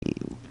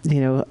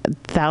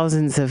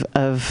thousands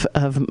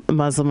of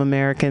Muslim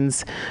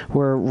Americans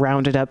were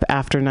rounded up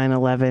after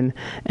 9/11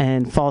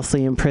 and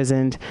falsely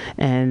imprisoned,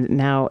 and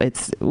now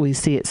we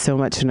see it so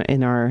much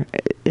in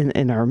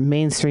our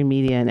mainstream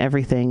media and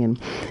everything, and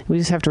we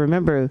just have to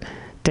remember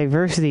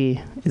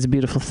diversity is a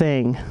beautiful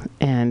thing,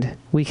 and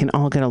we can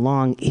all get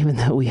along even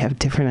though we have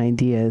different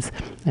ideas.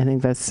 I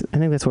think that's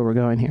where we're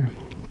going here.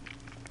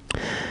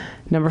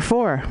 Number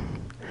 4,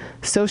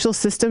 social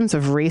systems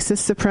of racist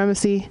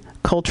supremacy,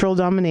 cultural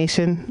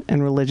domination,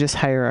 and religious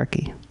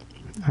hierarchy.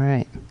 All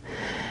right.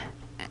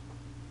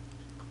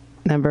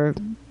 Number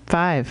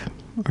 5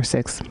 or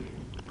 6.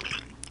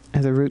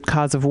 As a root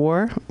cause of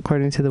war,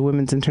 according to the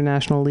Women's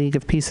International League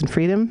of Peace and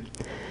Freedom,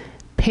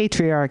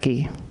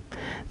 patriarchy,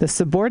 the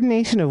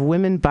subordination of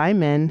women by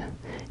men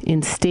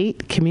in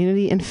state,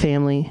 community, and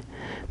family,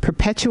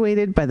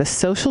 perpetuated by the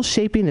social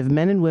shaping of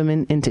men and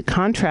women into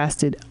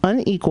contrasted,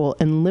 unequal,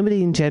 and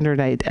limiting gender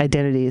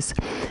identities,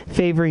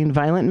 favoring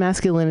violent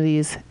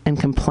masculinities and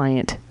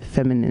compliant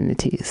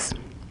femininities.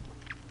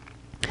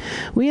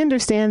 We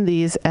understand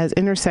these as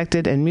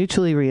intersected and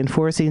mutually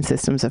reinforcing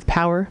systems of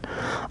power,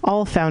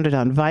 all founded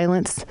on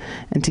violence,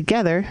 and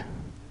together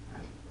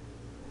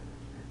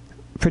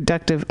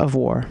productive of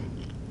war.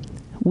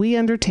 We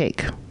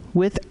undertake,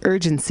 with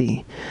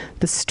urgency,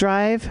 to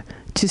strive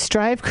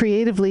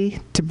creatively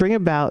to bring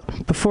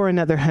about, before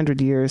another 100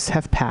 years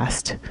have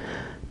passed,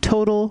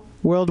 total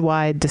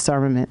worldwide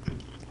disarmament.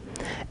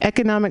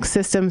 Economic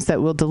systems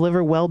that will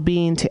deliver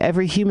well-being to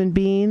every human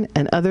being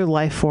and other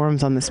life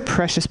forms on this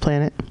precious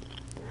planet.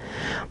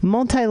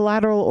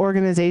 Multilateral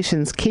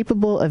organizations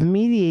capable of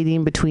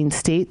mediating between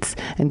states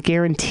and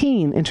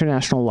guaranteeing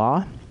international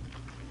law.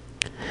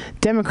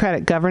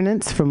 Democratic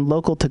governance from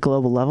local to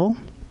global level.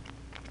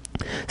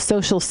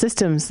 Social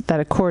systems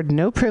that accord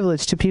no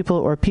privilege to people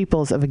or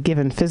peoples of a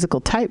given physical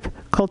type,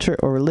 culture,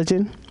 or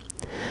religion.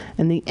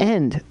 And the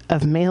end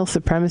of male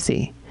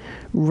supremacy,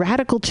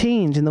 radical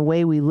change in the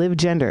way we live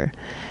gender,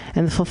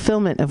 and the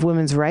fulfillment of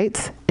women's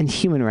rights and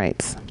human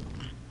rights.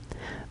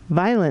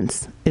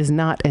 Violence is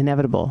not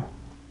inevitable.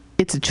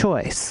 It's a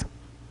choice.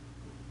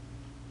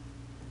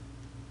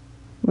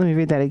 Let me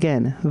read that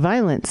again.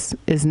 Violence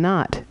is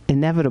not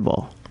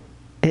inevitable.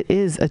 It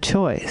is a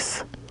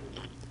choice.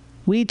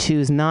 We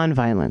choose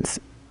nonviolence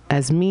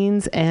as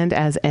means and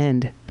as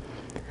end.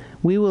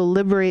 We will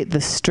liberate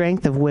the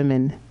strength of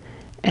women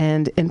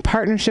and, in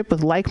partnership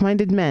with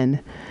like-minded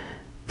men,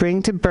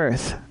 bring to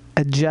birth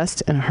a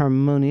just and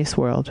harmonious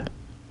world.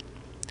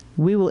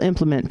 We will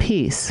implement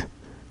peace,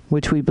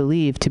 which we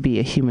believe to be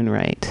a human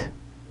right.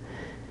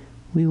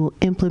 We will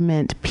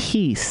implement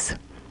peace,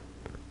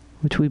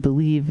 which we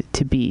believe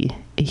to be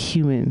a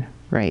human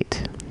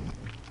right.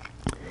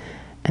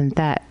 And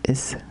that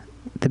is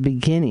the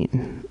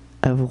beginning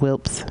of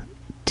WILP's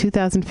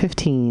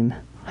 2015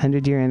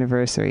 100-year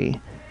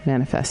anniversary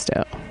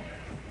manifesto.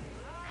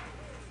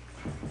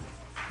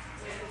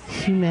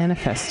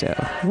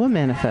 Humanifesto. What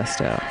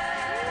manifesto?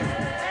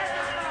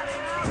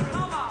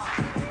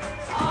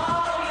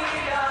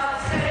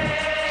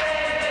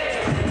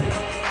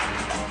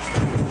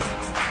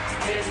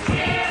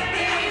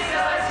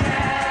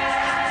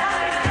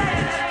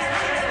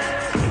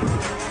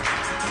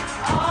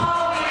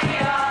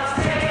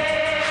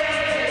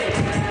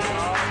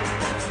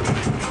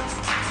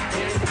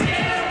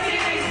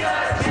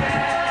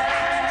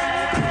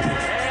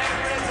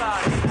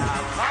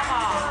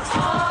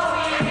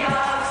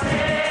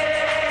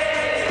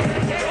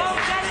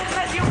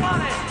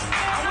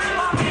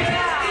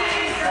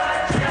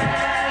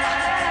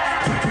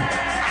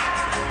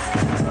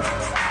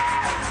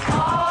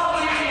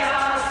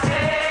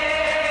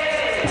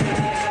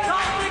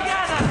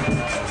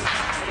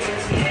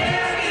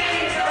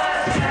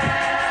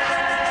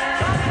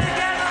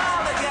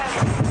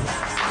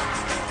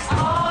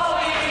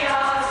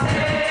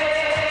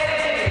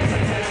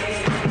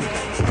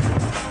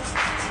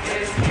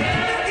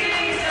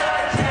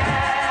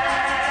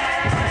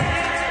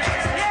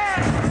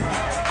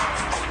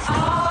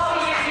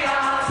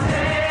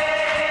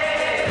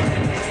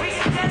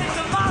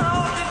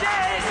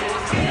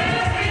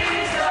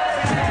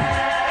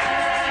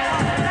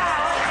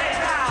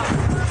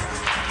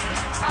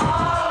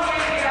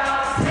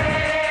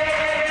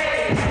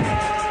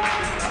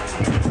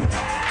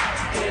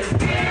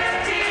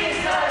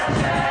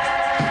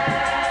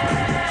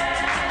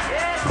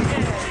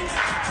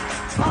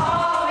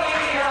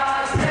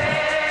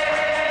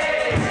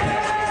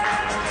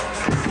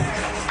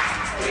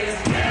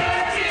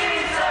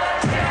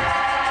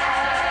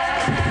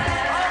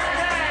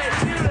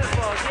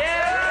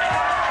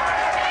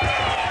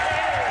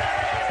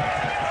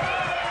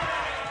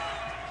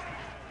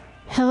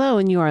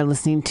 And you are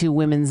listening to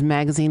Women's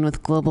Magazine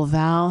with Global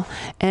Val.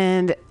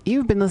 And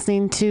You've been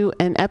listening to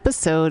an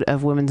episode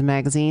of Women's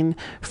Magazine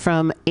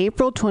from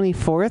April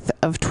 24th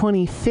of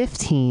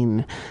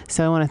 2015.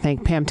 So I want to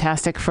thank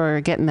Pamtastic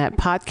for getting that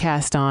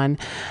podcast on.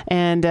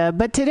 And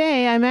but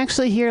today I'm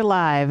actually here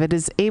live. It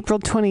is April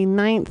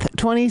 29th,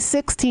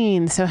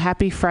 2016. So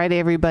happy Friday,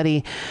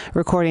 everybody.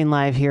 Recording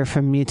live here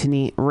from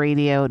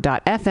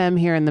MutinyRadio.fm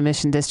here in the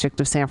Mission District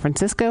of San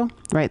Francisco,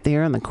 right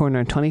there on the corner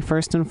of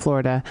 21st and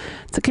Florida.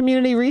 It's a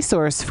community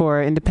resource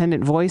for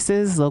independent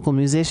voices, local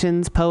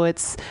musicians,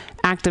 poets,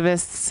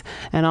 activists,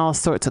 and all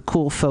sorts of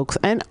cool folks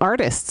and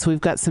artists.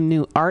 We've got some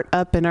new art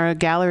up in our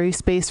gallery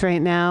space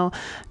right now,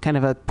 kind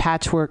of a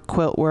patchwork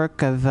quilt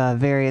work of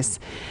various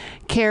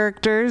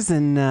characters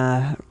and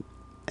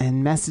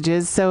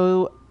messages.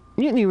 So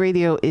Mutiny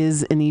Radio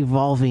is an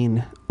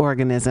evolving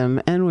organism,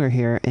 and we're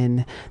here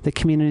in the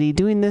community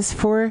doing this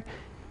for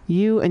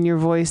you and your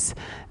voice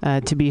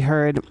to be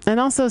heard. And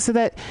also so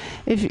that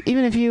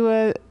even if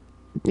you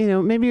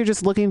maybe you're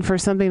just looking for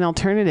something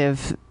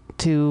alternative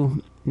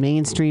to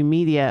mainstream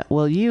media,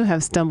 well, you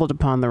have stumbled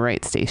upon the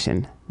right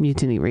station.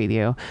 Mutiny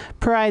Radio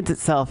prides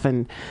itself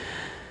in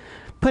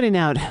putting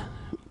out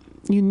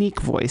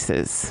unique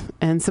voices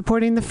and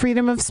supporting the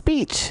freedom of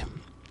speech.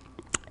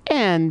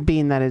 And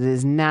being that it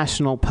is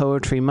National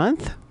Poetry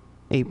Month,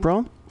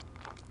 April,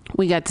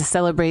 we got to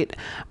celebrate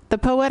the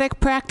poetic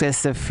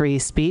practice of free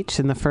speech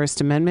and the First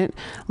Amendment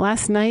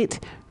last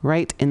night,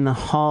 right in the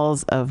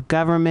halls of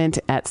government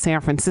at San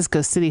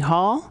Francisco City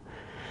Hall.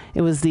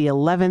 It was the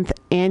 11th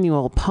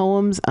annual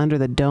Poems Under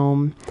the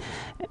Dome,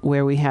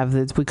 where we have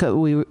this,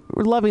 we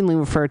lovingly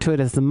refer to it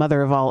as the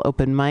mother of all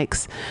open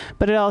mics,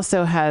 but it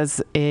also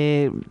has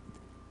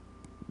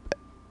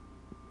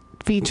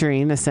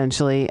featuring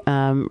essentially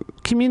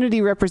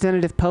community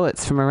representative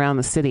poets from around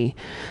the city.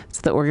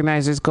 So the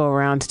organizers go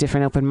around to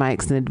different open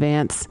mics in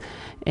advance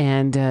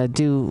and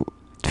do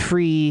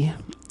free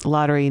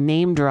lottery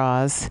name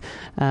draws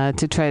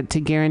to try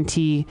to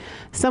guarantee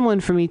someone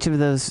from each of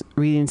those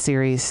reading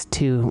series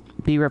to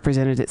be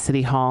represented at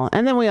City Hall.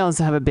 And then we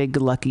also have a big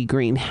lucky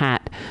green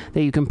hat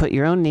that you can put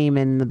your own name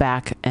in the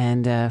back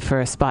and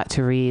for a spot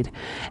to read.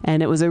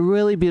 And it was a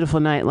really beautiful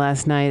night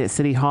last night at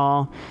City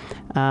Hall.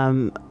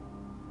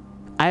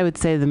 I would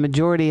say the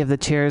majority of the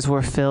chairs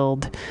were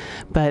filled,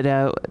 but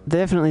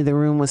definitely the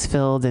room was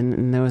filled,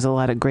 and there was a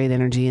lot of great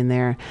energy in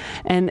there.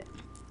 And,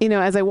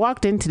 as I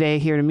walked in today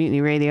here to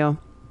Mutiny Radio,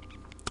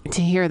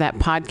 to hear that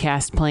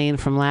podcast playing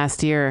from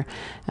last year,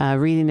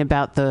 reading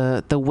about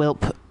the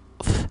WILP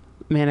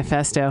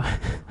manifesto,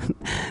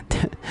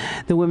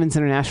 the Women's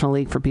International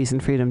League for Peace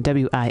and Freedom,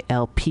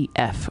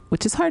 WILPF,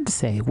 which is hard to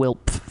say,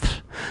 WILP.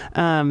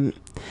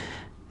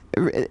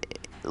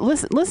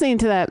 Listening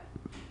to that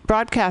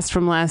broadcast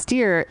from last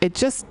year, it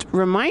just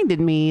reminded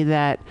me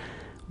that,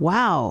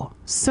 wow,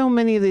 so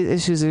many of these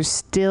issues are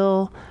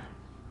still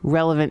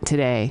relevant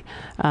today.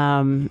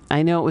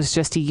 I know it was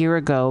just a year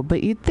ago,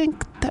 but you'd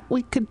think that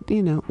we could,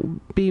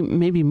 be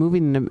maybe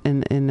moving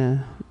in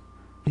a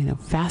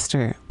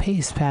faster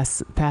pace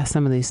past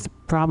some of these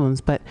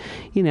problems. But,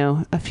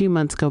 a few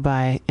months go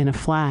by in a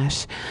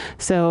flash.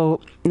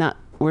 So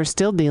we're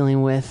still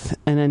dealing with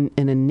in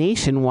a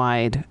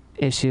nationwide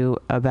issue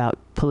about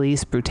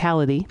police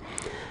brutality,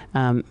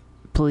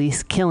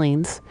 police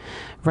killings.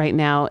 Right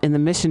now in the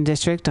Mission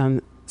District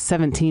on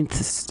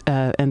 17th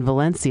and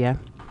Valencia,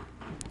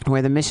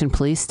 where the Mission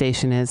Police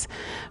Station is,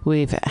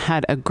 we've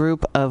had a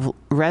group of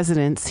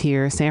residents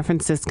here, San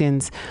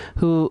Franciscans,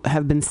 who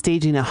have been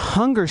staging a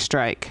hunger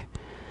strike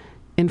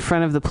in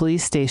front of the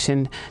police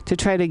station to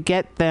try to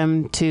get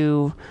them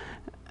to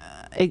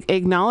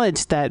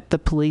acknowledge that the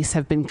police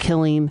have been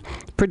killing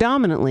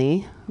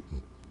predominantly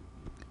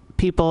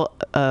people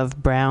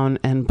of brown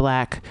and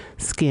black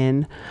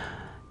skin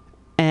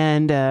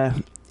and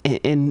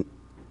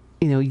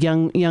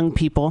young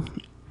people.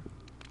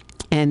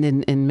 And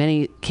in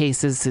many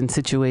cases, in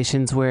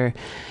situations where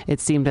it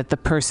seemed that the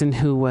person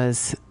who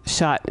was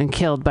shot and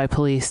killed by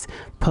police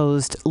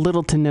posed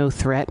little to no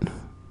threat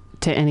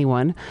to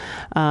anyone.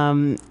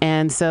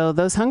 And so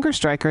those hunger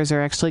strikers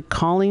are actually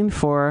calling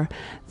for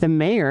the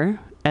mayor,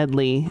 Ed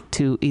Lee,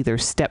 to either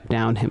step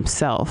down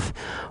himself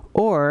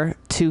or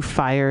to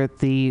fire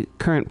the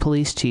current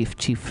police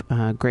chief,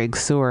 Greg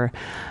Soar.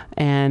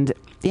 And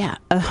yeah,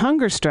 a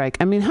hunger strike.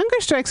 I mean, hunger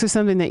strikes are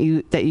something that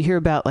you hear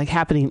about, like,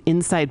 happening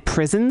inside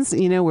prisons,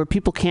 where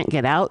people can't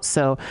get out,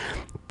 so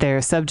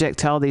they're subject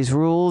to all these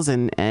rules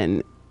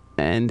and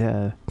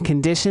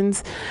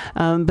conditions.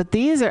 But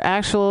these are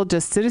actual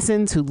just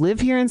citizens who live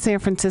here in San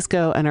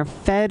Francisco and are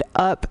fed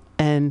up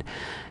and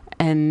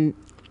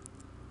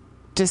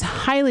just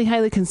highly,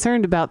 highly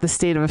concerned about the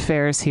state of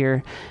affairs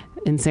here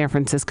in San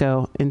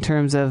Francisco in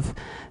terms of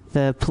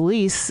the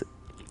police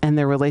and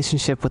their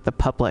relationship with the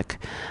public.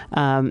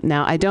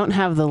 Now, I don't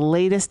have the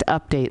latest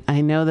update.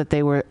 I know that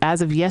they were,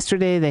 as of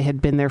yesterday, they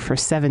had been there for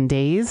 7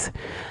 days.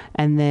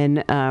 And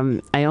then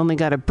I only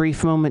got a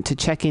brief moment to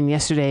check in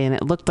yesterday, and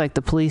it looked like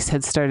the police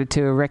had started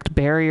to erect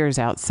barriers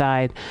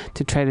outside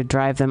to try to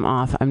drive them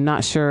off. I'm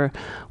not sure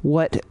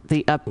what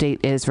the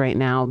update is right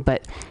now,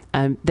 but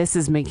this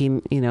is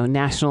making,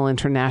 national,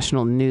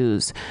 international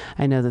news.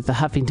 I know that the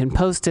Huffington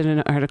Post did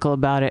an article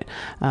about it,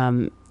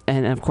 and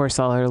of course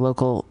all our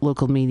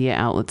local media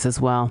outlets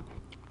as well.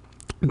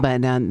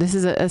 But this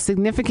is a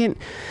significant,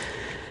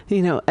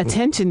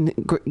 attention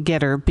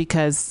getter,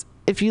 because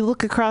if you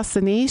look across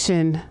the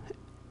nation,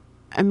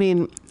 I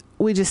mean,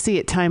 we just see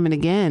it time and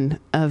again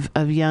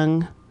of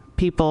young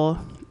people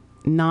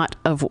not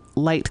of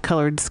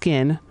light-colored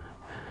skin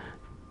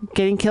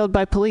getting killed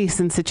by police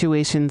in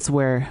situations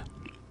where,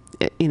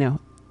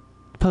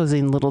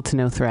 posing little to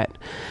no threat.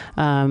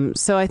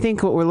 So I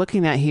think what we're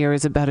looking at here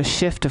is about a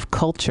shift of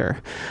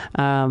culture,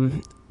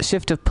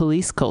 shift of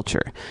police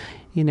culture.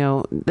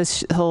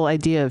 This whole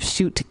idea of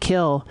shoot to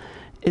kill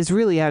is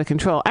really out of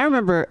control. I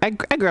remember I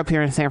grew up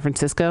here in San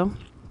Francisco,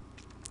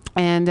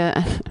 and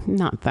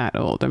not that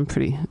old. I'm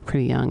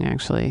pretty young,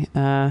 actually.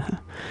 I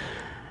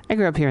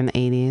grew up here in the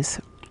 80s,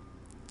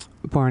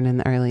 born in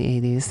the early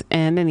 80s.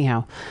 And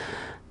anyhow,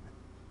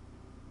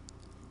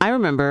 I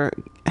remember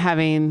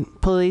having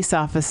police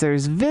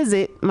officers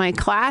visit my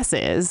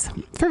classes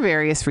for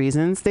various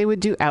reasons. They would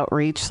do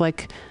outreach,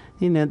 like,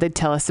 they'd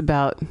tell us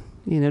about,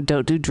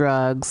 don't do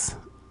drugs,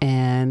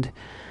 and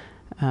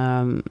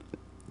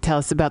tell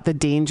us about the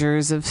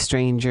dangers of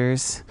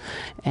strangers.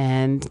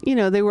 And,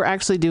 they were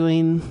actually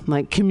doing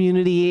like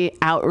community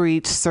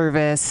outreach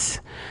service,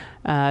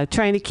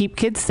 trying to keep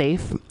kids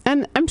safe.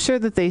 And I'm sure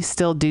that they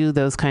still do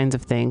those kinds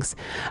of things.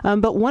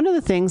 But one of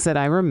the things that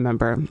I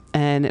remember,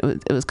 and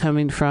it was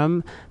coming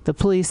from the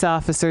police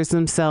officers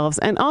themselves,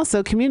 and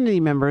also community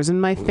members and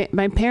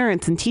my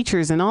parents and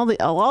teachers and all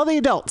the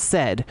adults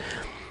said,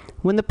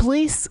 when the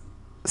police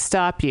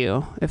stop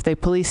you, if the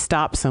police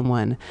stop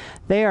someone,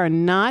 they are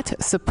not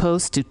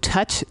supposed to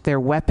touch their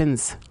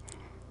weapons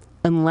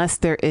unless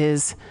there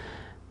is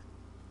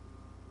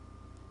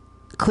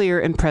clear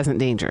and present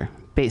danger,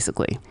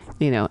 basically,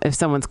 if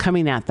someone's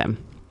coming at them.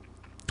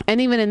 And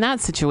even in that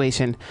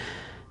situation,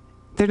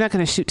 they're not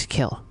going to shoot to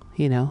kill.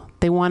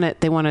 They want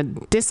to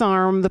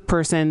disarm the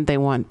person. They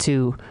want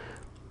to,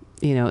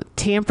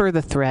 tamper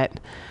the threat.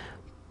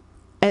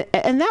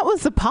 And that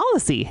was the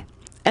policy.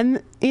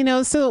 And,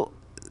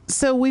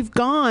 so we've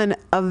gone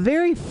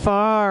way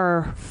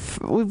far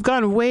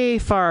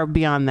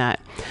beyond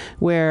that,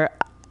 where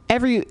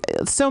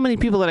so many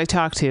people that I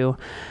talk to,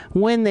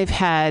 when they've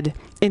had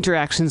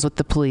interactions with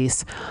the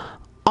police,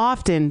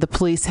 often the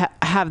police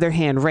have their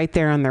hand right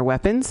there on their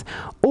weapons,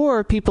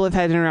 or people have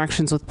had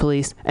interactions with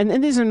police.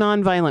 And these are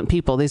nonviolent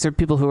people. These are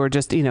people who are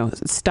just,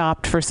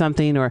 stopped for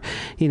something, or,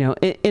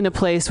 in a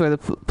place where the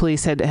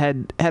police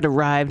had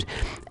arrived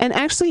and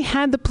actually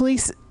had the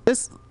police,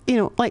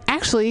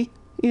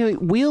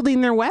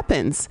 wielding their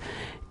weapons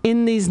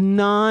in these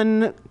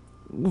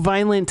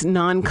non-violent,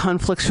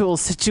 non-conflictual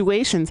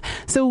situations.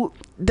 So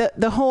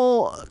the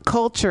whole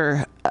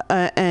culture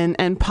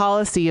and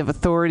policy of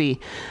authority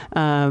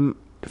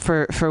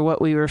for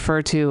what we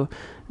refer to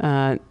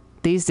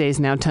these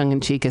days now,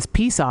 tongue-in-cheek, as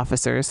peace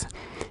officers,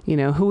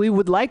 who we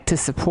would like to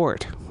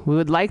support. We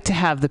would like to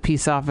have the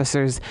peace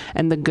officers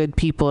and the good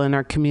people in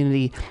our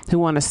community who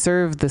want to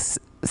serve this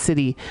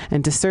city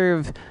and to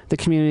serve the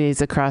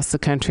communities across the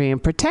country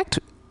and protect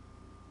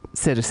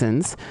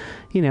citizens.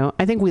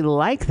 I think we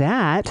like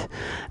that.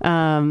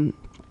 But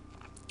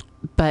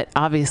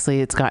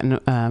obviously it's gotten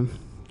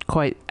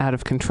quite out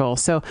of control.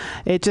 So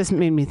it just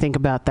made me think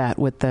about that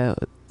with the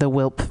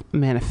WILP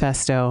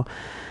manifesto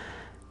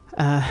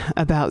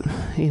about,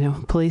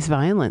 police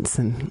violence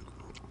and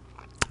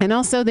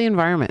also the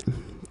environment.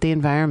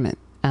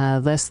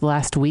 This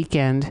last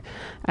weekend,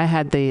 I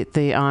had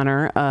the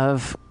honor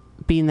of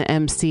being the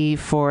MC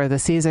for the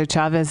Cesar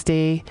Chavez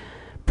Day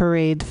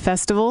Parade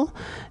Festival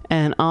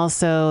and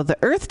also the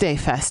Earth Day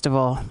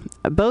Festival,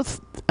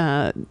 both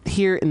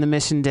here in the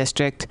Mission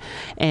District.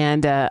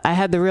 And I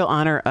had the real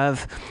honor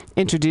of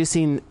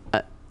introducing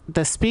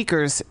the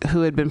speakers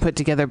who had been put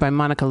together by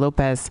Monica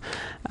Lopez,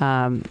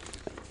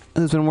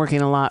 who's been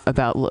working a lot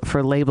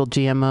for labeled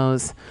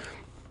GMOs.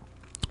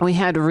 We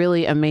had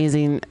really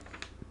amazing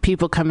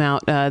people come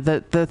out.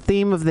 The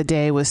theme of the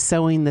day was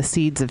sowing the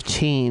seeds of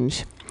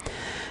change.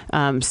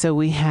 So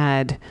we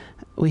had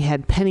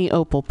Penny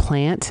Opal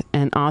Plant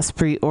and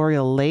Osprey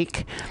Oriole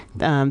Lake.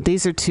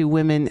 These are two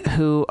women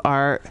who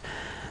are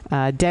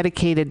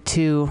dedicated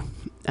to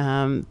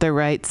the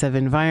rights of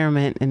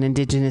environment and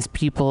indigenous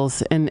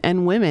peoples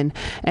and women.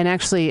 And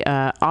actually,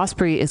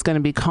 Osprey is going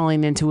to be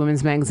calling into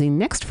Women's Magazine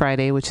next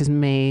Friday, which is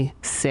May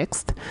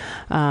 6th.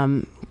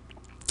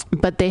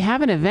 But they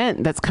have an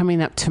event that's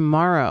coming up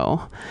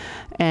tomorrow,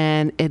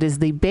 and it is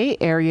the Bay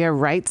Area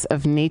Rights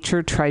of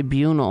Nature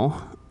Tribunal.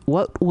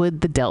 What would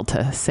the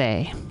Delta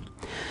say?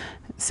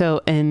 So,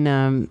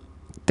 and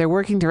They're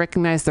working to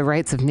recognize the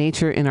rights of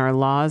nature in our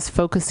laws,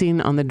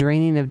 focusing on the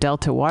draining of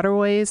delta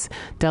waterways,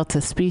 delta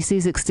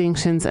species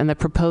extinctions, and the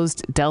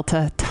proposed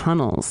delta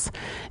tunnels.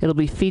 It'll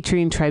be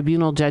featuring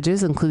tribunal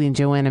judges, including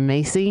Joanna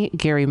Macy,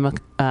 Gary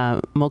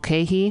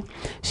Mulcahy,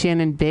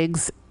 Shannon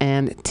Biggs,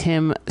 and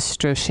Tim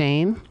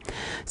Stroshane.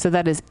 So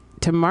that is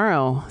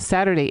tomorrow,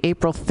 Saturday,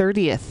 April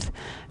 30th,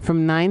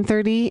 from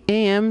 9:30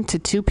 a.m. to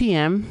 2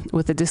 p.m.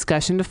 with a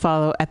discussion to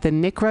follow at the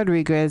Nick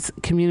Rodriguez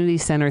Community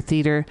Center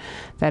Theater.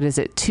 That is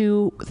at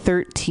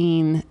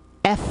 213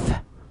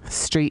 F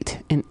Street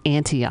in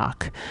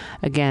Antioch.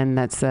 Again,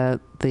 that's the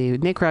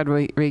Nick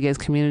Rodriguez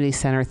Community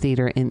Center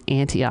Theater in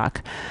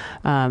Antioch.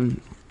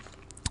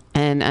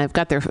 And I've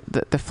got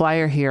the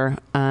flyer here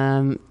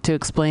to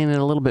explain it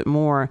a little bit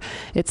more.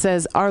 It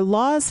says, our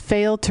laws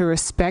fail to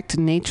respect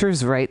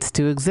nature's rights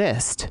to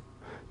exist,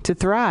 to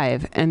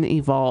thrive, and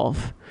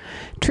evolve.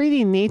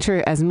 Treating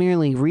nature as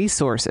merely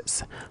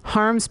resources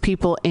harms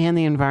people and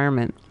the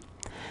environment.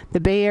 The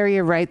Bay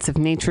Area Rights of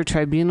Nature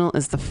Tribunal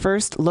is the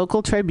first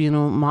local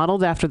tribunal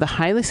modeled after the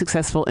highly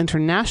successful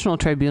International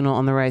Tribunal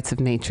on the Rights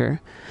of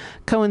Nature,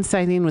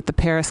 coinciding with the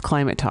Paris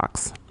climate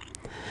talks.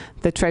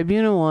 The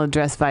tribunal will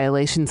address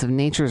violations of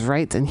nature's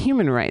rights and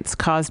human rights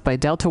caused by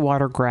delta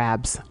water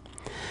grabs.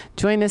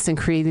 Join us in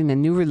creating a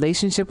new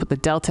relationship with the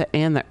delta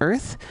and the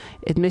earth.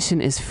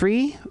 Admission is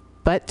free,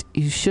 but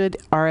you should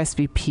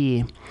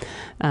RSVP.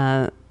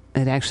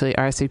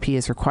 RSVP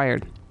is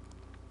required.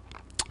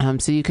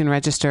 So you can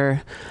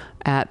register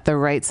at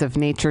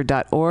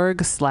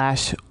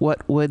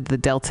therightsofnature.org/what would the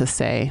delta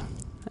say.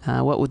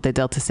 What would the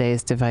delta say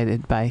is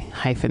divided by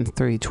hyphens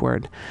through each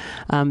word.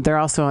 They're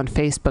also on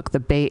Facebook, the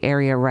Bay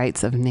Area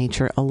Rights of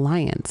Nature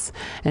Alliance.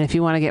 And if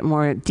you want to get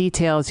more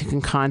details, you can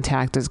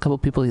contact, there's a couple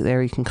people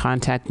there, you can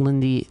contact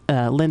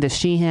Linda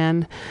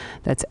Sheehan,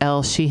 that's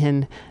L.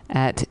 Sheehan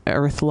at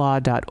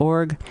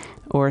earthlaw.org,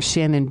 or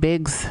Shannon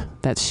Biggs,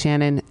 that's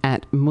Shannon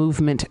at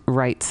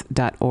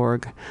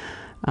movementrights.org.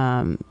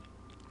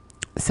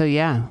 So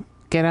yeah,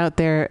 get out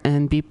there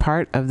and be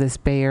part of this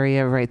Bay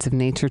Area Rights of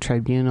Nature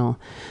Tribunal.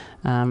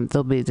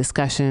 There'll be a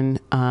discussion,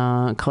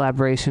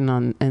 collaboration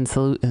on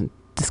and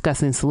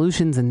discussing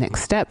solutions and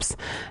next steps,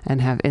 and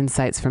have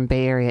insights from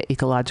Bay Area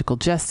ecological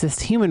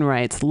justice, human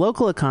rights,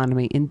 local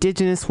economy,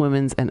 indigenous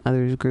women's, and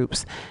other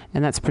groups.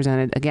 And that's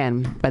presented,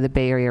 again, by the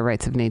Bay Area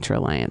Rights of Nature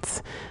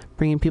Alliance,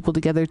 bringing people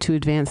together to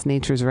advance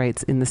nature's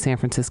rights in the San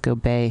Francisco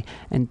Bay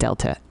and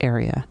Delta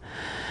area.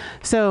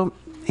 So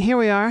here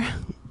we are,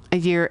 a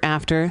year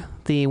after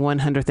the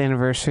 100th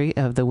anniversary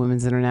of the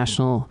Women's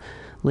International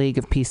League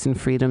of Peace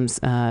and Freedom's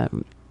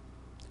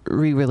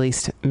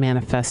re-released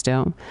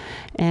manifesto,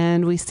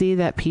 and we see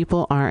that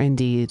people are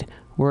indeed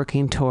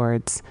working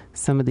towards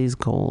some of these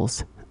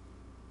goals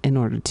in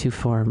order to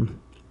form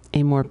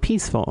a more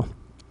peaceful,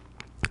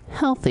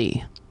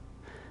 healthy,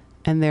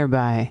 and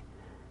thereby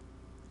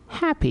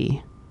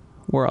happy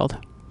world.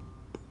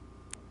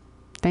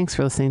 Thanks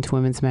for listening to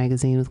Women's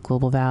Magazine with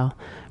Global Val.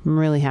 I'm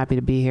really happy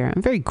to be here.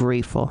 I'm very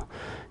grateful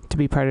to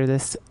be part of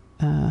this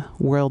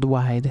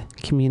worldwide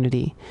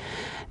community.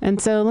 And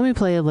so let me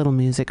play a little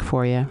music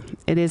for you.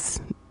 It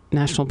is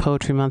National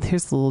Poetry Month.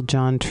 Here's a little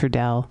John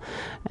Trudell,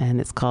 and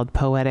it's called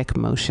Poetic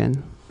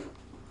Motion.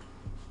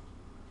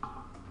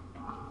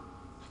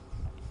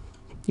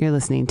 You're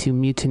listening to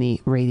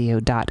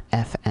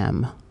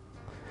MutinyRadio.fm.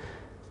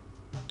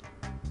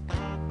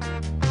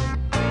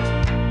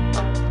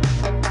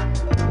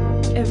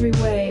 Every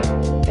way,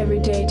 every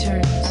day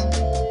turns.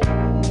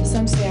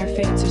 Some say our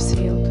fates are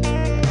sealed.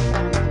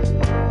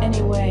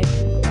 Anyway,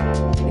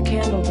 the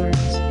candle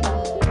burns.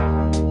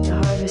 The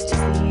harvest is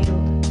the yield.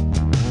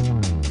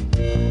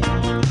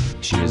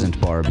 She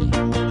isn't Barbie,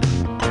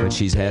 but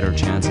she's had her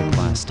chance at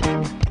plastic.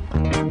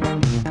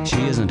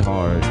 She isn't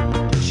hard,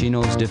 but she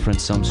knows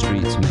difference some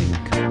streets make.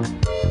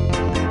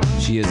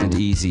 She isn't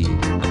easy,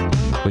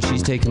 but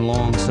she's taken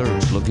long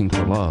search looking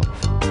for love.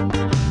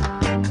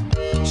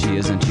 She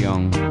isn't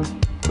young,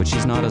 but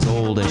she's not as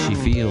old as she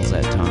feels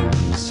at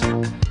times.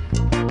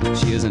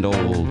 She isn't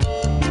old,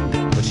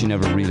 but she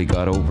never really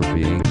got over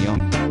being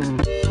young.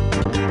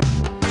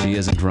 She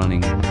isn't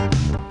running,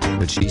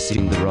 but she's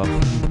seen the rough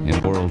in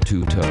a world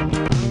too tough.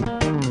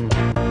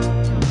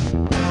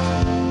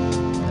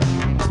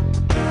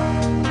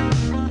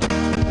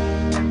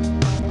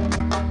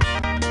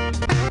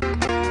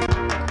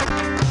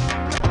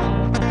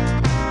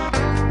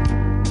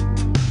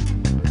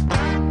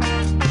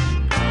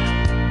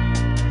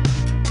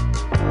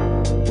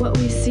 What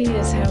we see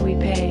is how we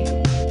pay.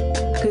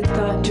 Good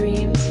thought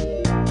dreams,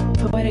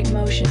 poetic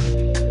motion.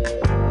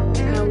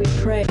 How we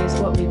pray is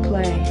what we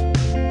play.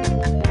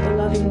 The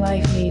loving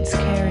life needs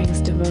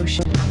caring's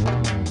devotion.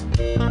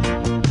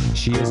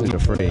 She isn't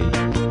afraid,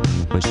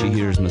 but she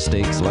hears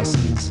mistakes,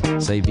 lessons,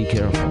 say be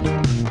careful.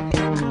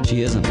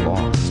 She isn't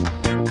lost,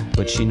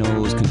 but she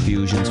knows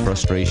confusions,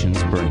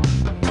 frustrations bring.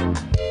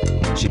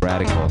 She's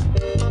radical,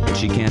 but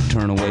she can't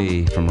turn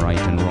away from right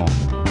and wrong.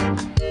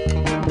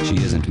 She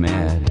isn't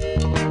mad,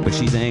 but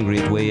she's angry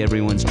at the way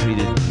everyone's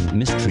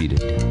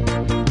mistreated.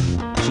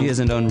 She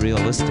isn't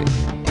unrealistic,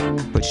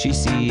 but she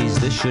sees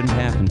this shouldn't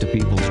happen to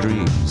people's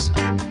dreams.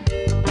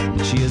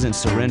 She isn't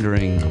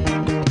surrendering,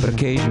 but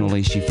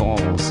occasionally she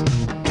falls,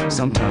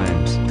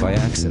 sometimes by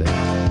accident.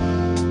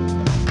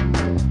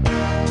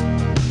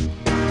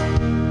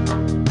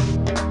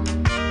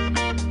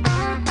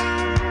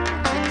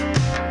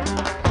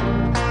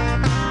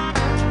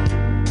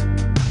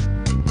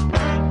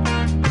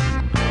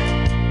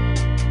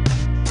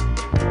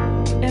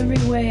 Every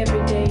way,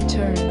 every day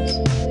turns.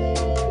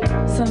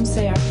 Some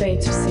say our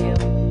fates are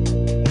sealed.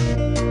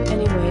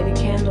 Anyway, the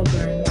candle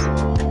burns.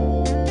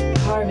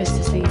 The harvest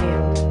is the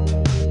yield.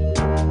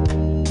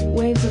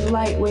 Waves of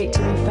light wait to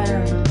be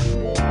found.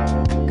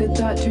 Good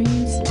thought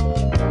dreams,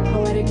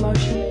 poetic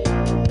motion.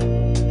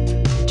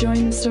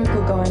 Join the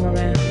circle going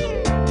around.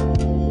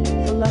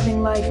 The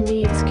loving life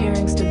needs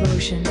caring's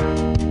devotion.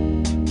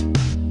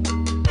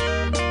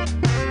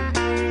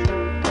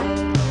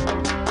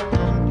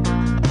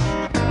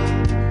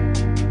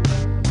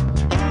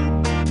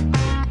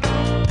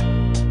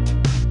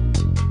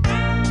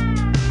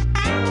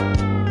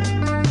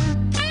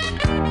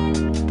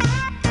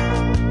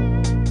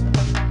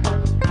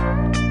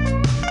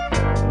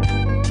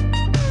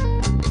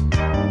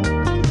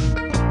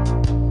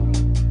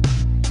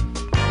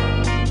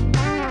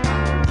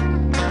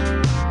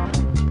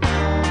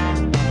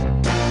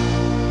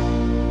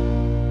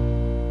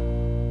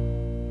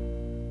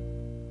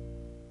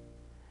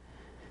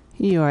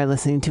 You are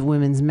listening to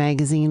Women's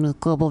Magazine with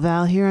Global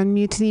Val here on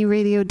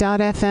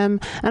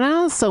MutinyRadio.fm. And I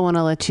also want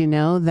to let you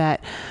know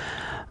that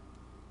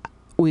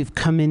we've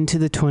come into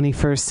the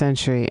 21st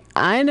century.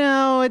 I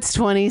know it's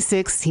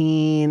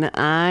 2016.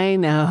 I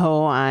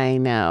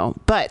know.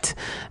 But,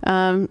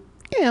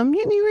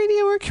 Mutiny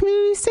Radio, we're a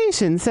community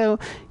station. So,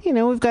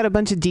 we've got a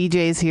bunch of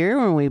DJs here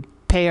when we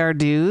pay our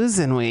dues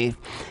and we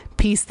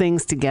piece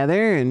things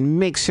together and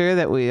make sure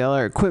that all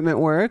our equipment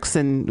works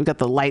and we got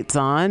the lights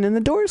on and the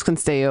doors can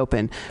stay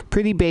open.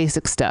 Pretty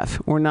basic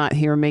stuff. We're not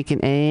here making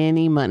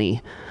any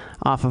money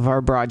off of our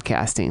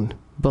broadcasting,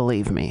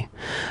 believe me.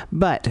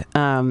 But,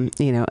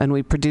 and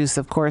we produce,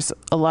 of course,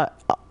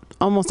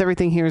 almost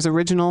everything here is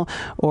original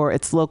or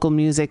it's local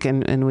music,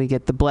 and we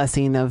get the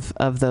blessing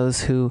of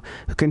those who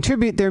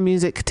contribute their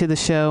music to the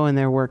show and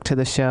their work to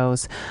the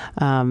shows.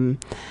 And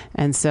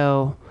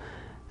so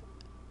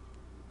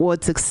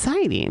what's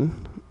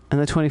exciting in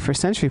the 21st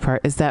century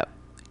part is that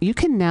you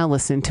can now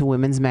listen to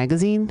Women's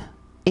Magazine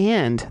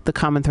and the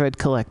Common Thread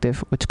Collective,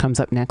 which comes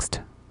up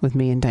next with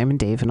me and Diamond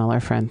Dave and all our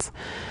friends.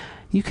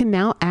 You can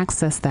now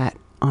access that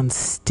on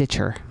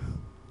Stitcher.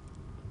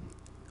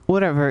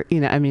 Whatever,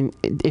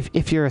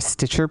 if you're a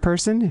Stitcher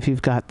person, if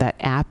you've got that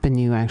app and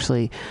you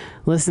actually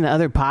listen to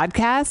other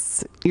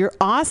podcasts, you're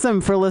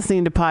awesome for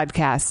listening to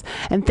podcasts.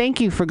 And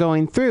thank you for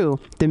going through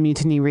the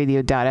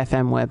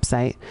MutinyRadio.fm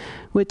website,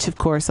 which of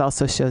course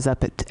also shows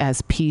up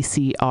as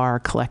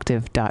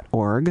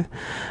pcrcollective.org.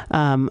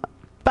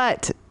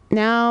 But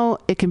now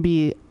it can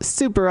be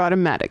super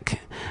automatic.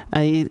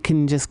 You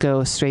can just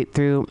go straight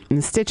through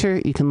in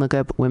Stitcher. You can look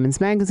up Women's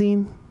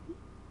Magazine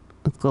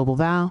with Global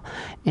Val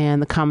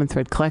and the Common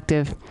Thread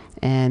Collective,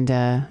 and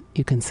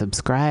you can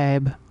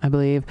subscribe, I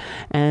believe,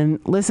 and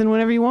listen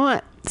whenever you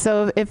want.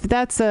 So if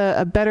that's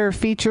a better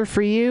feature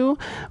for you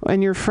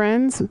and your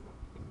friends,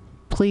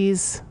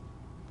 please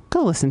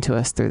go listen to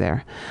us through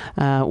there.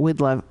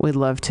 We'd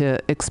love to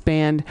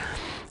expand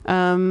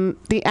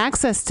the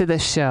access to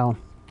this show.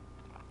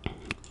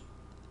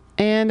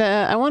 And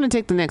I want to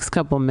take the next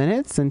couple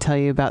minutes and tell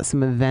you about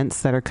some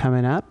events that are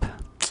coming up.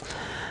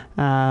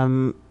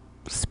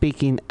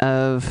 Speaking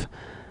of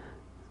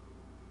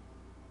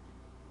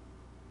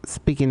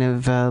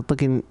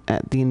looking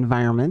at the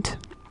environment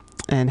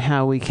and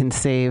how we can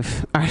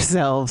save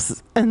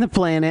ourselves and the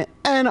planet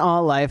and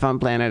all life on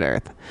planet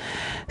Earth.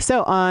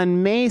 So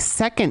on May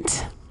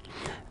 2nd,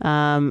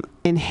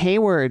 in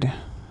Hayward,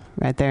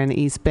 right there in the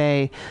East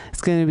Bay,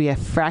 it's going to be a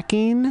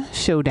fracking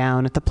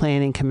showdown at the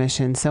Planning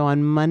Commission. So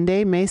on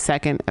Monday, May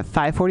 2nd at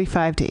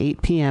 5:45 to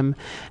 8 p.m.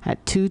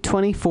 at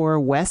 224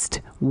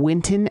 West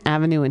Winton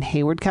Avenue in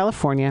Hayward,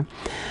 California.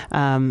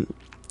 They're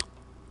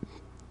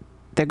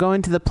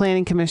going to the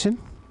Planning Commission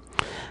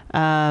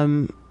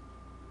and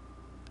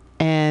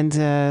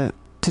to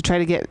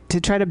try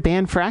to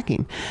ban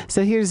fracking.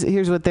 So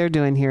here's what they're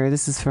doing here.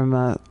 This is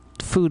from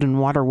Food and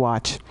Water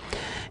Watch.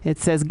 It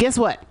says, guess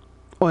what?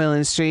 Oil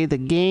industry, the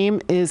game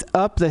is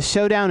up. The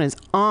showdown is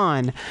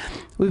on.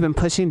 We've been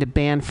pushing to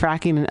ban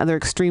fracking and other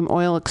extreme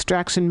oil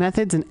extraction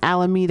methods in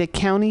Alameda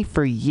County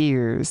for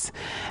years.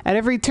 At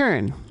every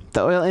turn,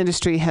 the oil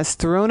industry has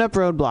thrown up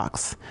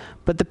roadblocks,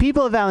 but the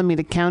people of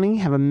Alameda County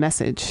have a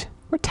message.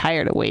 We're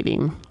tired of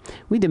waiting.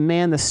 We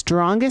demand the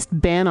strongest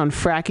ban on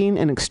fracking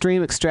and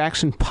extreme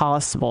extraction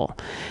possible.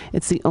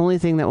 It's the only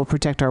thing that will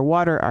protect our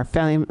water, our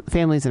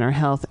families, and our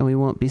health, and we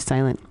won't be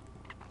silent.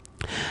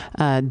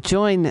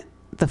 Join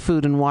the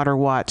Food and Water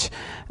Watch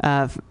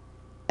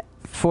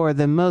for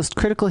the most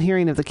critical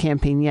hearing of the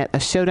campaign yet, a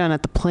showdown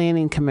at the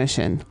Planning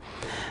Commission.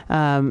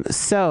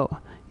 So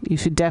you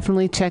should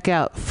definitely check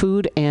out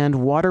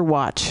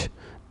foodandwaterwatch.org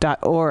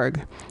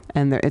OldSoulRadio.org.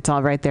 And it's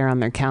all right there on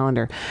their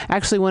calendar.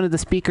 Actually, one of the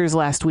speakers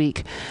last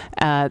week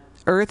at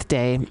Earth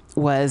Day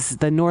was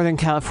the Northern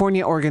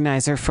California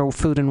organizer for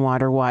Food and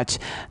Water Watch,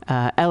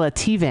 Ella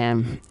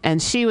Tivan.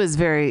 And she was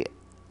very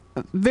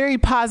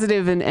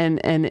positive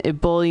and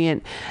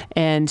ebullient,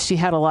 and she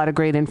had a lot of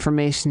great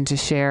information to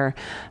share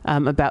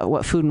about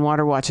what Food and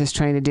Water Watch is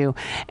trying to do.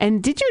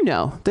 And did you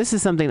know, this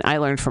is something I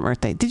learned from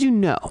Earth Day, did you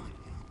know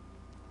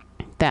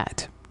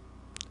that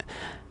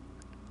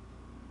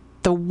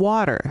the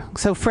water,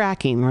 so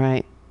fracking,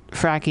 right?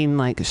 Fracking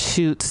like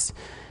shoots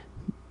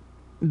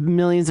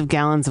millions of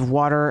gallons of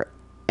water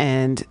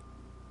and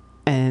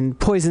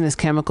poisonous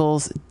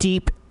chemicals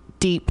deep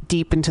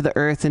into the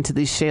earth, into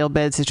these shale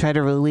beds to try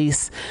to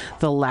release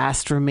the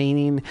last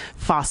remaining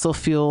fossil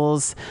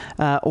fuels,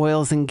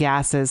 oils and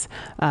gases.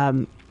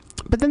 But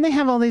then they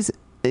have all these,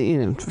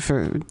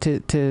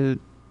 to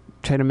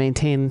try to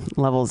maintain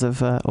levels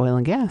of oil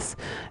and gas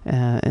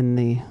in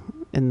the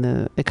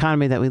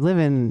economy that we live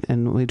in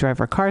and we drive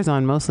our cars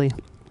on mostly.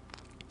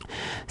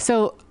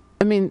 So,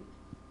 I mean,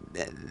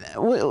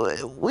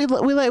 we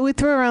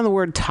throw around the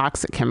word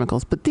toxic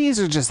chemicals, but these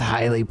are just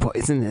highly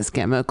poisonous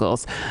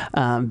chemicals,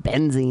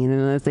 benzene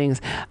and other things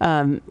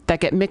that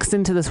get mixed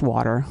into this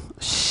water,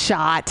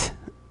 shot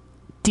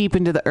deep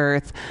into the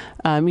earth,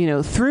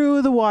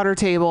 through the water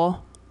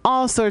table,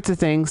 all sorts of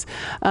things.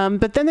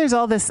 But then there's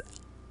all this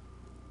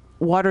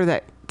water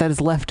that is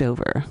left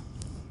over.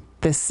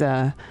 This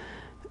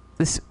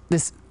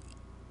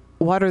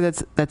water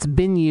that's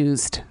been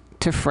used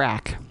to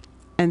frack.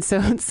 And so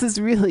it's this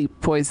really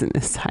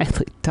poisonous,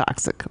 highly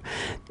toxic,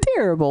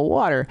 terrible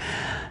water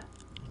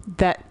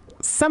that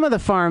some of the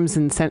farms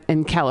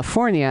in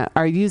California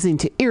are using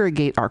to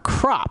irrigate our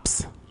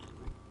crops.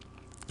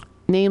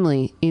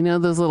 Namely,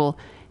 those little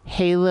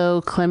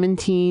halo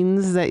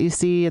clementines that you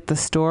see at the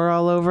store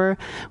all over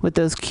with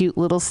those cute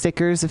little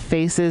stickers of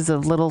faces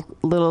of little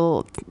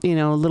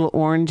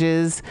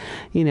oranges,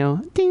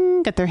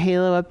 ding, got their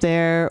halo up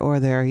there, or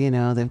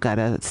they've got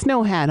a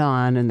snow hat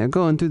on and they're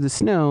going through the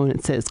snow and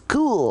it says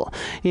cool.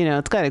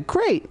 It's got a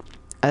great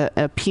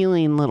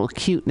appealing little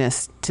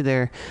cuteness to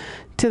their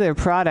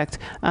product.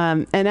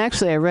 And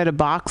actually I read a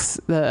box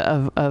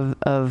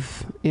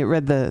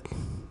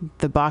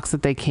the box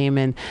that they came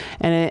in,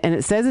 and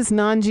it says it's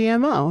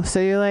non-GMO. So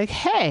you're like,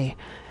 hey,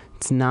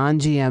 it's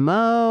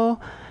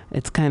non-GMO.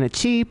 It's kind of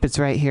cheap. It's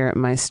right here at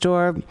my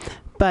store.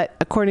 But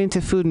according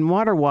to Food and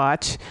Water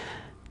Watch,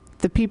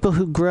 the people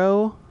who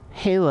grow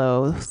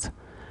halos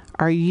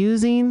are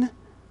using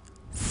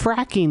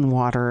fracking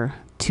water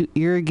to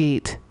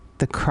irrigate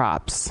the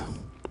crops.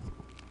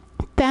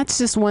 That's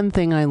just one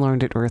thing I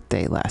learned at Earth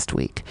Day last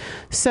week.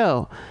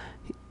 So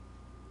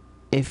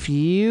if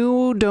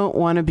you don't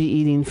want to be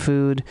eating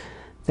food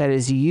that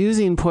is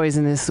using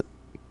poisonous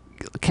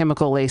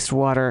chemical-laced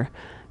water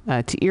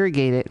to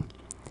irrigate it,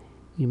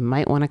 you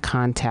might want to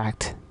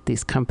contact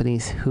these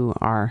companies who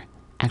are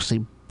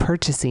actually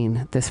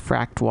purchasing this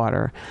fracking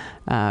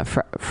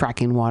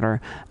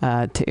water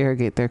to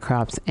irrigate their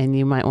crops. And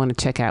you might want to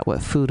check out what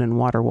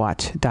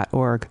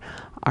foodandwaterwatch.org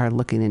are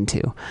looking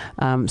into.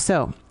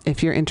 So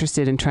if you're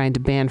interested in trying to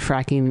ban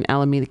fracking in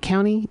Alameda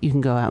County, you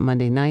can go out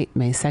Monday night,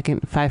 May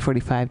 2nd,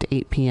 5:45 to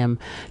 8 p.m.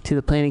 to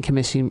the Planning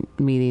Commission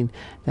meeting.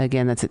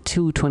 Again, that's at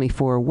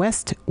 224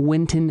 West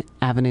Winton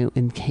Avenue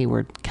in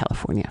Hayward,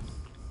 California.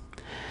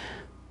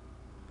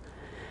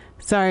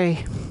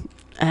 Sorry,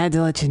 I had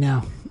to let you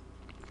know.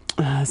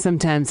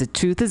 Sometimes the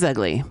truth is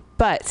ugly,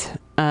 but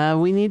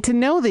we need to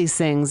know these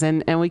things,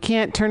 and we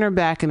can't turn our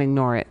back and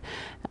ignore it.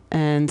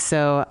 And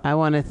so I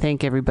want to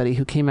thank everybody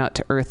who came out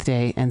to Earth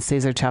Day and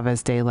Cesar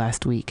Chavez Day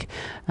last week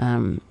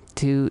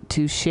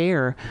to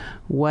share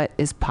what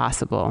is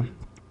possible.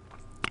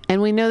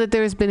 And we know that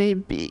there has been a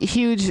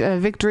huge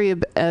victory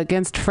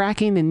against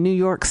fracking in New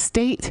York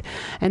State.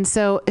 And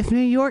so if New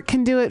York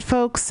can do it,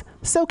 folks,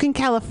 so can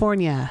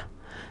California.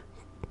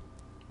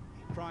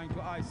 Trying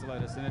to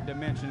isolate us in a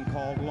dimension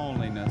called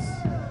loneliness.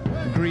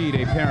 Greed,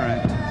 a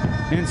parent.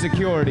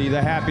 Insecurity, the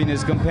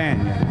happiness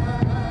companion.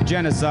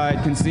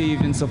 Genocide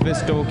conceived in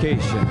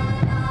sophistication.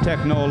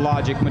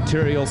 Technologic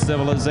material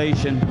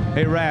civilization,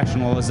 a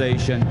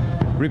rationalization.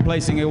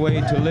 Replacing a way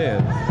to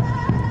live.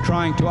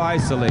 Trying to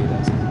isolate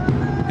us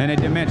in a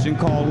dimension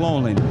called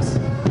loneliness.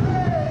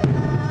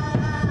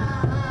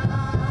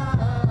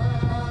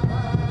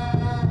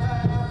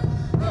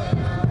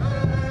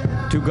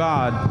 To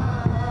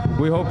God,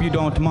 we hope you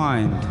don't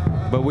mind,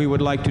 but we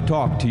would like to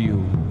talk to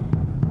you.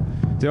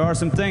 There are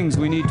some things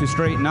we need to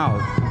straighten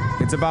out.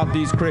 It's about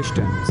these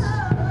Christians.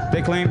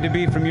 They claim to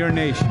be from your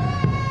nation,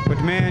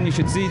 but man, you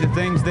should see the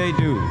things they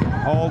do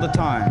all the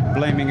time,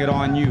 blaming it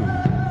on you.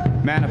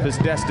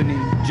 Manifest destiny,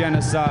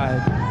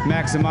 genocide,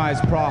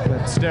 maximize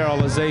profit,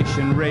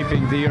 sterilization,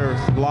 raping the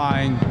earth,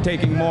 lying,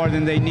 taking more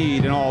than they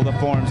need in all the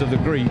forms of the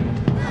greed.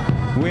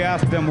 We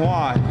ask them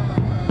why.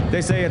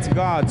 They say it's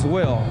God's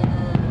will.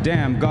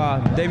 Damn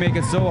God, they make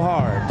it so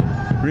hard.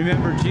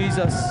 Remember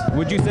Jesus?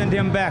 Would you send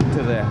him back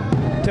to them?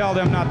 Tell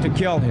them not to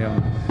kill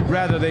him.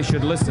 Rather, they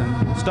should listen.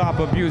 Stop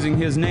abusing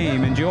his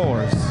name and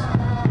yours.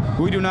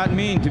 We do not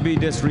mean to be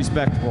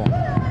disrespectful,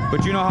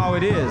 but you know how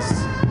it is.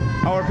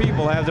 Our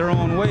people have their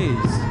own ways.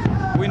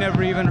 We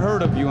never even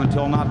heard of you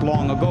until not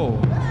long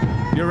ago.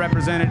 Your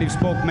representative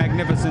spoke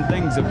magnificent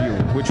things of you,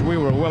 which we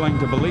were willing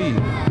to believe.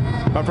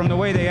 But from the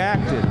way they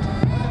acted,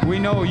 we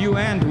know you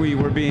and we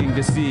were being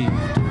deceived.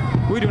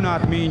 We do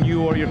not mean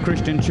you or your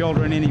Christian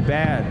children any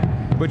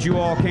bad, but you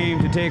all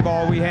came to take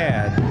all we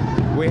had.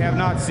 We have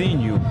not seen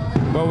you,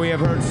 but we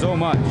have heard so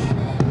much.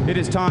 It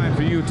is time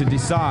for you to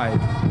decide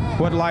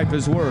what life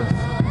is worth.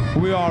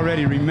 We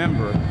already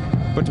remember,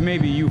 but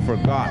maybe you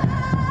forgot.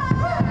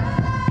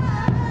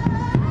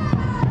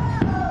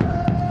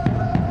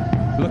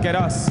 Look at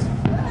us.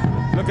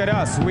 Look at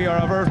us. We are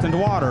of earth and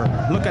water.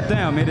 Look at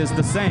them. It is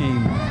the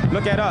same.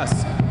 Look at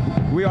us.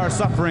 We are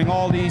suffering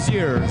all these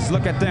years.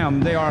 Look at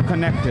them. They are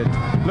connected.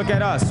 Look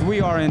at us.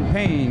 We are in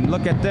pain.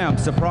 Look at them,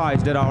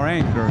 surprised at our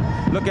anger.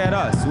 Look at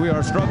us. We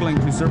are struggling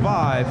to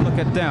survive. Look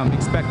at them,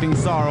 expecting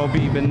sorrow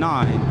be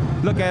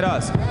benign. Look at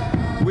us.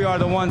 We are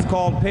the ones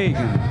called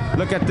pagan.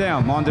 Look at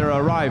them on their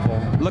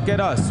arrival. Look at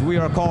us. We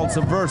are called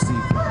subversive.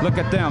 Look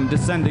at them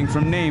descending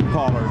from name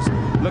callers.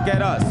 Look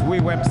at us. We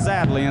wept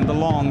sadly in the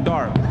long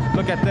dark.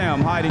 Look at them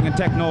hiding in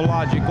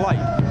technologic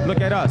light. Look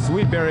at us.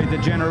 We buried the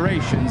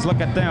generations. Look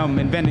at them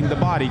inventing the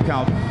body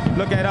count.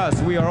 Look at us.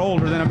 We are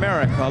older than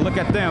America. Look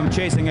at them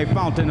chasing a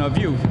fountain of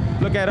youth.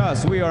 Look at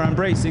us. We are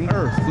embracing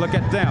earth. Look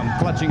at them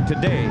clutching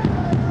today.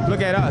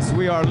 Look at us,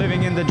 we are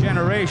living in the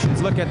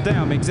generations. Look at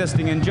them,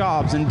 existing in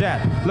jobs and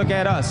debt. Look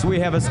at us, we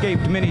have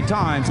escaped many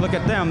times. Look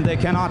at them, they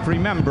cannot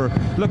remember.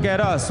 Look at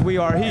us, we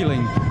are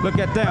healing. Look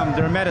at them,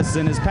 their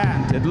medicine is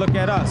patented. Look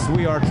at us,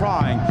 we are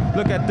trying.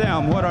 Look at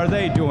them, what are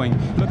they doing?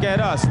 Look at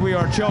us, we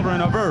are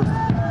children of earth.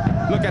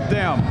 Look at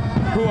them,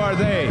 who are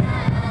they?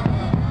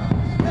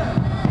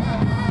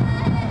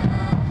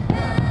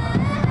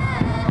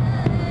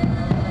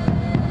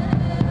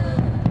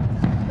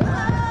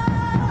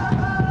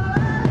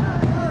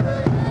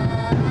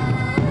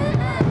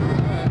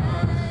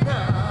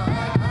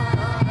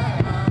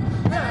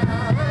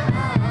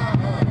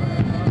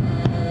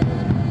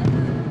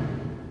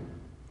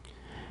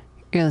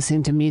 You're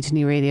listening to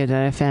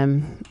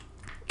MutinyRadio.fm.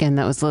 Again,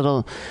 that was a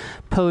little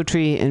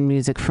poetry and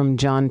music from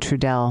John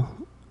Trudell,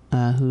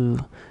 who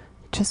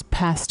just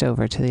passed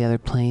over to the other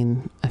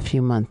plane a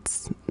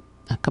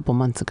couple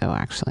months ago,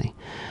 actually.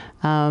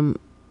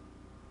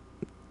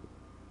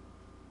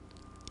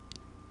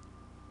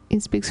 He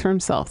speaks for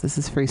himself. This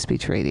is Free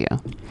Speech Radio.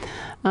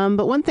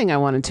 But one thing I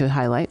wanted to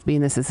highlight,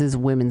 being this is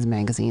Women's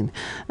Magazine,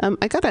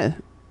 I got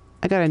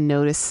a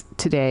notice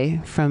today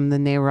from the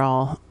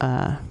NARAL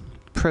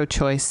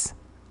pro-choice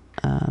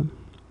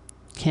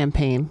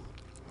campaign.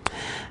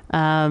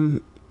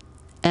 And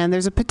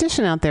there's a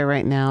petition out there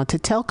right now to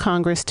tell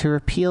Congress to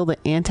repeal the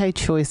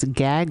anti-choice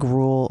gag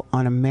rule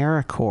on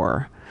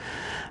AmeriCorps.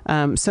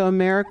 So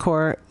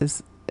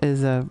AmeriCorps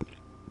is a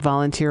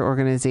volunteer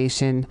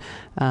organization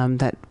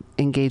that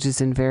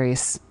engages in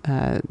various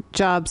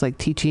jobs like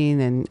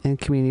teaching and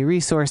community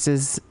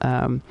resources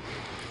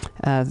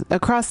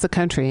across the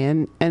country.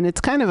 And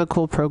it's kind of a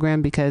cool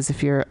program because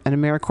if you're an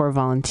AmeriCorps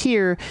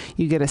volunteer,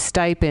 you get a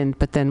stipend,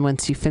 but then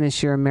once you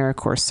finish your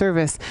AmeriCorps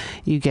service,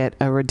 you get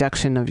a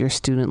reduction of your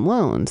student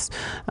loans.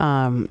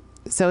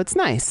 So it's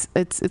nice.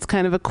 It's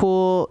kind of a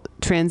cool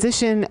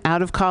transition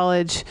out of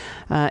college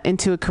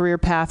into a career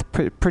path,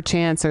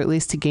 perchance, or at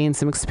least to gain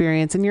some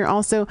experience. And you're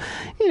also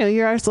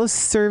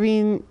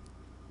serving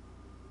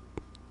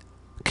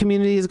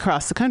communities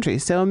across the country.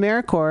 So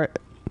AmeriCorps.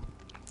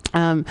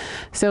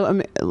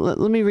 Let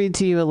me read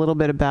to you a little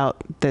bit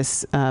about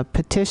this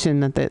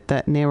petition that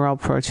NARAL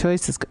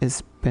Pro-Choice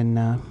is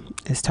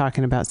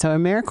talking about. So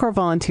AmeriCorps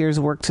volunteers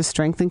work to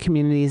strengthen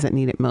communities that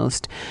need it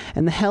most,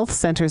 and the health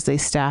centers they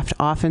staffed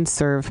often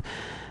serve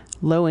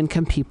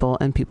low-income people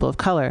and people of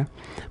color.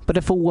 But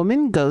if a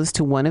woman goes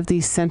to one of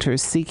these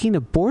centers seeking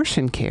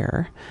abortion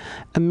care,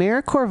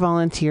 AmeriCorps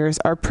volunteers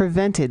are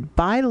prevented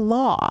by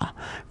law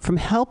from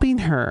helping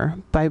her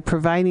by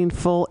providing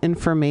full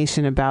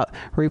information about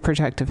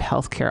reproductive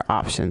health care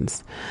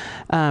options.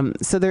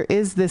 So there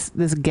is this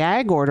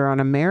gag order on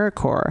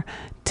AmeriCorps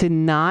to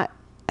not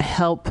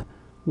help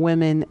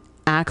women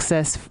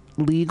access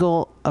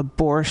legal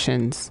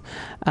abortions.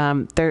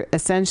 They're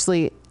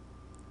essentially,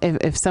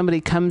 if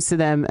somebody comes to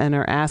them and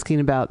are asking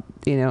about,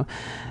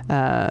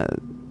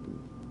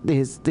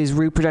 these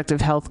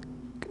reproductive health,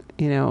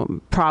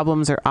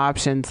 problems or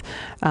options,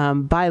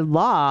 by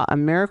law,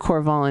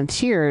 AmeriCorps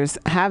volunteers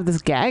have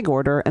this gag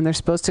order, and they're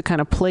supposed to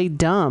kind of play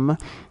dumb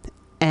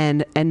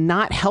and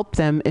not help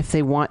them if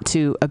they want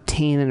to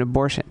obtain an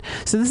abortion.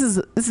 So this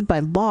is by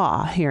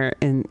law here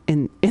in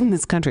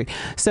this country.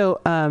 So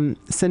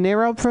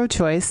NARAL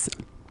Pro-Choice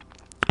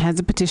has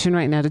a petition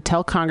right now to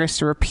tell Congress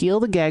to repeal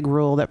the gag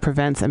rule that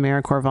prevents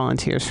AmeriCorps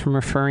volunteers from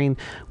referring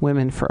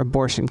women for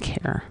abortion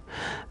care.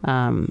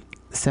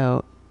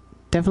 So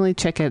definitely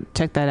check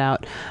that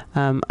out.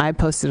 I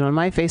posted on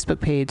my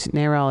Facebook page.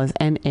 NARAL is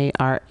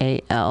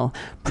NARAL,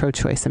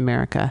 Pro-Choice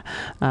America,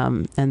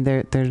 and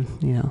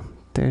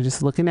they're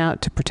just looking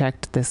out to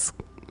protect this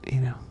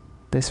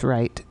this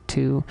right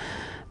to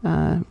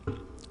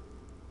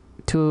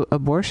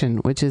abortion,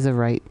 which is a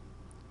right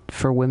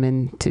for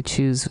women to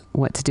choose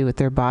what to do with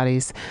their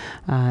bodies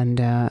and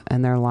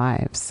their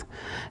lives.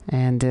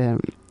 And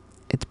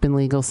it's been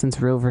legal since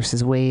Roe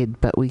versus Wade,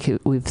 but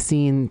we've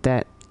seen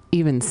that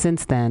even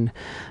since then,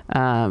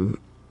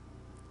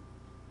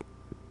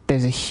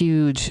 there's a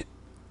huge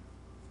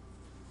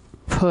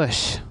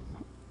push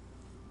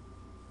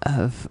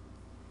of,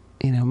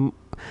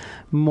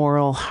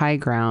 moral high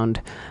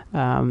ground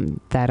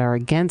that are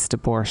against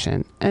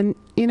abortion. And,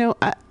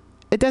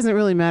 it doesn't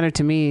really matter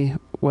to me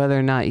whether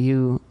or not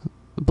you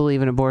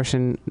believe in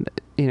abortion,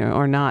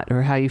 or not,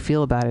 or how you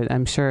feel about it.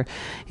 I'm sure,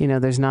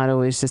 there's not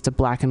always just a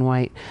black and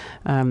white.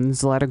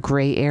 There's a lot of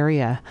gray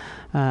area.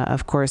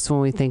 Of course,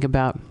 when we think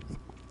about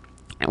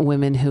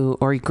women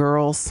or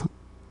girls,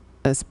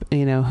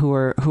 who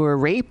are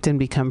raped and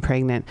become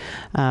pregnant,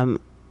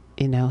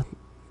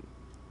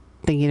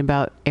 thinking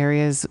about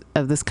areas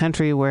of this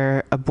country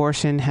where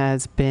abortion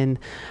has been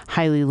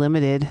highly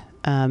limited.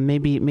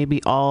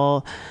 Maybe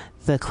all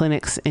the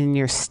clinics in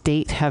your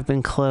state have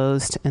been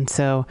closed. And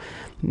so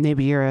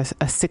maybe you're a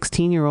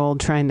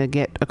 16-year-old trying to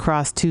get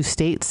across 2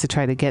 states to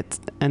try to get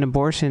an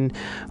abortion,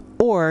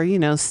 or,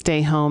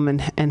 stay home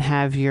and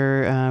have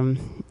your,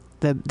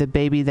 the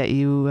baby that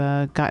you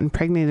got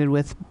impregnated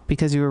with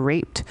because you were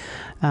raped.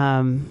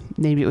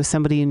 Maybe it was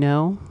somebody you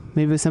know.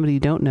 Maybe it was somebody you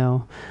don't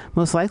know.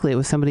 Most likely it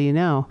was somebody you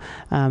know,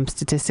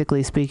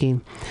 statistically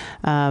speaking.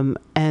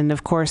 And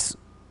of course,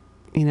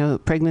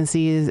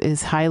 pregnancy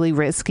is highly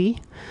risky.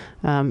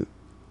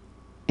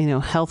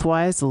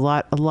 Health-wise, a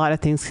lot of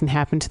things can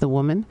happen to the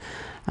woman.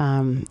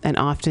 And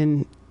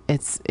often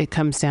it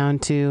comes down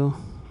to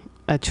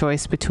a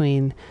choice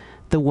between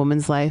the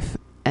woman's life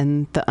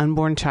and the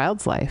unborn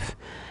child's life.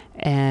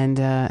 And,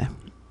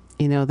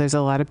 there's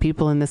a lot of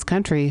people in this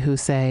country who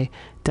say,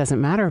 it doesn't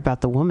matter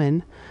about the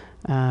woman.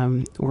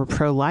 We're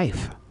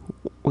pro-life.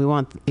 We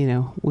want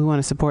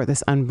to support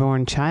this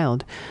unborn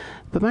child.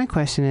 But my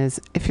question is,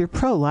 if you're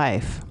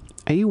pro-life,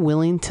 are you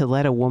willing to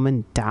let a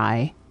woman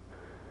die?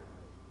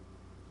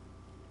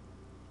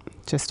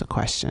 Just a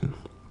question.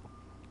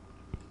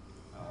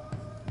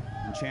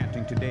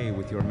 Enchanting today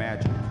with your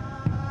magic.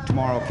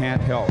 Tomorrow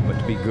can't help but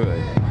to be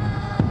good.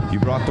 You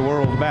brought the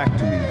world back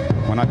to me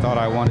when I thought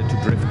I wanted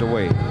to drift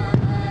away.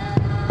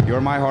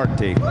 You're my heart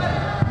taker,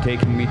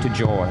 taking me to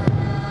joy,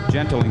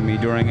 gentling me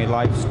during a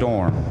life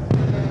storm,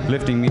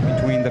 lifting me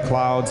between the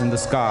clouds and the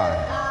sky,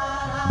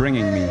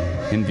 bringing me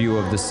in view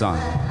of the sun.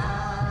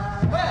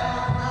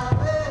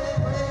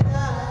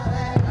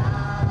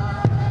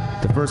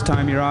 The first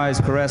time your eyes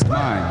caressed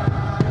mine,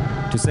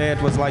 to say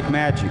it was like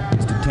magic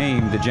is to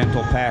tame the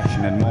gentle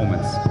passion and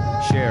moments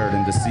shared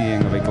in the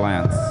seeing of a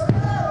glance.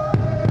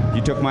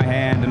 You took my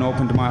hand and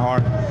opened my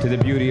heart to the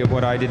beauty of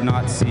what I did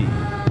not see.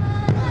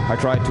 I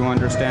tried to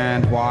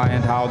understand why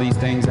and how these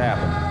things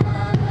happen,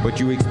 but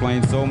you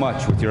explained so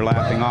much with your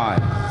laughing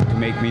eyes to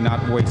make me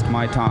not waste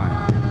my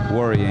time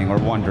worrying or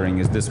wondering,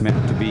 is this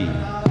meant to be?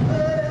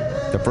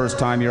 The first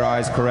time your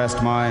eyes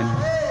caressed mine,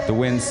 the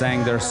wind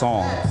sang their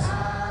songs.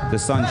 The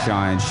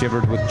sunshine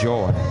shivered with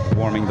joy,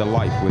 warming the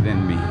life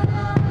within me.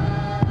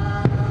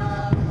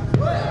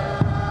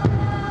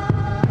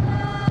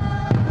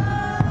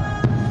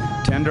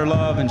 Tender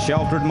love and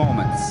sheltered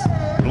moments,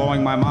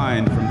 blowing my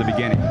mind from the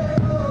beginning.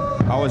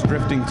 I was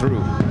drifting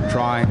through,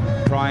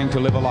 trying to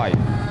live a life.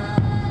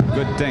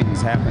 Good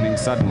things happening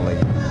suddenly.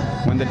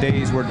 When the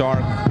days were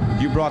dark,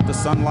 you brought the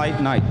sunlight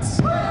nights,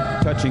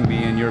 touching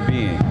me in your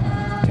being.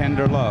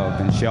 Tender love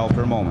and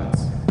shelter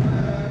moments.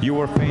 You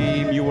were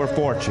fame, you were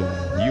fortune,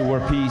 you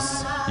were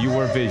peace, you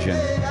were vision.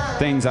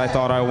 Things I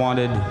thought I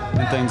wanted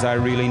and things I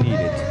really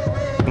needed,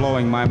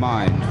 blowing my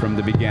mind from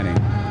the beginning.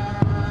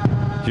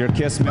 Your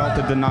kiss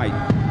melted the night.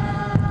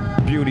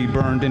 Beauty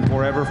burned in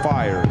forever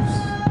fires.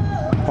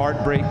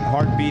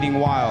 Heart beating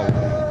wild,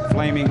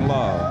 flaming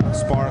love,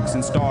 sparks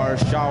and stars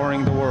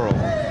showering the world.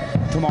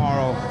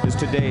 Tomorrow is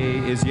today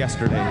is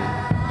yesterday.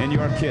 In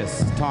your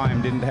kiss,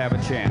 time didn't have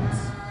a chance.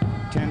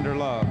 Tender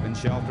love and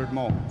sheltered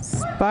moments.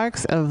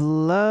 Sparks of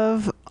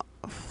love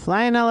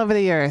flying all over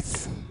the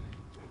earth.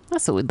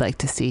 That's what we'd like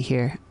to see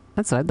here.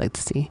 That's what I'd like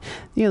to see.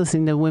 You're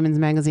listening to Women's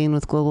Magazine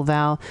with Global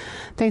Val.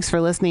 Thanks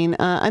for listening.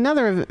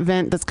 Another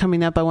event that's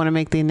coming up, I want to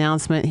make the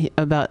announcement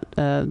about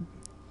San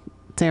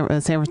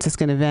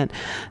Francisco event.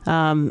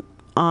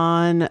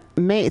 On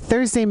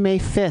Thursday, May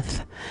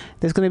 5th,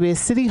 there's going to be a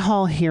City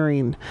Hall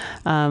hearing,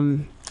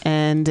 and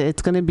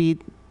it's going to be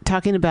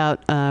talking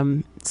about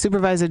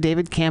Supervisor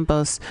David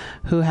Campos,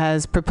 who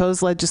has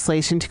proposed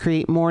legislation to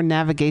create more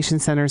navigation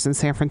centers in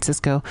San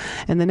Francisco.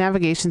 And the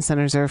navigation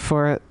centers are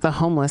for the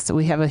homeless.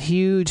 We have a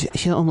huge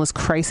homeless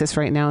crisis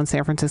right now in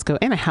San Francisco,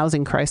 and a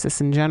housing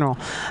crisis in general.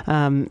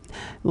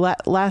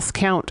 Last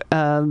count,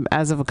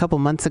 as of a couple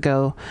months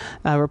ago,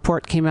 a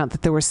report came out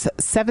that there were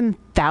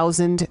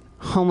 7,000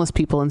 homeless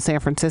people in San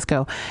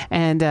Francisco.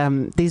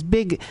 And these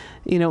big,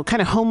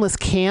 kind of homeless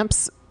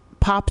camps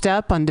popped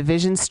up on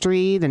Division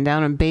Street and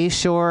down on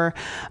Bayshore.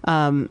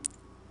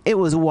 it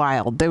was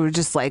wild. They were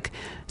just like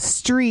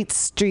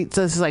streets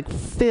just like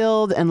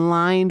filled and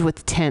lined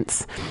with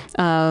tents.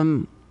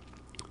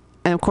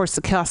 And of course,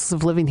 the cost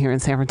of living here in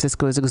San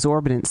Francisco is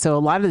exorbitant. So a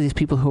lot of these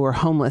people who are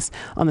homeless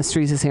on the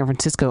streets of San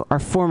Francisco are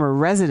former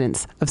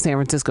residents of San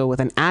Francisco with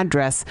an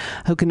address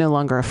who can no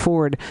longer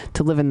afford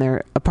to live in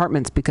their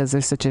apartments because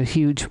there's such a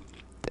huge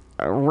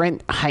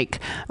rent hike.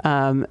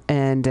 Well,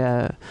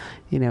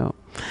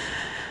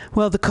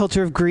 the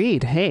culture of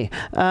greed. Hey,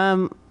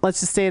 let's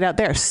just say it out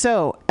there.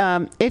 So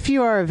if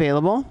you are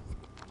available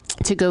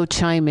to go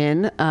chime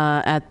in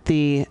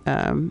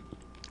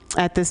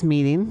at this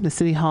meeting, the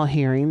City Hall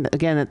hearing,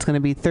 again, it's going to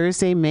be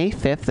Thursday, May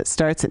 5th. It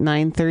starts at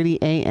 9:30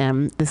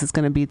 a.m. This is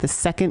going to be the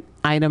second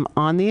item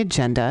on the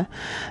agenda,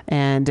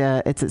 and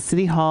it's at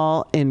City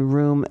Hall in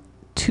room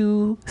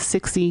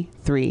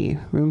 263.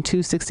 Room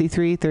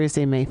 263,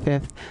 Thursday, May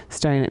 5th,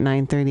 starting at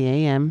 9:30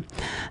 a.m.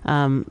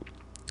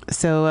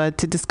 So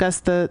to discuss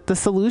the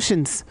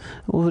solutions,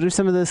 what are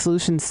some of the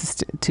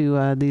solutions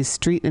to these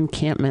street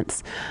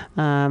encampments?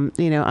 I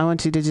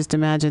want you to just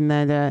imagine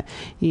that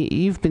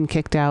you've been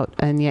kicked out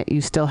and yet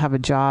you still have a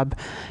job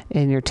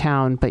in your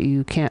town, but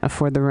you can't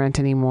afford the rent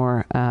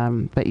anymore.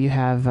 But you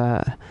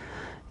have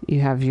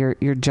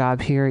your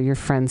job here, your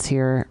friends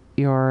here,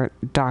 your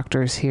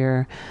doctors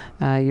here,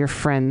 your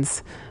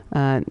friends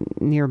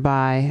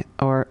nearby,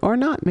 or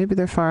not. Maybe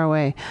they're far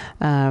away,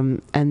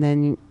 and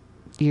then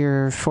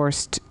you're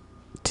forced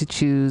to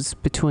choose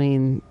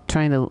between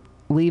trying to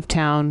leave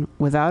town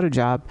without a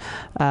job,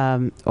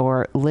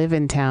 or live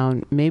in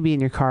town, maybe in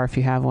your car if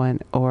you have one,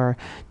 or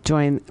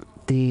join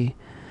the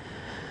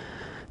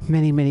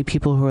many, many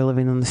people who are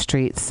living on the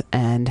streets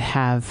and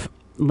have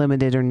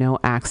limited or no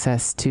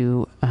access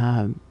to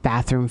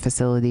bathroom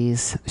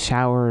facilities,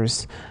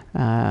 showers,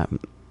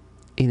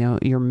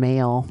 your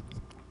mail,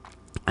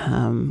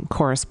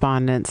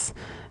 correspondence.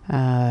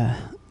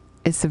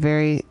 It's a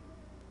very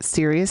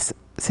serious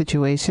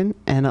situation,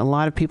 and a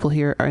lot of people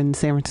here in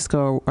San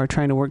Francisco are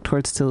trying to work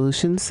towards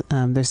solutions.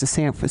 There's a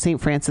St.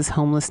 Francis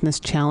Homelessness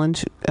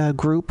Challenge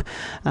group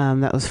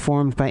that was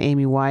formed by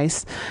Amy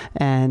Weiss,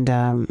 and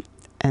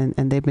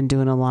they've been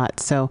doing a lot.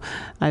 So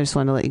I just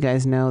want to let you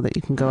guys know that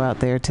you can go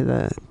out there to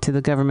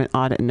the Government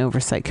Audit and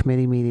Oversight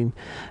Committee meeting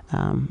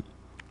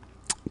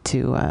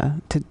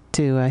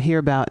to hear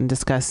about and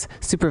discuss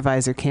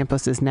Supervisor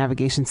Campos's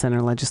navigation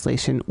center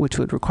legislation, which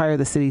would require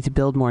the city to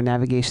build more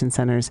navigation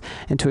centers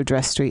and to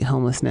address street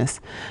homelessness.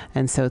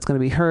 And so it's going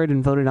to be heard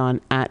and voted on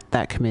at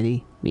that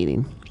committee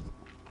meeting.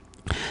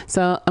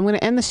 So I'm going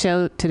to end the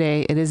show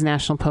today. It is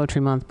National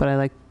Poetry Month, but I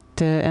like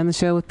to end the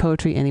show with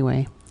poetry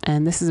anyway.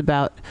 And this is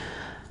about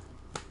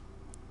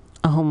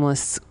a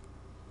homeless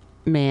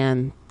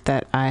man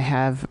that I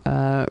have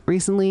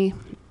recently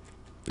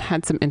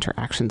had some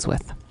interactions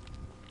with.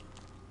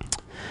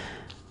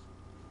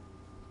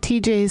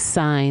 TJ's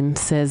sign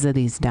says that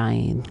he's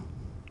dying,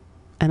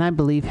 and I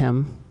believe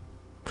him.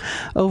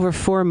 Over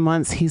 4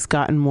 months, he's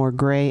gotten more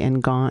gray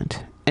and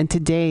gaunt, and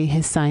today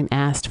his sign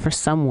asked for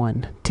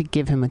someone to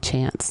give him a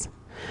chance,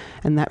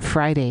 and that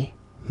Friday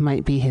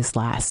might be his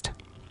last.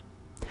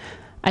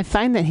 I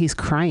find that he's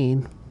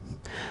crying,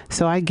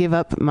 so I give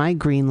up my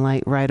green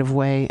light right of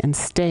way and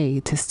stay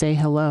to say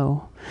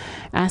hello.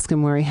 Ask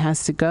him where he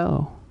has to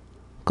go.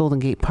 Golden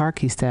Gate Park,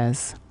 he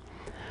says.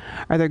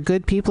 Are there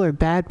good people or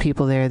bad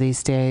people there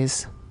these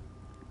days?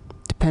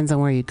 Depends on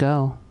where you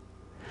go.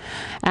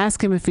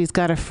 Ask him if he's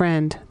got a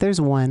friend.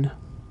 There's one.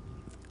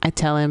 I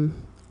tell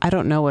him I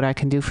don't know what I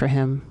can do for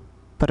him,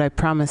 but I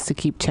promise to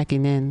keep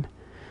checking in.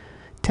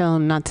 Tell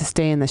him not to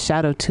stay in the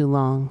shadow too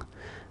long.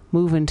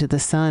 Move into the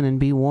sun and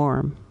be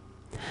warm.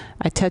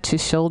 I touch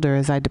his shoulder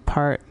as I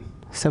depart,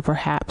 so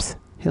perhaps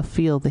he'll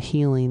feel the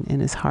healing in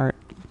his heart.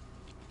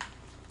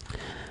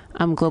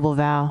 I'm Global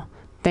Val.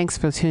 Thanks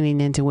for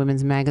tuning in to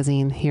Women's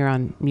Magazine here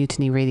on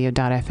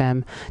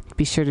MutinyRadio.fm.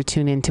 Be sure to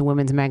tune in to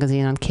Women's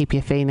Magazine on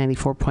KPFA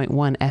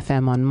 94.1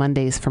 FM on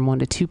Mondays from 1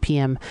 to 2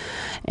 p.m.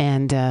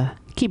 And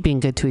keep being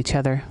good to each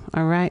other,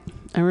 all right?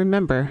 And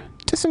remember,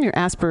 just when your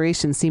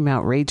aspirations seem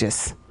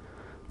outrageous,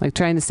 like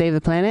trying to save the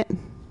planet,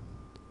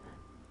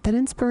 that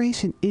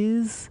inspiration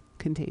is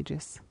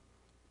contagious.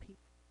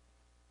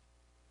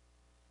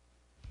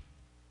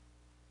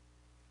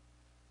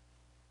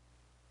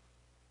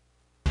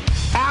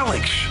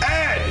 Alex!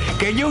 Ed!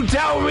 Can you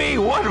tell me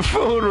what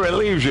food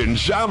relieves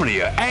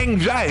insomnia,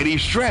 anxiety,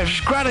 stress,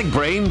 chronic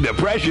brain,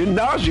 depression,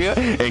 nausea,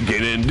 and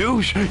can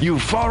induce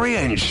euphoria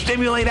and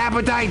stimulate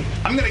appetite?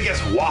 I'm gonna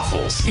guess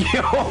waffles.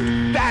 Yo,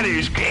 that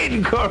is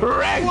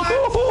incorrect.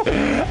 What?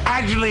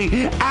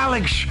 Actually,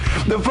 Alex,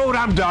 the food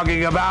I'm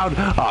talking about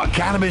are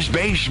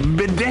cannabis-based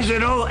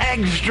medicinal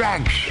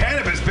extracts.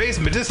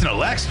 Cannabis-based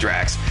medicinal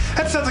extracts?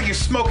 That sounds like you're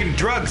smoking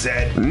drugs,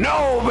 Ed.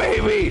 No,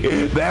 baby!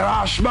 There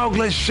are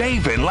smokeless,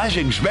 safe, and less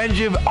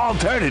expensive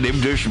alternative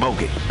alternative to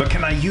smoking. But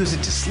can I use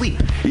it to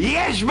sleep?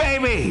 Yes,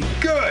 baby!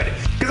 Good,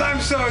 because I'm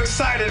so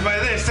excited by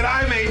this that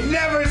I may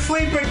never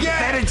sleep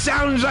again. And it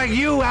sounds like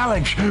you,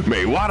 Alex,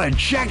 may want to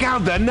check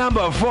out the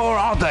number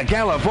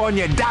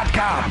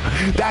 4AltaCalifornia.com.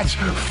 That's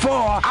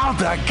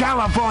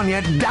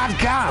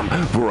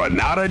 4AltaCalifornia.com for a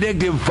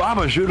non-addictive,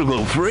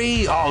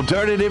 pharmaceutical-free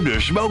alternative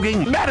to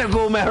smoking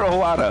medical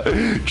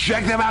marijuana.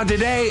 Check them out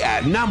today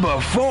at number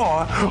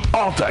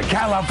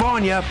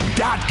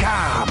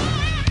 4AltaCalifornia.com.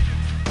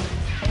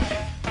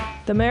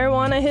 The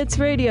Marijuana Hits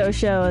radio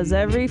show is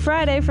every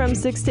Friday from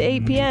 6 to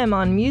 8 p.m.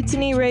 on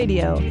Mutiny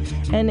Radio,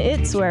 and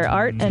it's where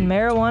art and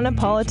marijuana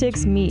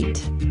politics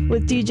meet.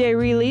 With DJ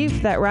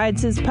Relief that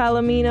rides his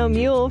Palomino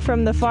mule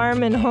from the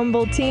farm in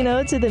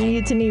Humboldtino to the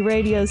Mutiny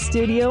Radio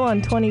studio on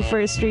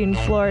 21st Street in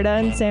Florida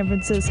and San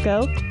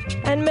Francisco,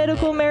 and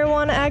medical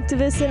marijuana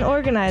activist and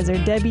organizer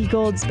Debbie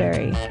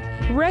Goldsberry.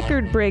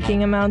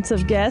 Record-breaking amounts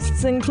of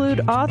guests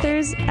include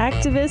authors,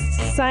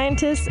 activists,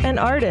 scientists, and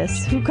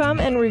artists who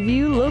come and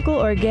review local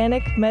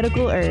organic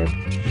medical herb.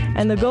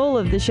 And the goal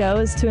of the show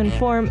is to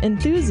inform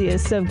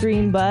enthusiasts of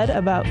green bud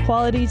about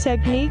quality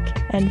technique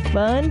and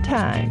fun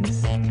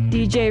times.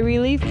 DJ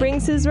Relief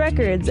brings his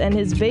records and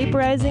his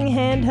vaporizing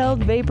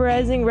handheld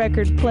vaporizing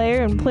record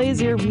player and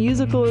plays your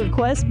musical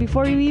requests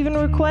before you even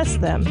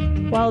request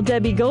them. While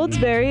Debbie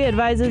Goldsberry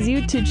advises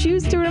you to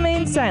choose to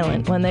remain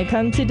silent when they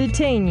come to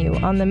detain you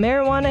on the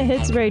Marijuana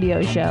Hits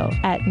radio show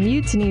at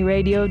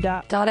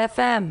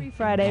MutinyRadio.fm every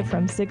Friday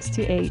from 6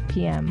 to 8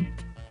 p.m.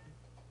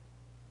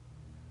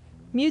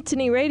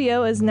 Mutiny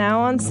Radio is now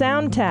on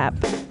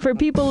SoundTap. For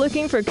people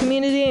looking for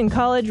community and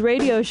college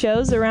radio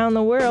shows around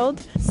the world,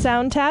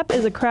 SoundTap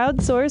is a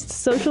crowdsourced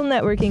social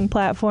networking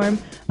platform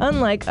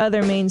unlike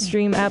other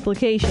mainstream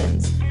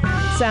applications.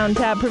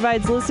 SoundTap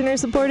provides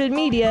listener-supported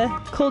media,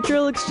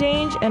 cultural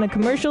exchange, and a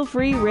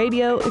commercial-free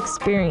radio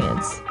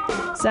experience.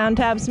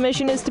 SoundTap's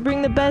mission is to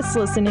bring the best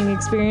listening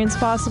experience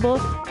possible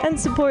and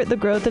support the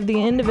growth of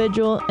the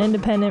individual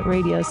independent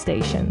radio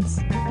stations.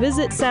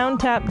 Visit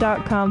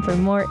soundtap.com for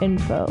more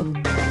info.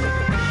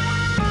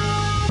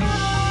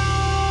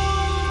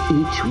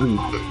 Each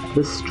week,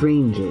 the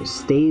stranger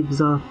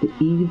staves off the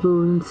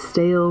evil and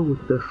stale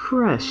with the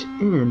fresh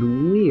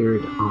and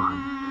weird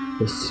on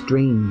The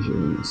Stranger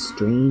in a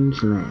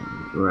Strange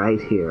Land,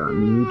 right here on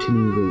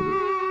Mutiny Radio.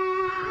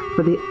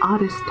 For the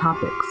oddest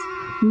topics,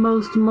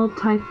 most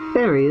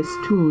multifarious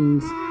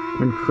tunes,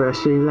 and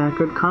freshly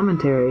lacquered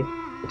commentary,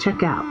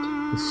 check out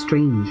The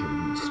Stranger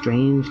in a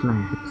Strange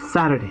Land,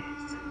 Saturdays,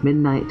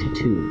 midnight to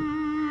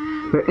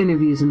 2. For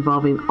interviews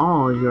involving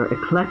all your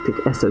eclectic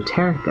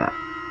esoterica,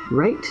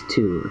 write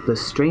to The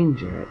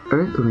Stranger at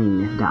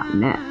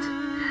earthling.net.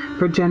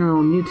 For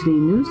general Mutiny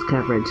news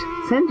coverage,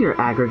 send your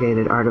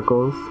aggregated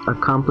articles,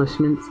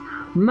 accomplishments,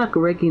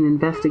 muckraking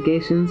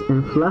investigations,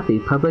 and fluffy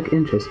public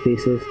interest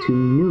pieces to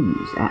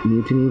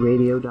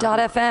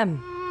news@mutinyradio.fm.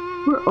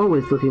 We're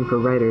always looking for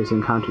writers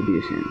and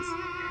contributions.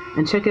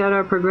 And check out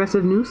our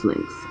progressive news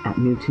links at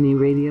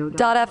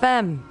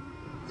mutinyradio.fm.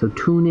 So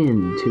tune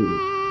in to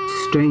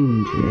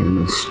Stranger in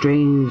a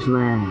Strange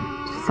Land,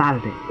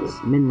 Saturdays,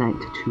 midnight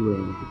to 2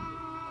 a.m.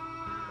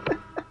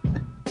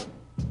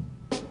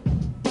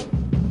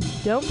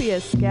 Don't be a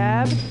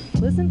scab.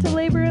 Listen to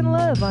Labor and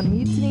Love on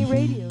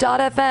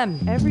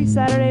MutinyRadio.fm every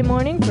Saturday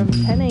morning from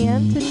 10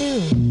 a.m. to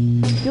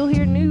noon. You'll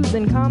hear news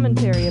and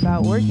commentary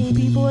about working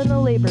people in the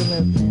labor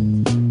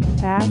movement,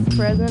 past,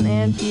 present,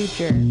 and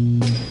future.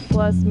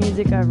 Plus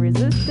music of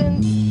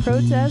resistance,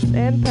 protest,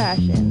 and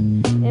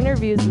passion.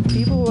 Interviews with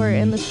people who are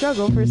in the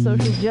struggle for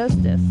social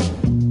justice.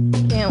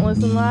 Can't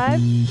listen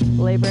live?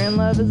 Labor and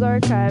Love is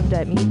archived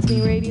at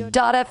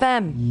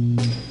MutinyRadio.fm.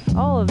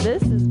 All of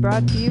this is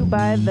brought to you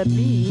by The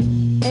Bee,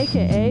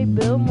 a.k.a.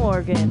 Bill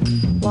Morgan,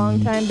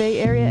 longtime Bay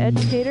Area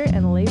educator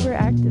and labor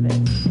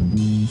activist.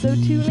 So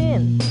tune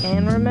in,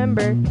 and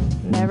remember,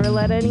 never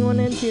let anyone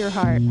into your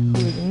heart who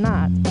is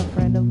not a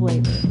friend of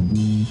labor.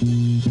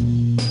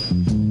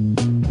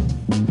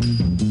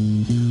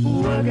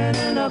 Working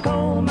in a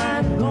coal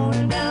mine,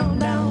 going down,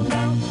 down,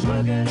 down.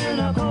 Working in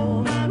a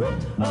coal mine,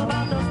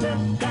 about to step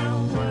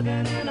down.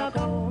 Working in a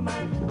coal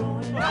mine,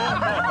 going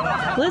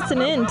down.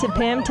 Listen in to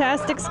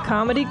Pamtastic's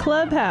Comedy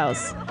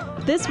Clubhouse.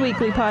 This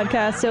weekly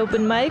podcast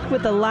open mic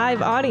with a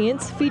live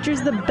audience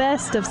features the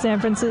best of San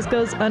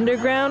Francisco's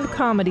underground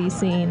comedy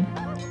scene.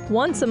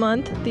 Once a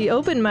month, the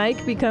open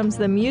mic becomes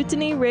the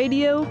Mutiny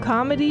Radio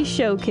Comedy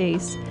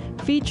Showcase,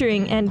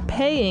 featuring and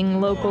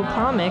paying local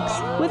comics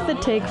with the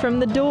take from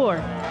the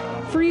door.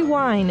 Free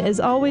wine is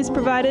always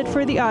provided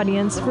for the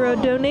audience for a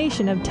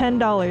donation of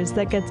 $10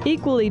 that gets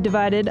equally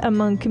divided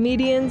among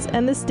comedians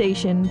and the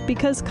station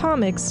because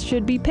comics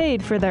should be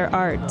paid for their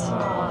art.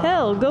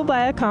 Hell, go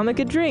buy a comic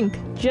a drink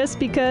just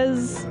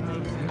because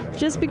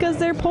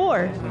they're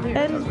poor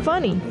and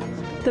funny.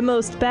 The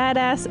most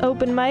badass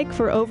open mic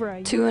for over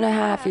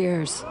 2.5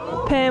 years.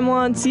 Pam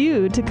wants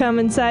you to come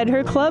inside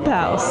her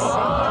clubhouse.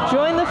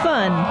 Join the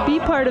fun, be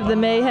part of the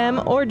mayhem,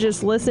 or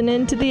just listen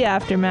in to the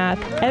aftermath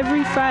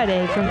every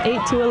Friday from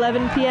 8 to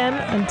 11 p.m.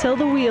 until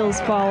the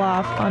wheels fall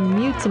off on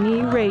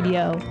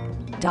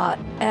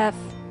MutinyRadio.fm.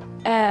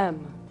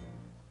 FM.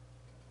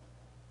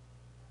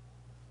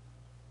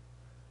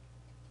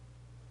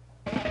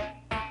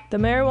 The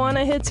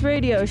Marijuana Hits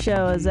Radio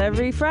Show is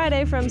every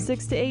Friday from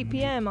 6 to 8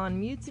 p.m. on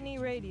Mutiny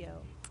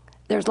Radio.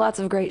 There's lots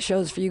of great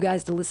shows for you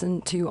guys to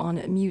listen to on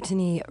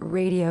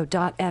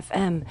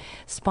MutinyRadio.fm,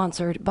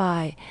 sponsored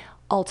by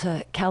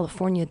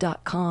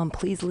AltaCalifornia.com.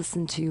 Please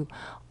listen to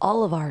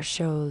all of our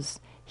shows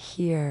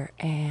here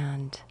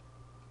and...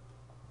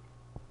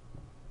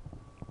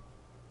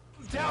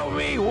 Tell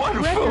me what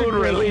food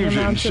relieves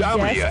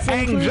insomnia,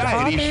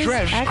 anxiety,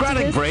 stress,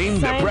 chronic brain,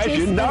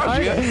 depression,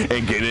 nausea,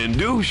 and can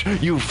induce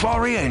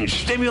euphoria and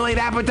stimulate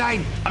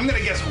appetite. I'm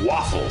gonna guess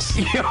waffles.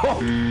 Yo,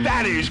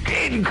 that is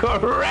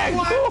incorrect.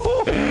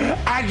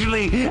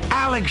 Actually,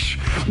 Alex,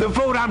 the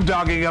food I'm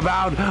talking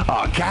about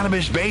are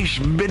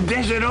cannabis-based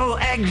medicinal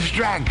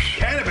extracts.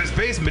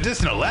 Cannabis-based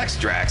medicinal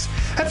extracts?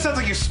 That sounds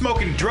like you're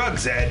smoking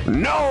drugs, Ed.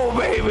 No,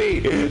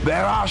 baby.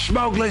 There are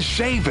smokeless,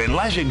 safe, and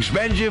less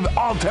expensive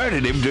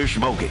alternative to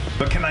smoking.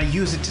 But can I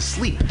use it to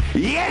sleep?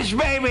 Yes,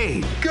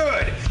 baby.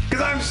 Good,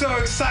 because I'm so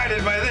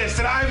excited by this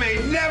that I may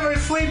never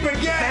sleep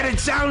again. And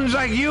it sounds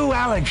like you,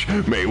 Alex,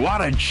 may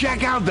want to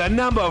check out the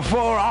number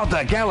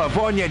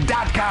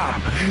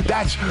 4AltaCalifornia.com.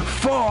 That's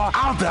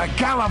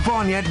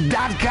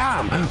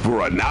 4AltaCalifornia.com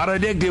for a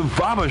non-addictive,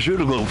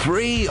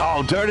 pharmaceutical-free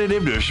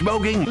alternative to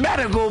smoking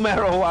medical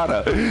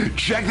marijuana.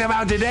 Check them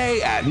out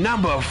today at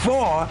number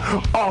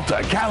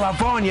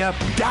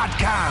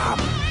 4AltaCalifornia.com.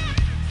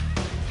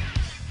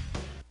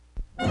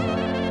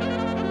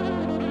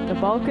 The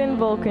Balkan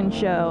Vulcan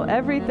Show,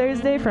 every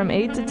Thursday from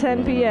 8 to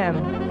 10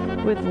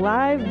 p.m. with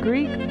live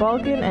Greek,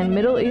 Balkan, and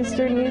Middle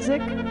Eastern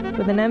music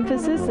with an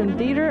emphasis in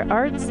theater,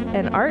 arts,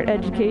 and art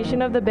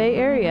education of the Bay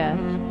Area.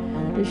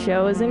 The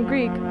show is in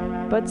Greek,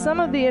 but some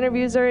of the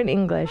interviews are in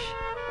English,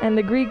 and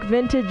the Greek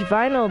vintage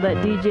vinyl that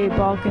DJ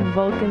Balkan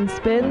Vulcan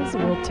spins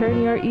will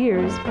turn your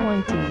ears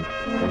pointy.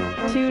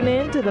 Tune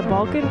in to The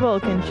Balkan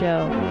Vulcan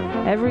Show,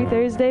 every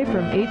Thursday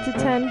from 8 to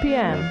 10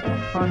 p.m.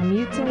 on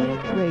Mutiny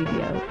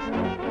Radio.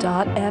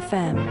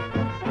 .fm.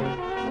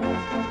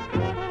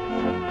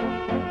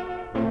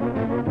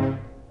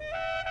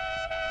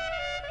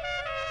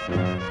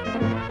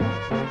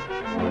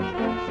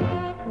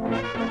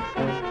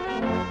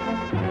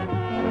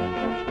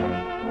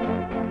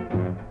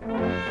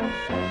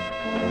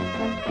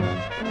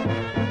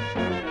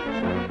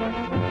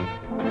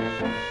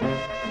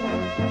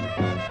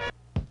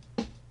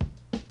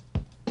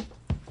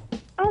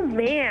 Oh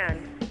man,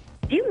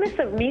 do you miss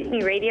a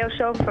Mutiny Radio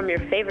show from your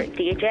favorite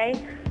DJ?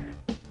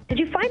 Did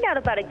you find out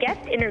about a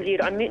guest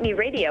interviewed on Mutiny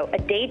Radio a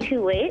day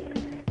too late?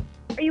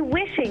 Are you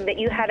wishing that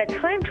you had a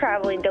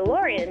time-traveling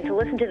DeLorean to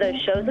listen to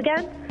those shows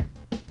again?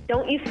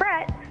 Don't you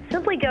fret.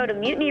 Simply go to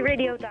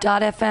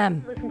MutinyRadio.fm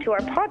and listen to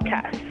our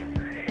podcast.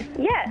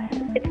 Yes,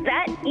 it's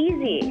that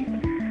easy.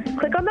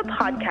 Click on the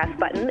podcast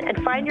button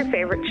and find your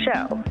favorite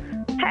show.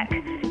 Heck,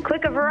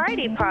 click a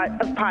variety of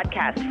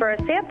podcasts for a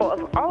sample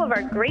of all of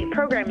our great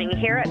programming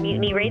here at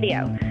Mutiny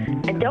Radio.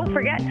 And don't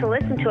forget to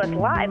listen to us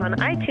live on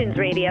iTunes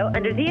Radio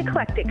under the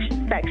Eclectic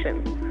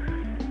section.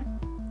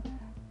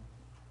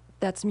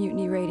 That's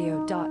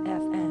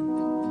MutinyRadio.fm.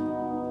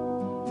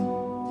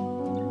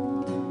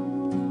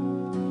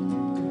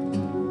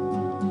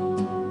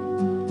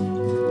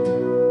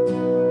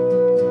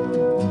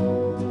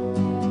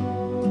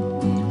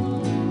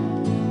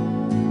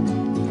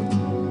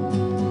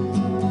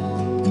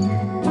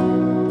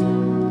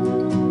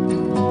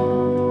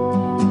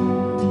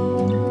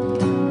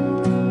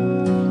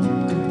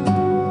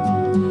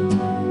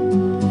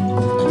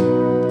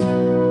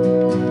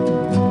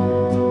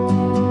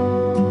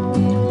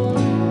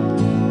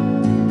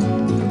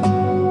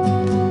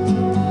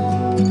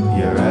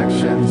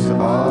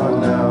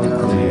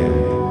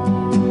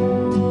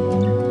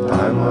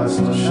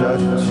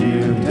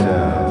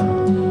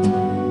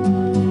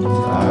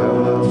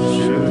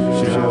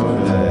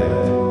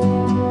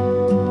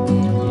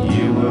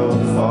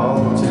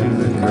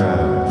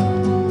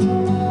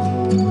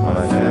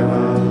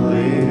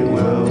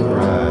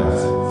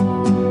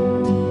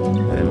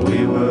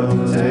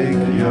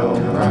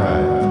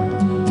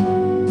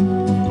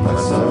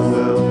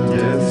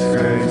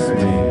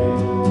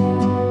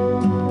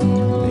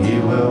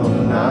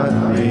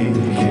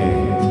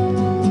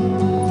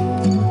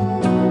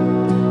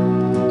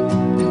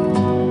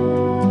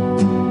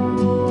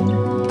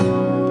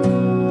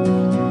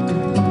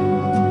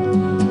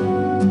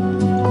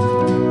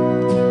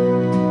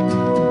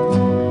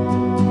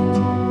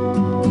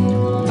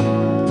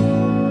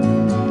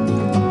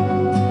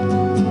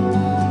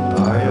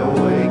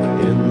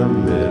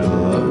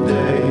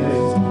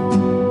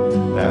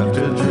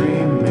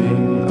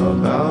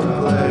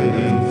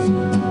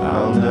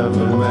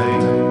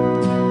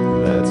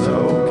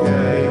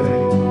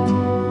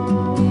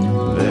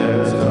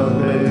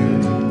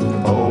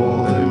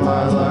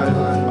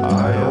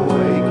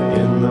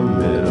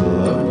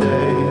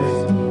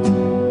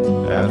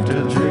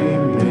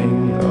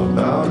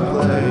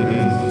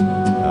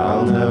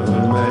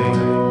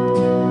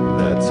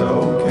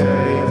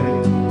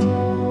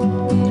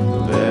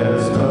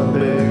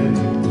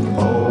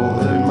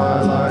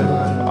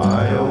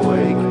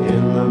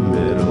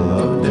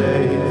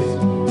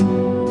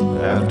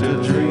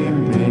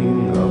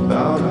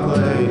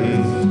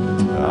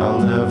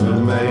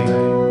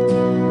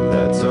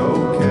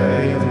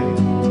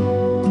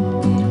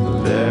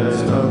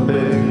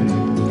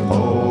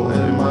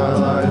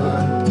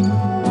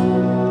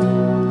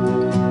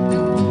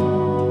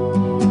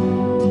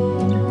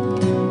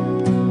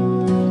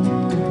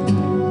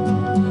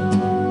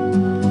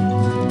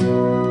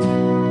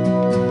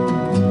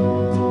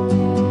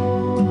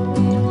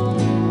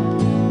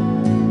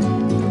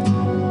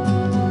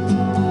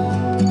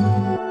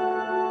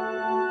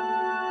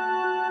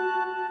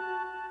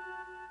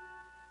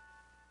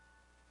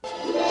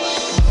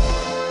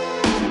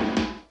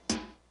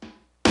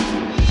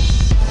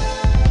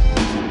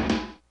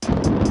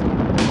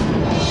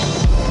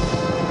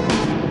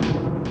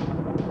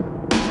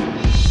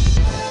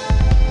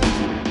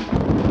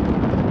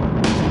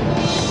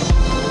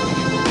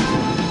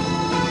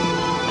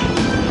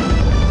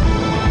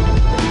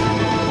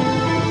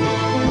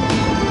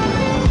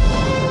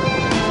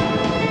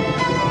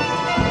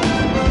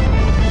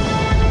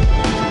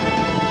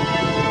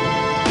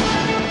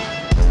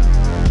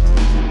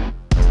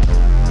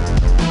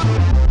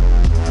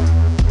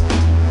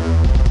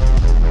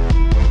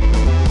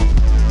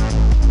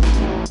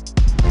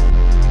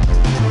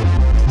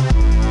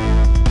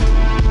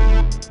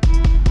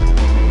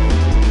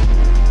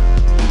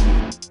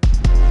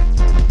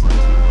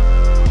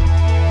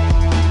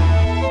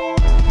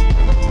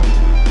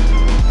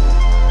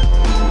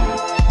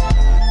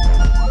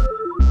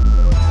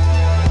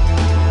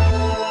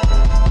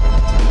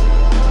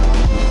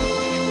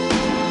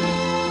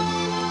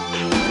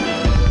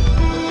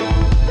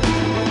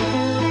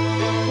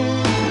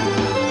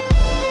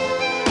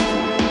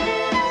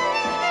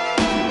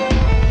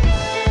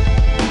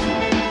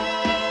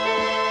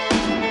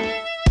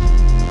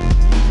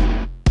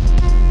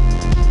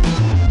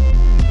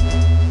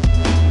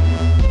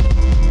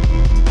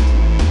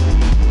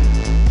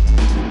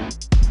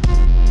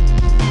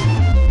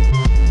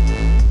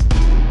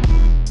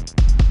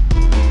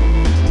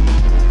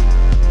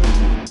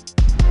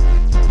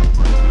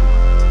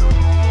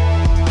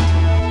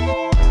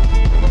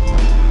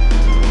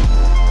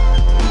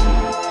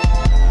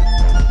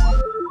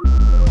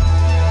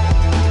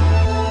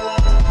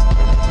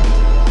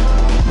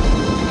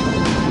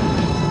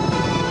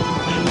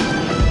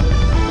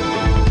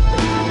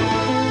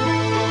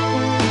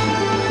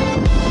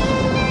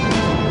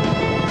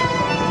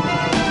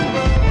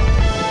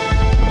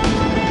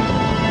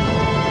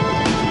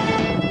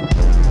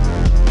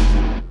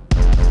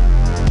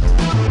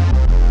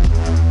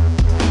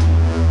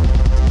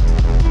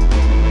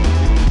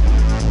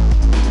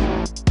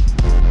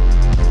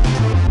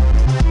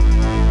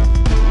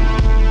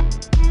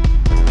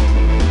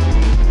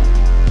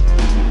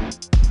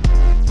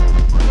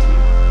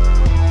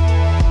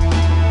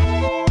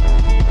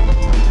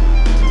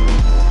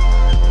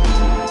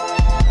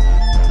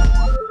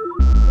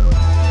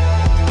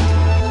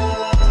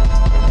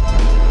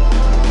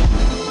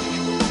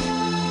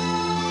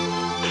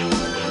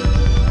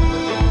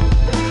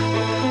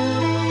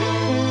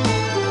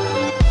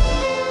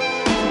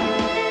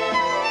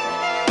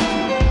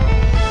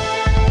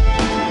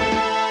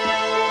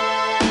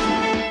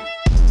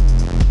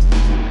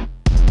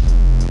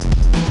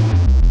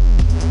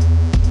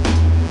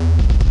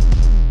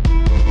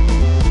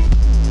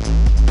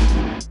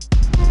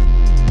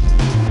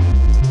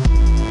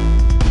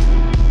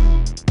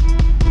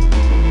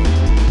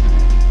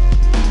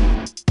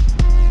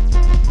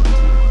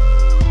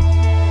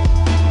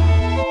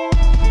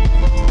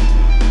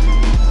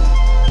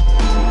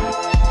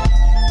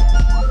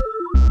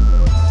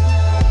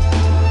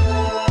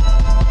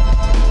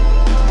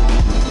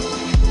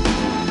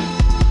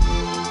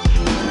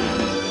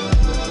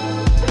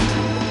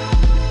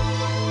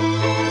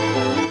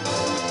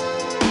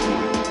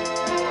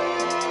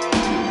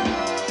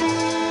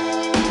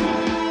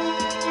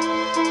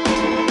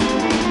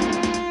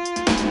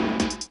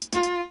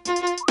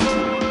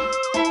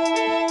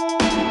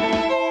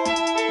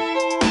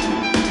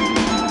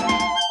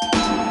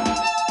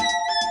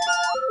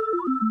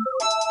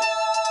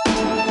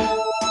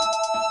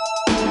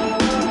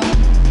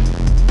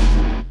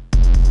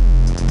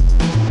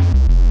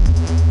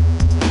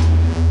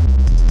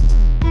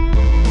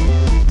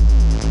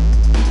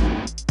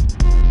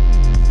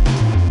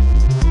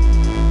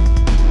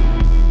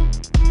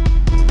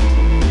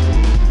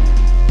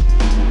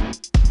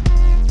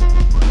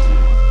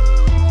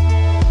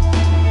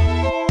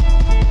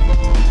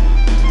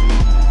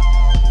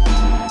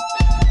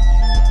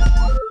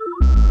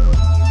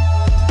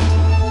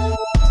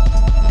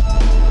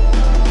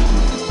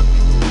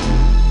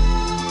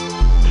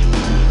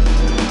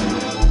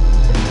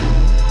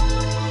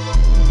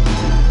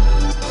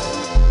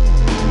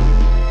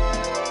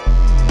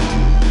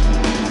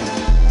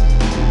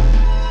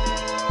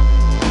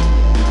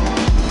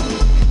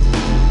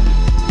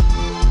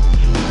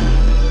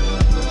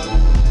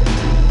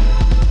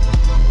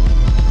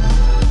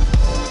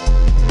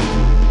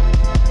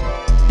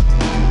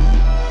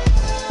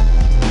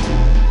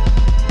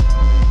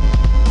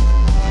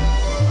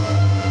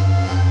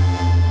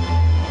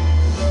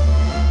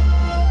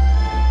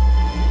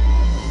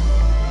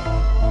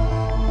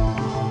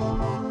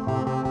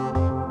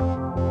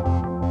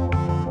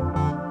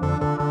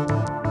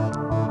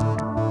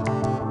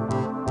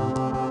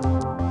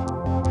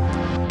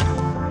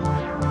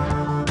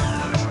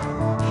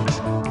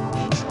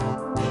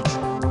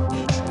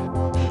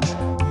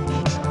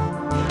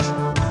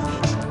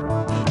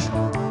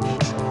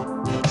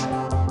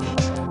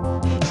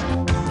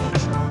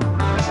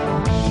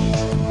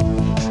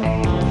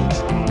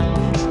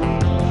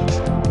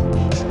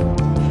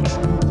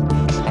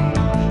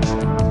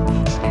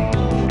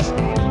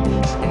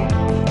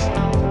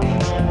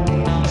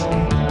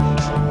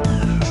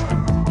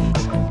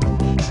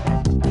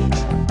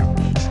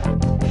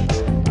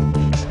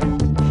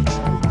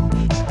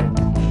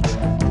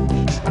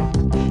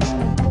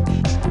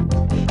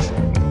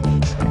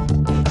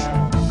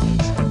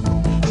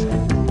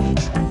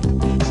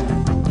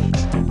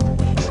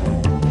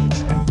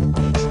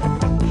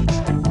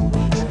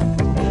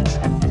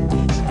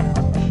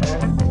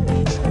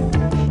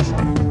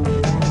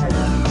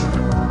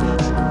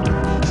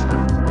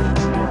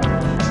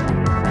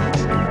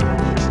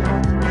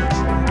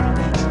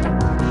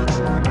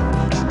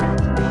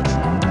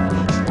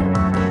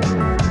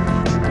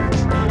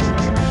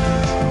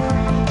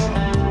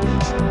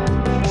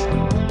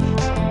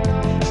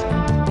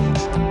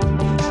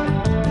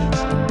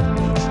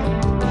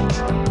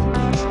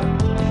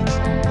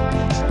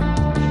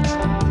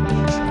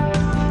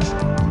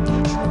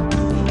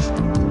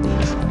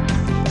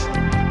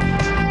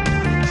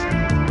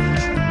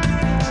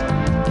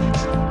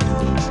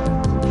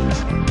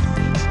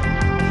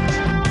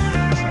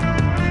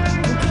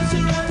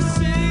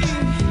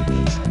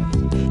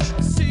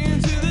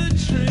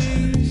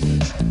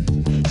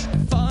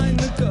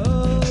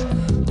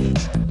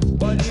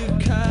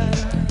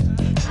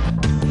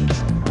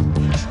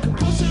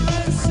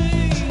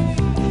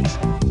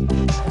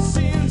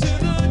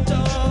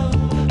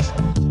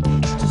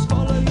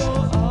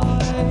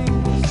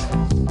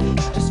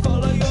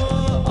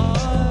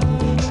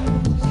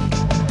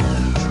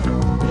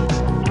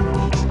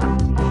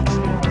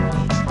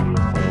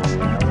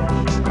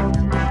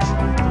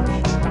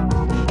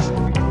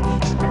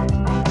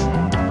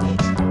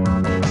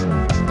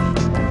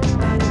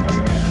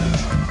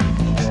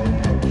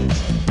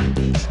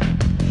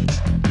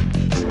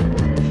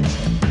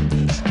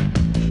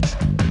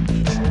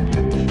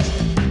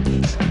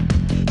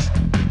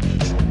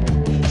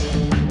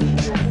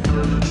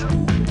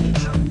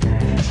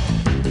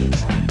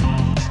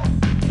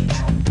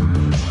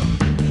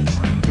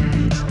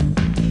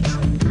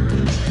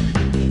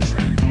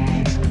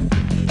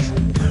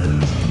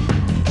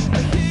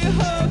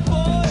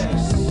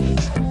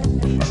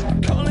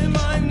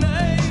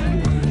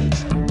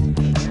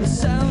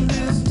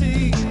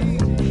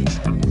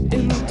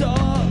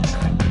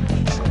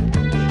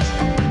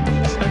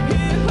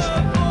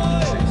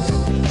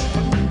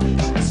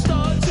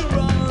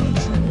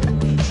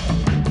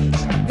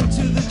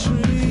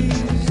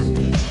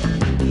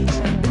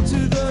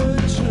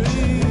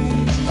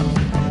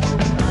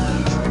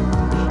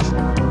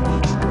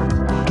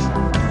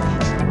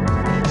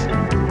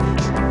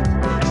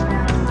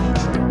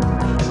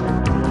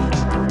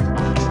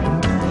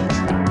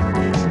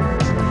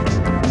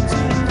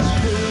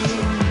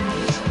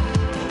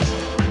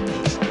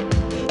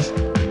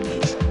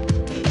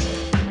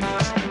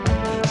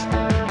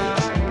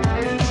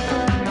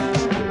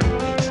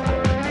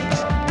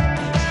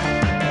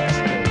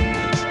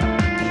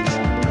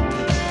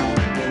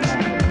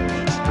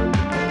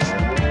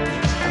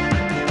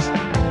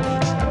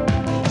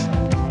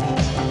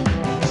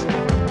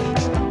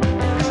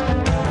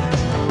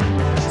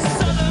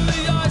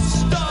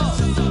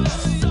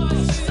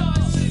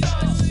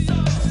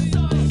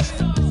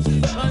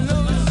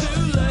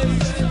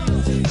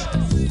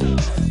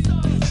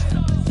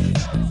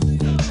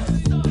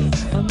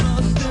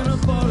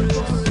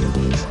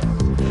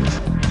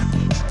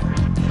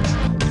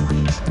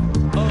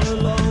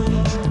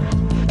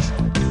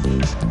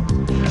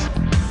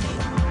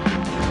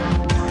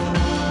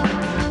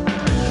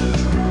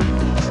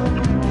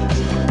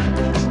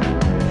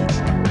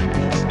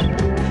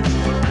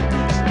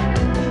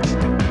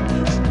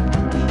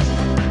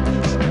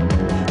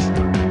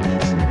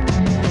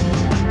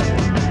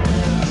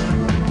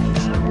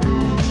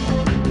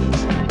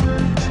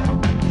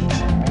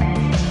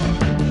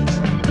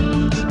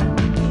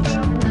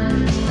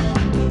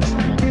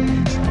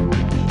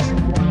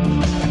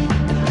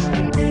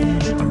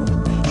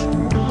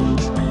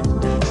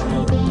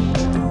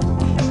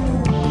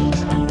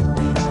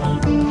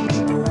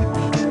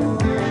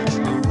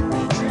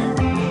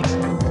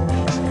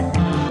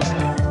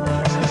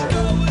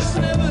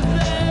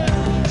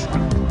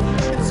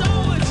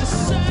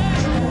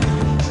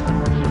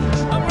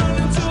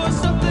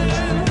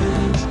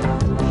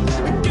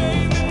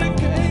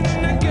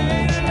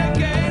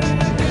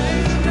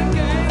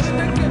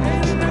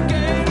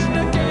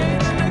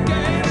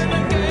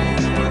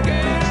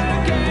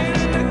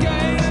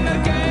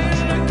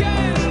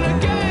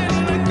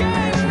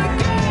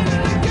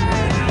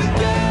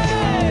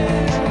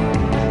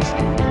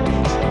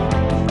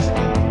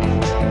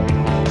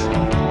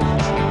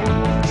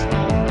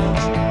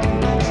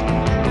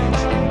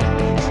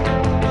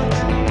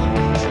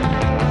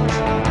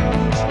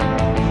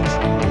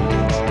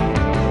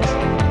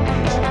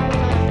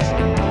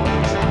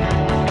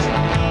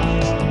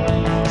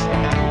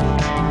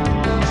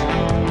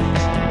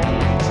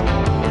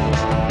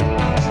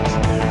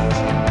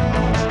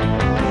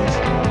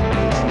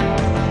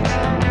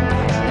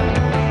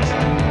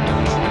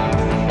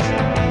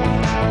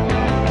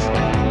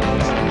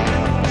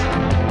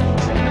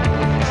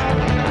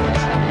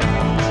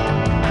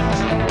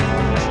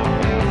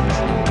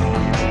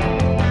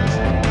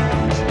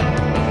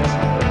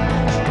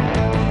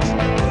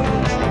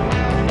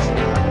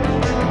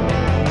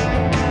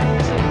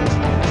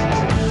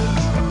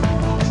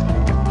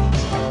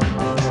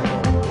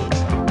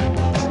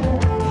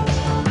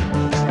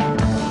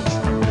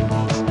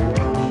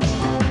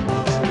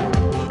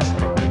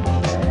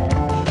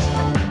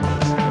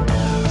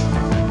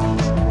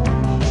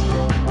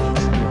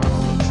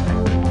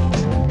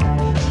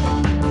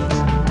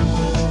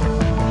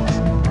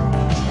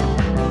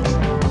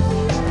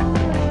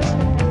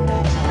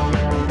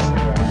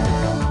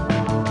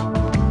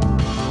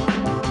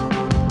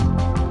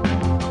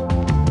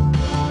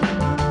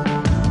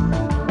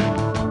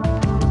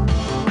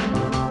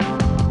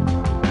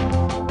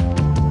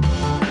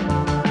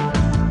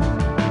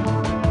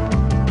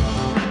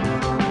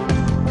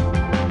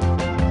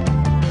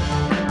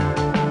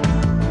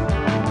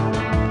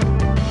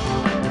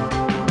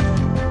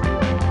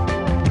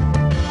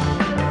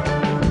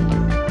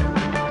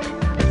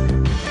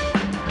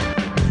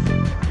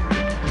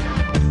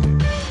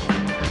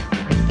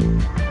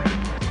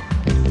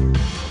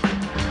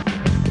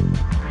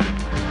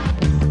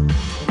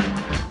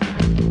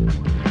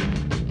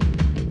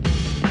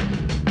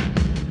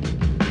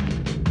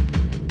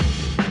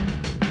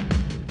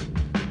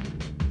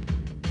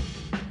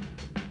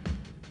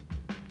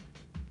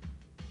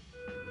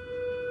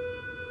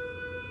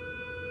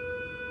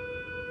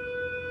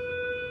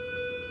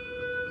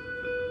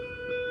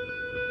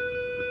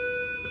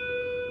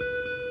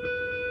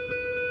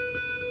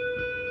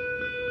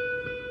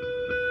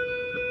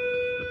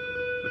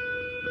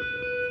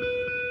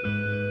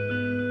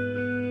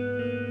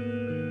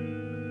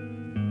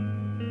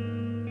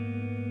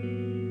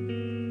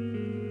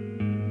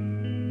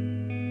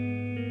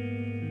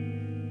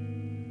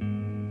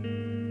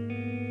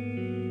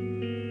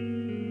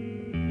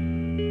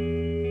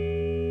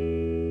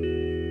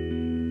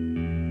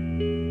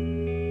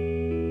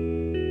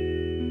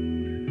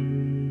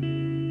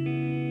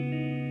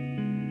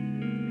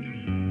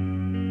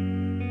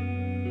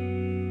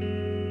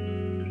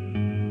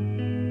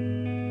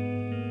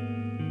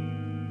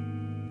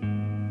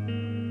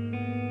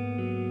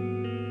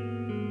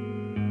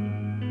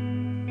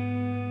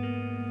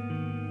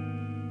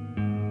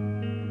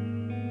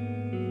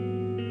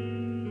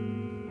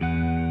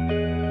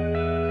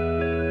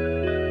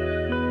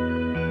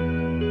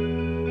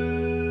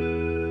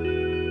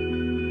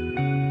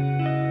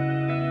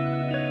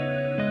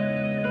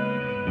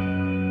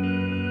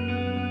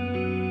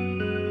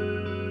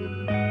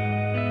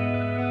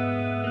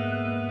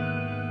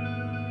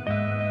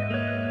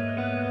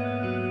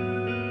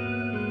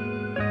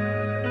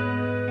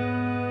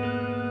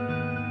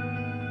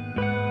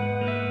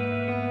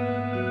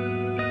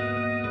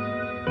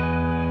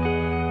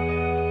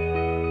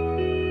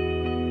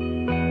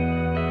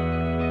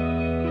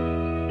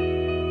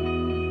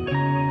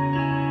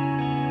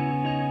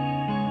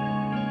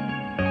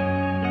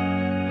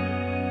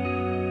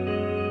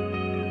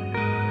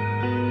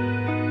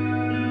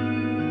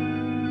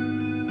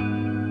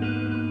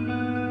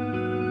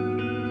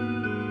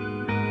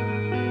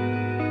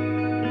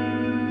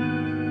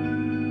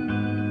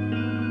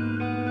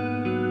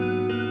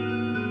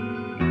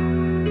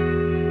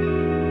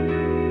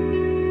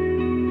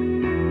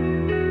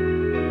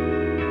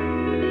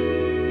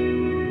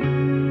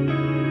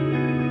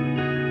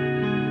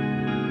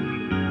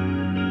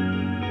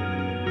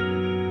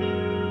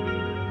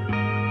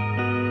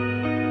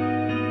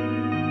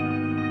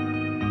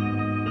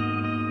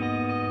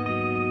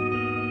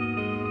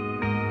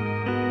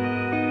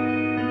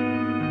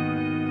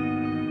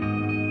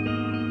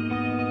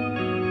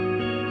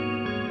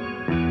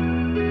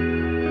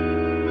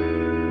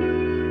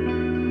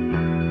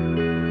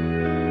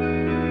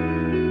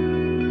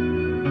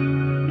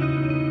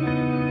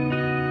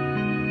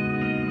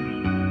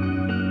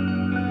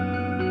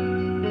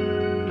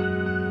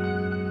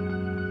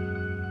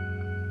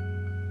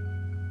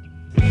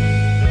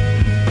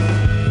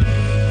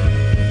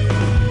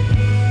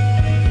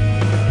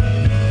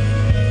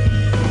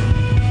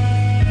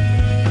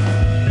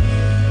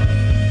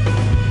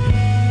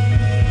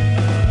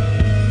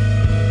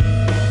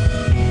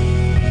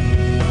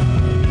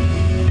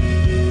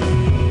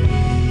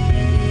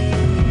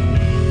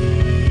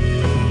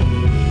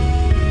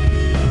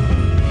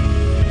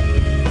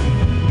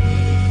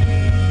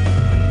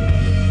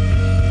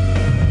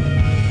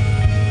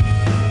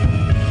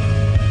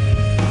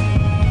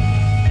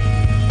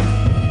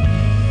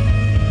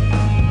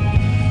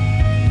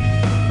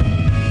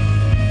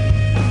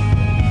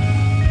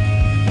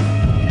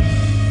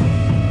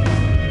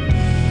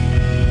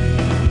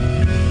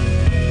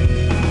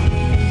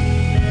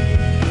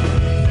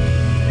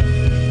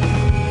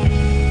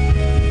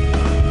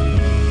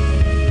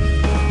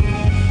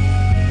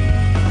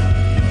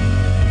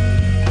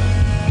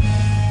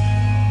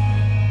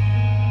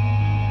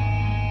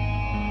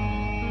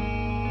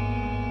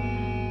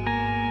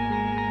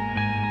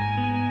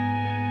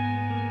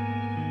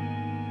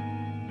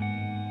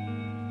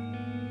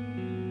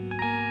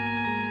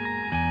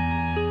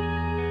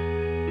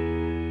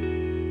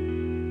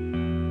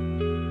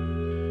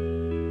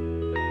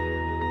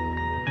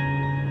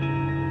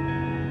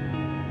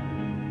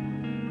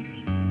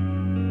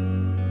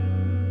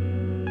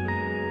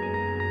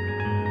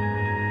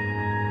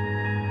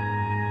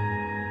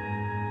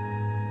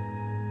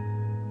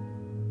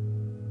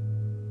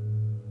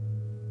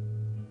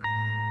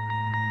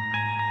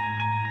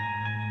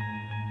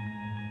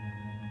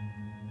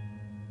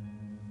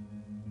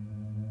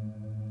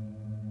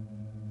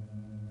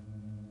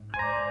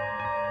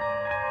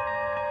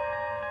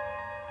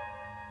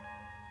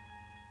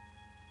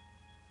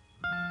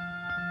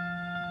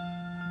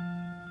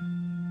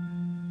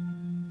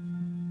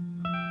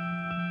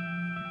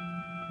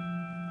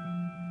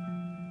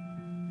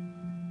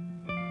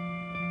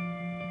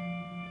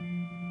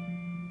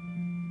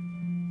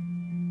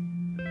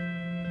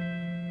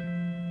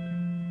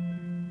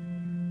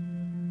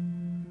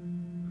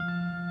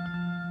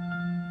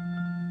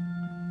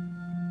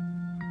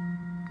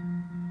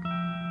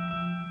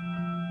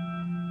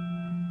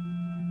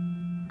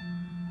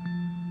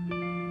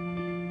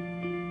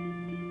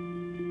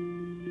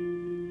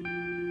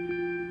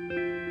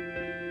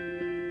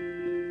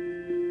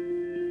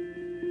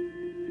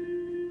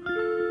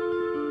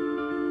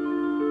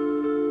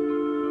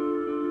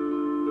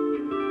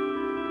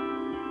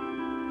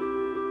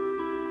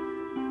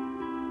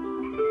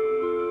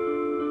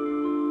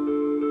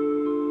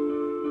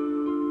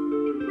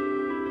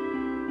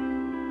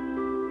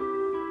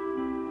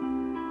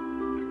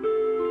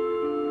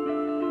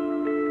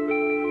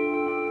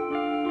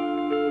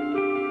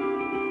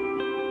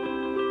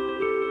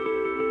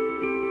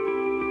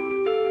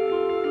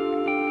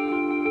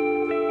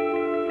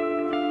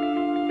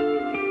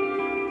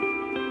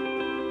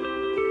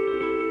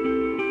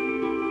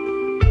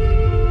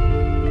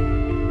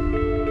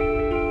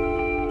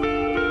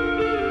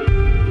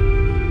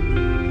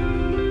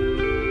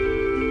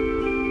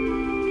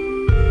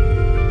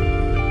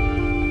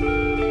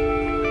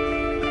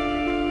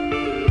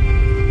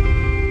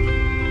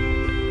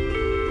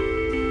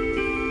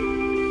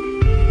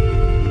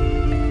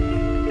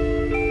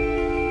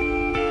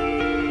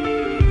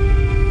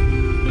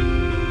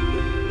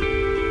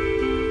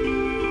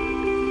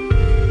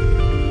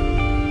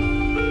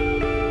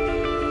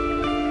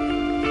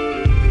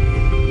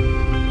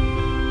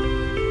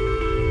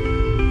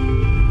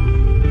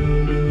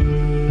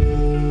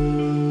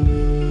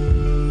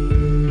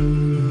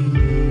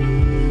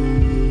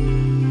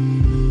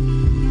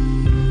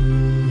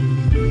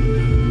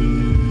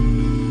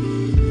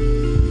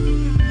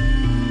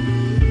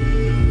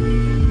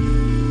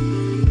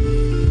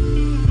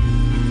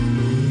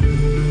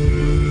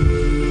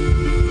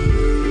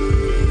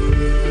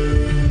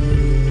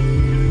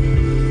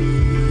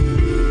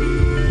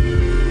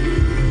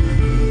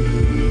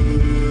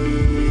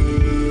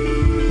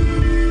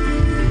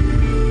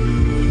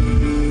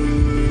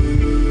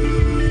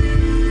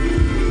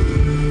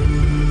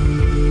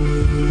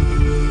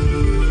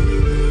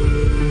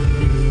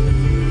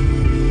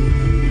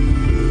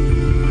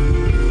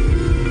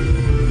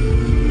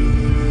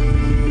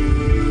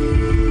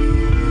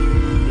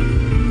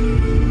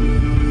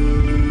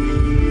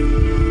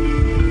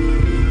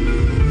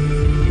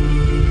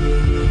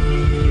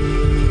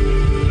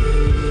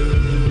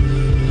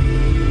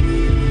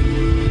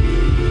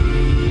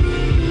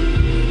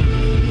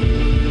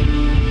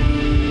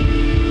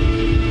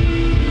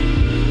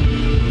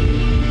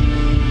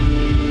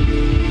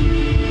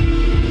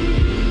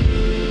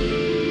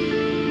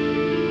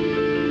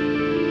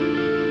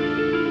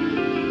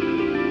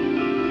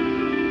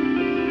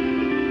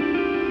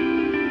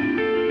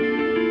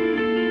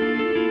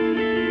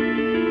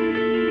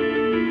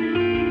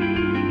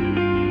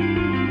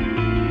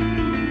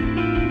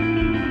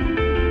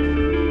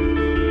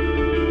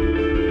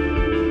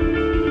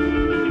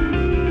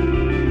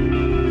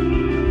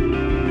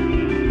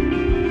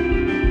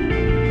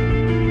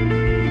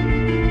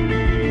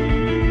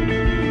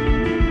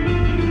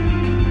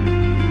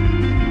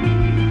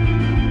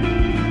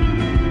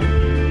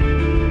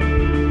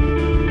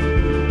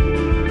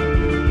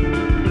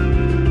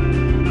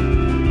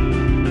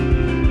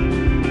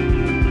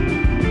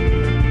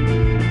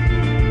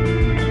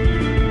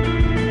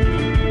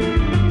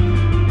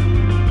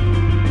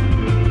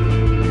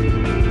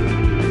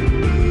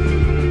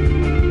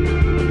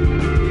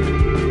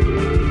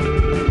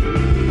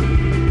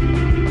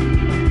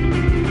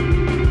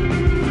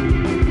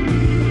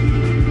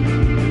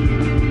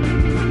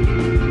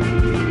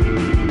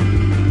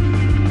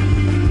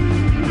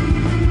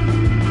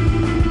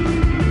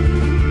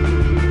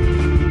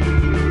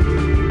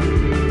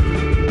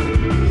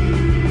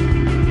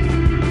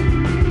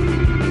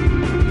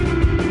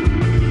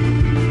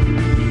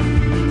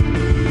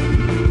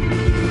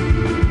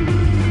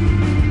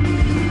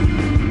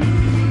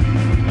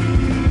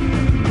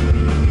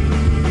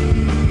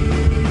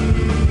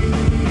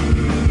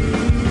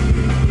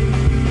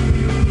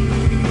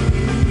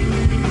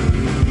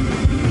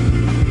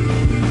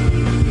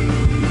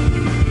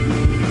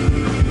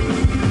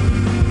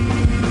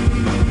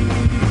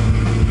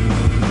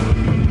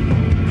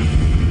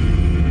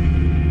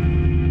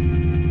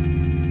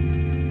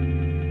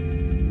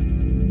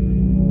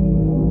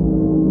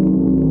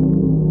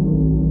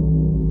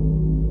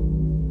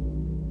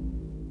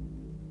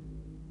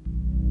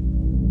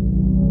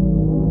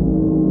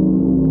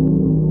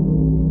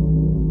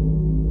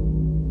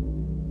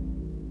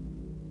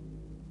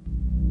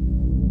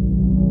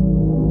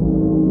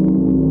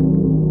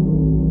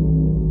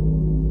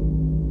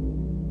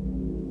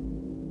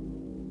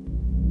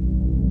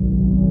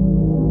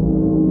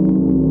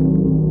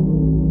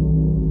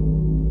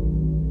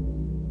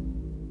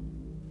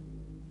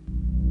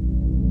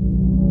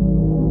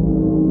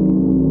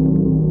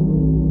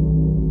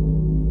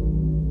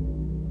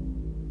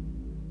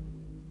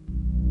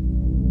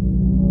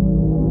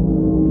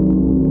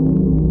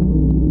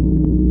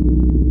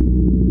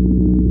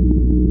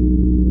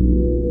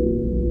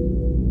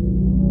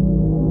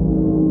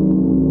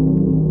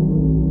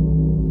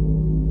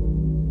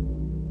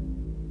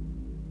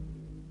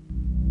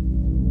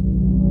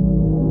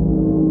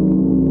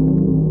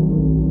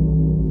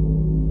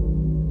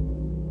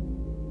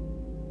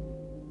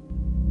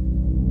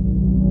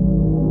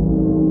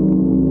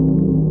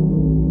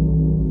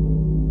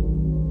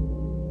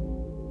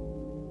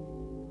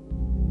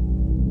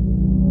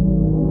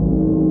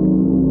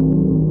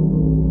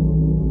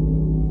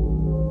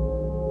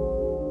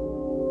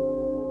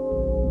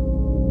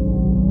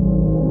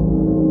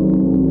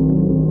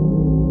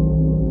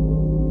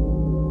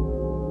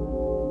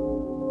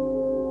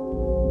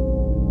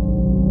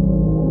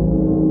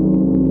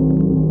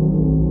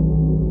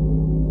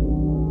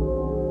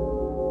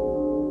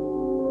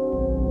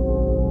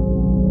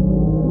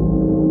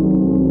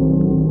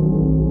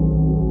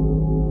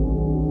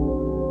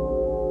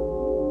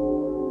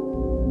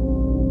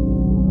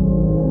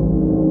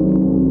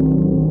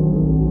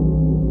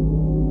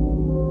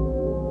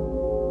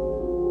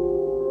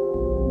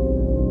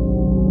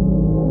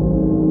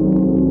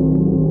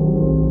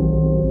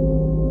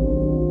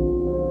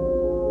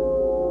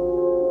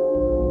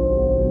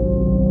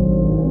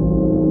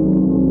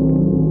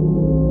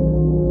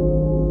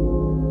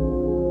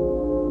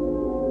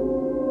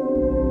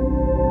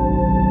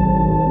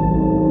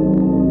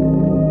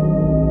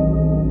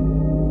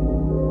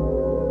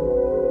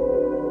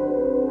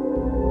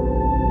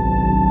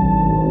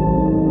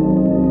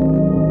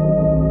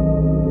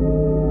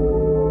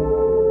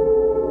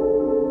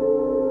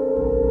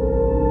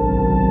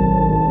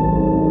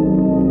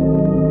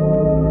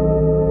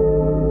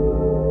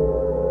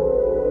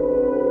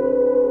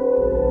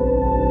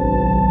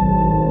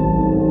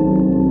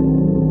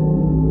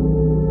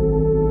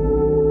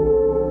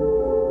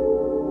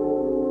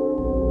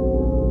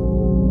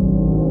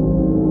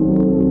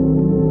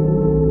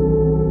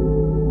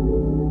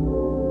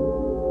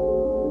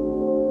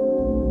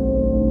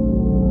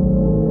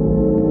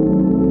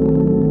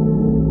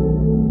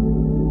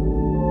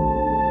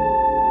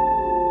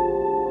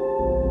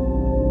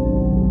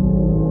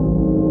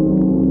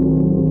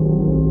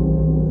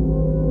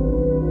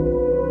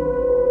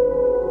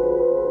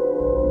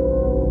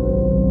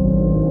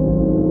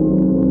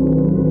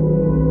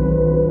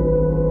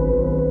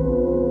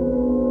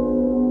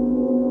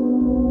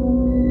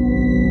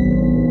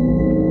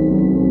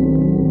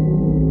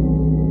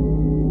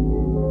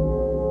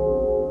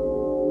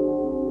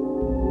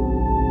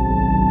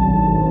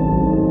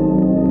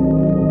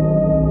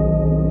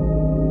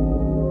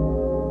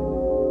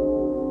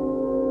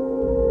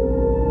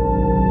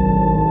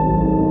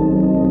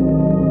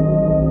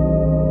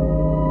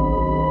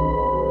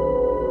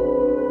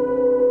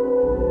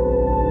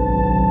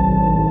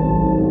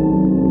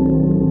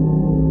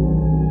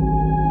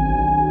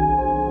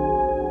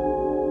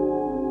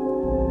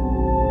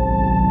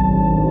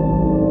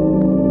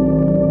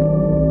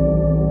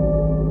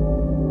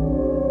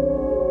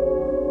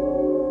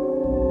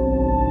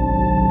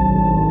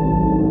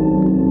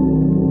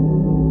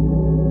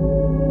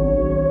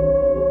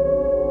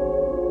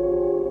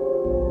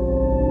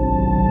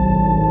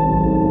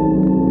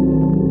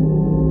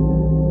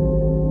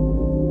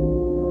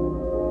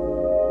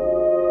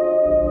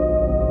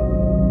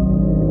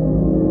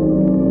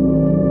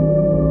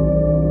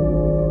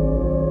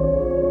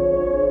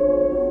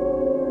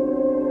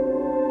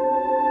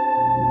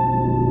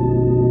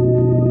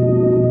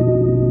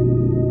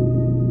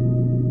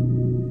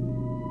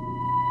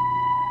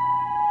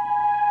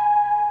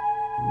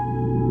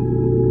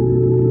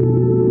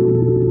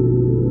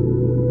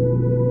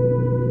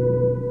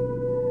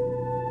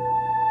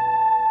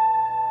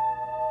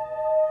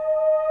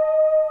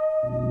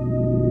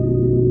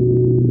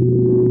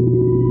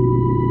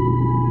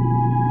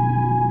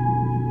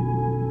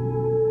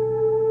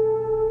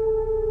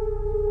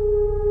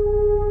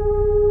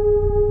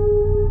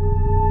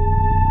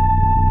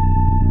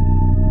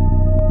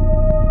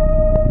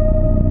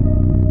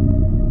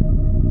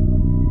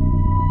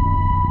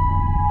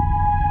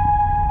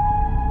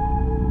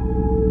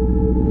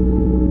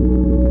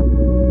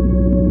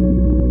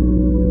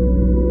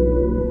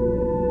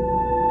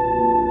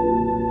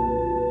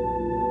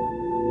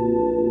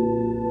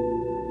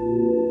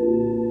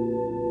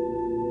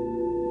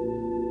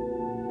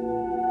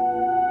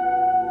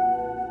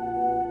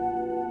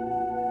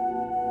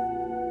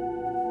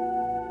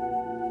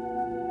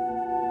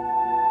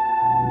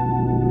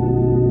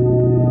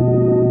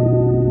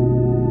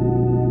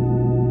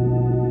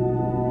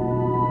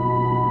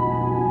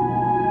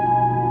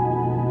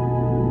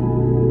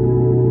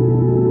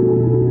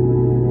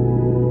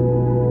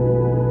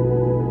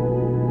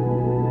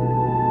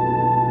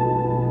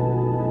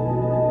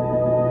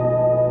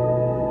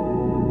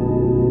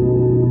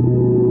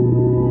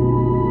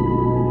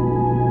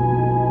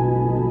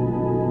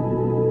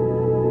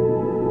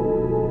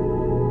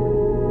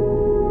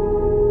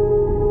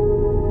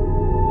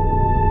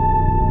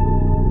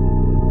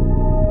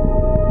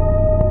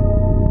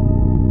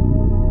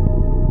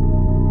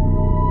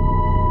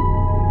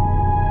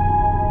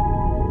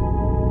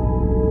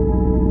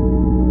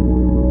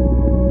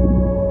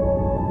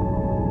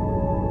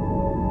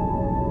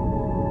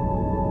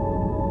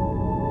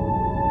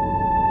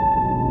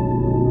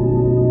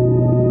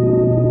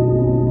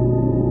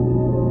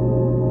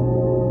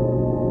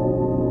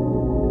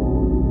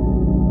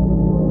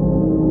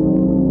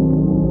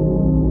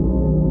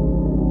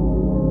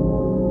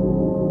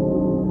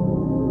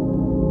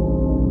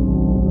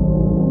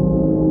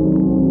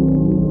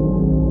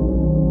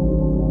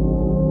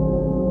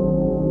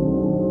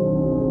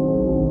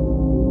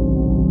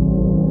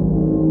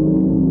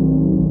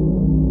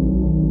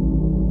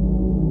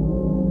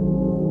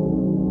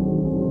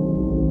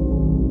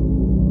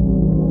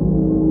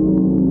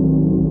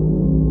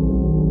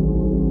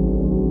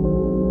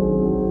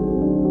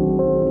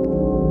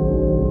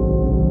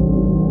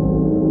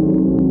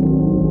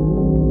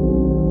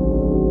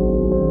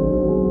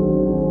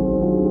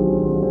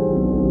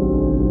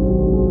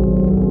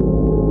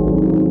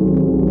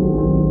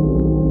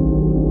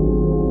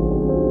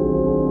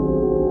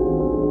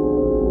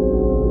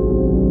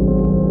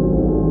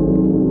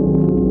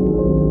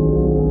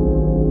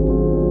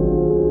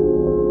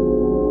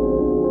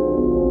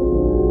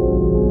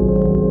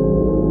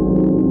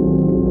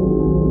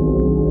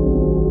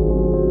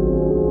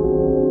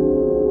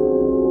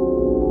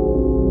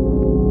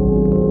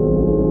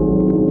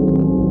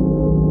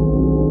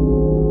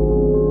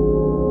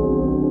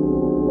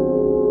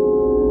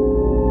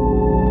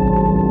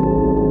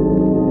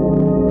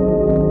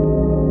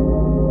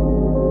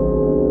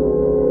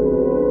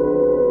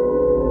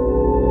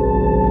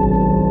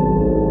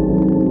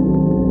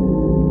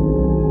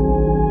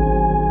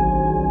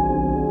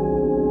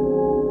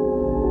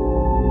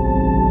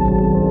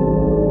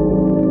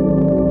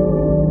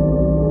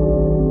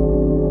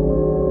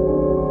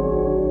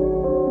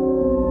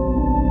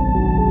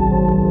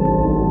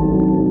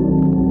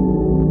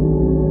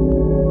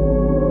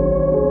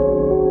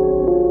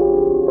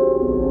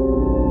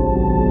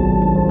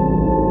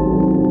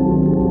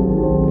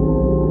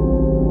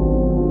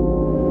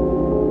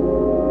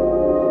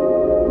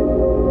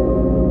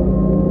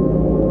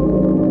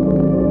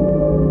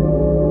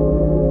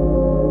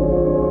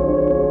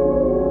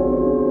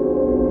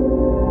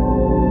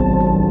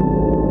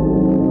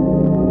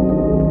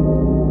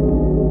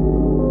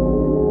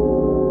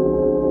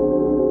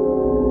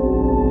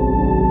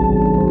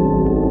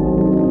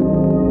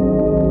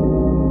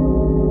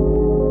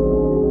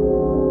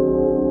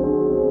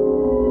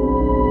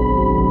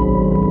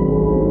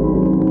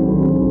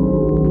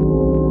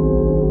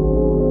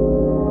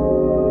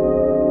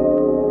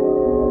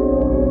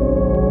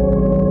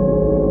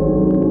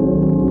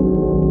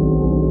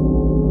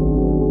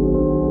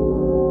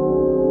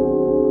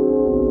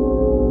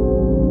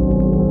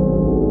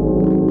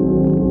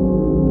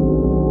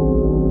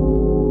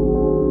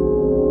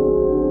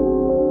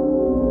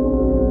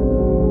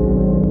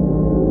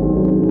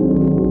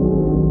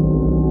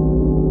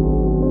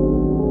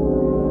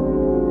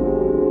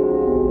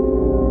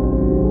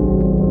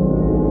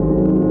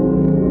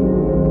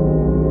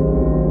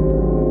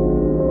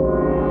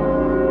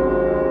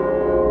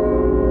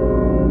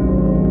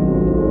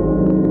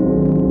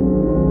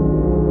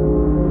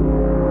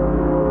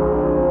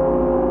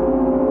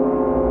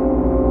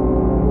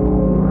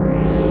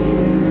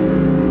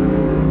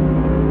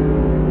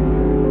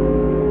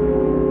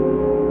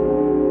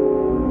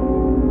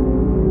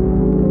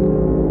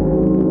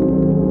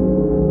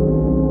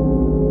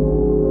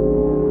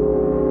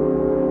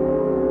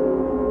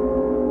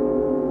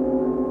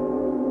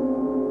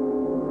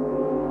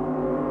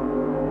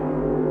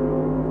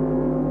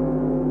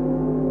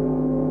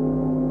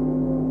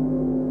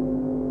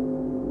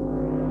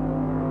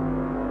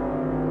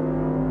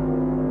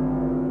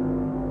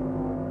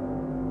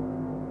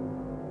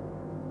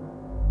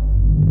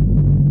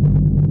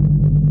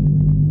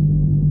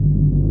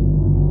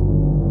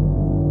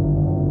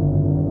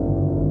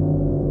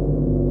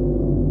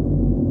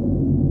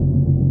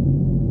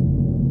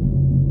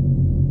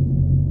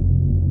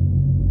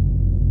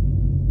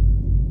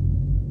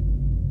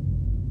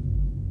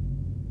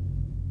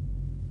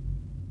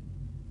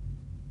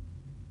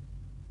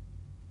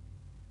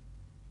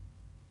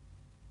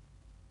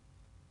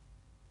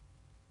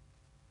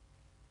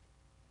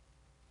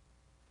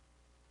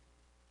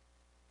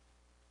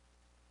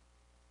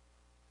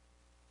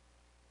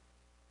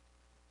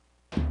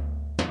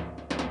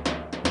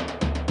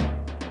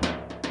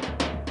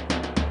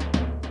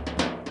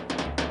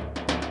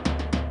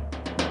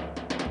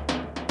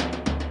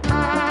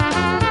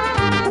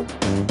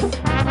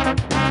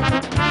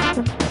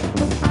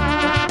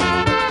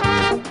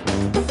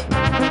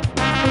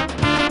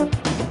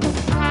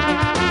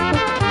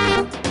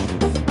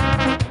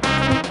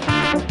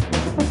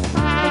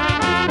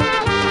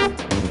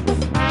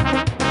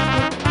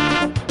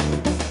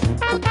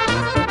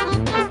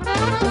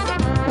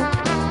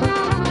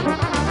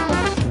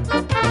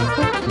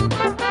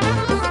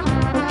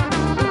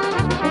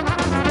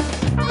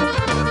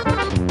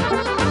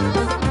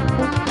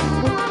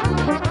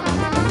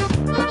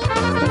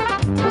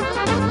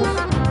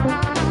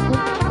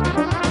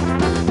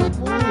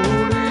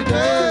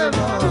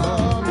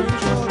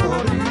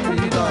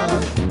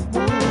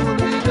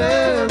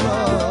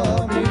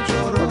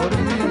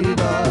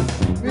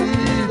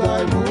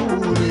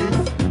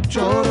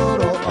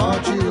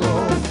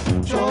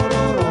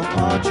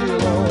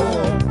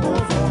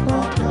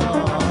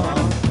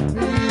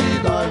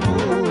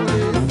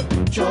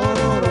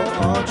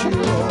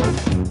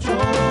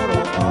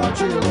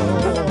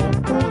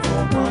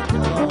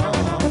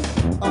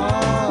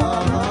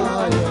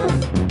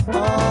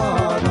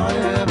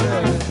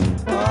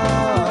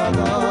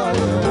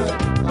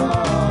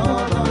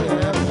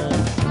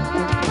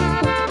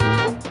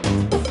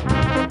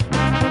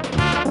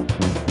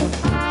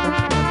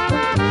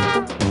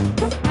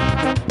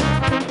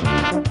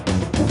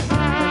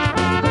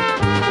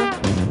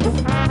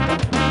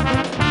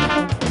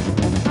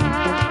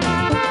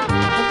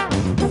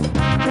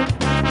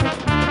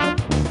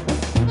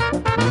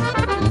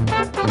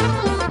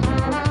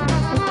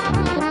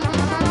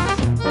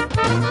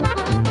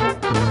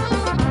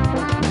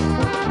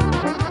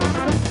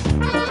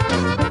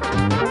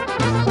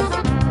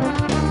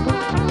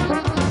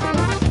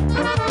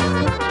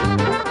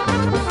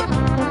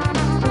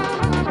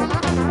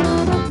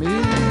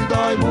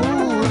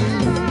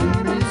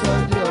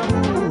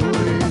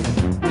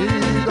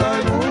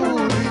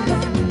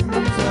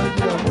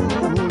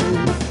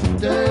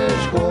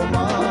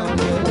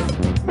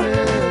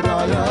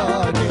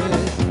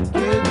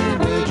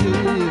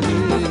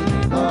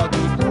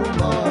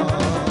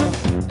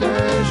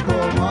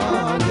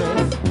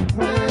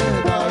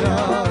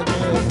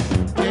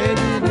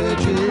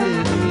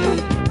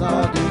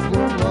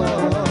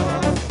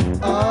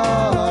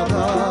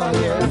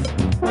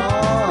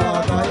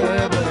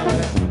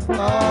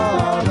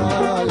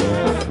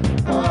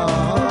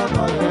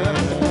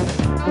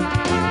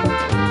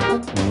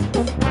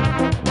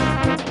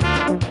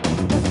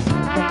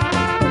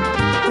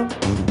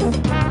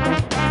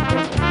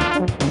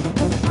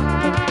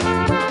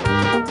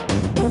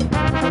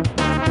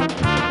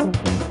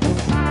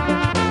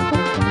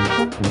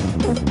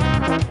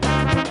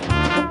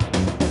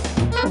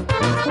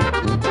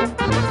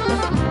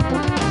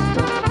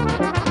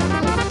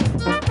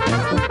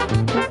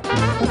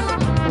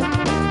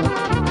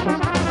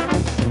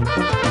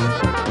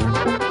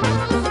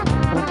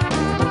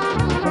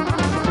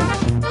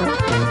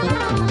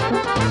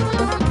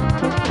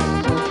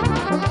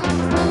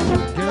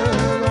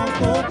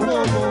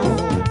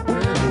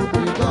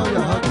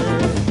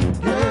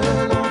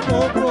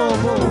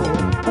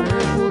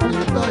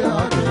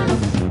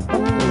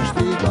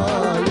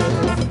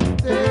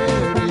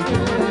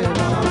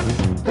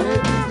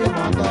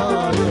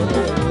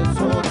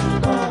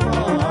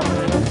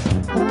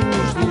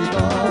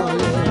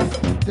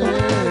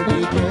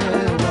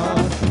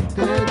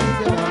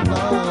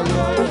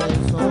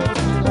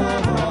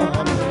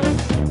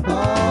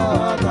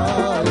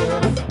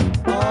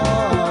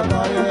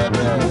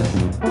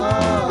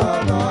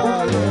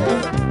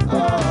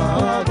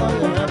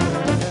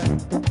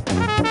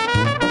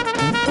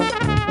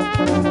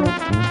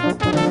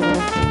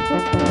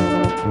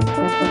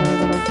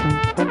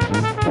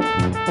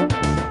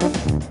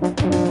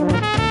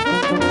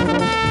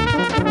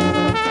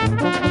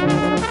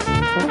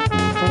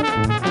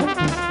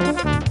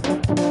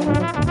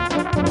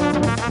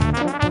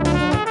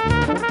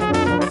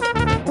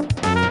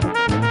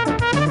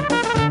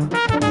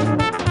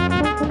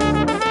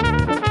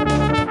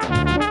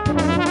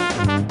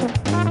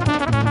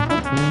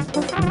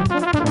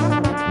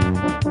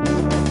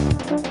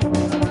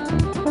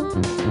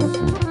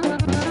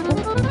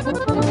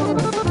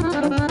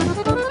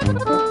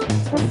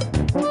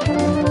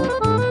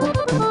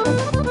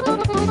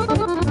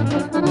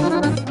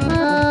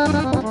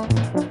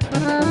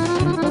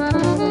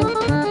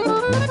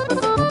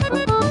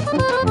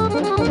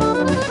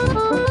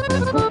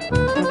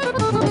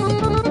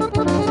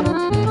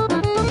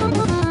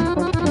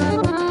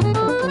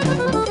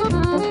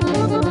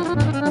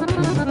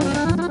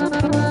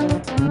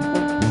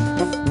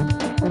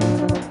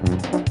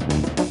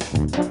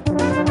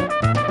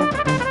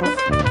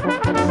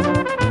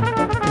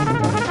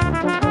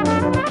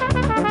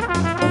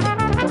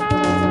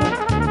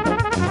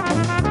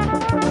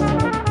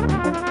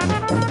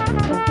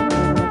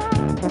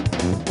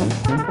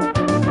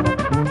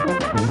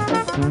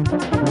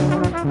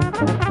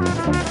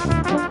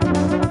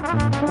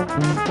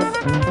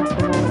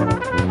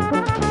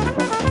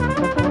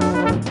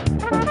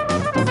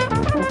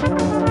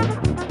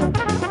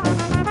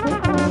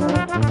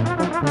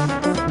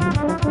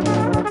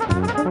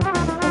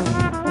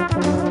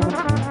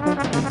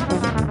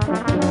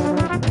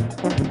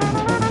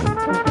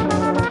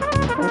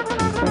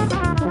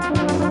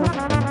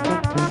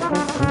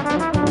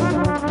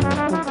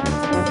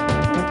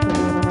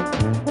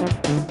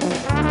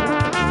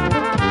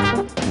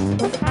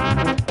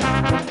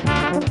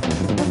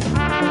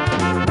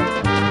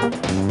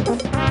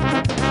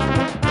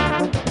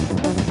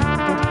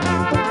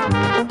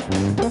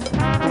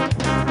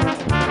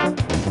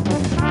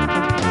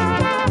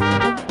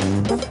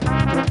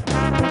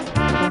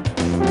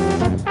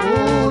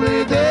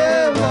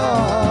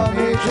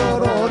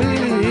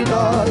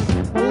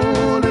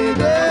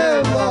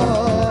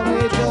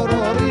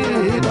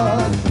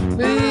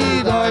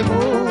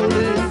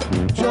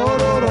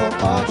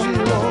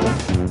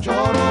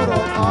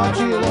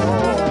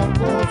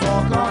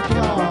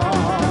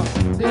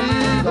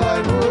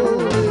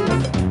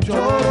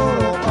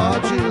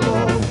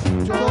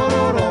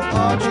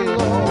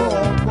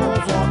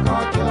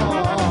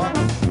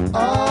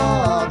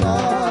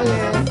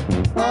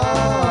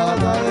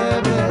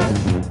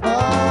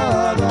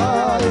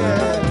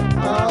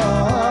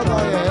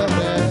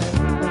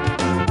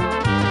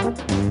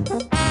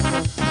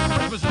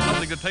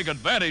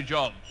 advantage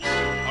of,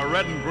 a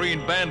red and green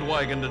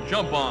bandwagon to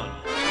jump on,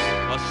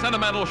 a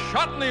sentimental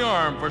shot in the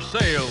arm for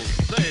sales.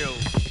 I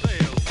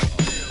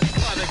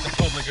think the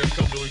public has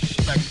come to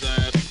expect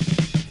that.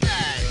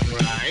 That's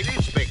right,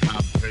 it's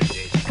become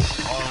tradition.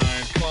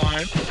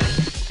 Fine.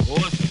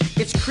 Listen.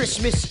 It's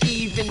Christmas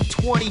Eve in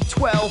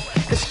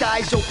 2012. The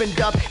skies opened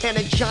up and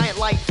a giant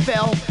light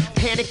fell.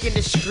 Panic in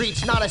the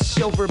streets, not a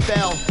silver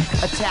bell.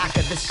 Attack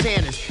of the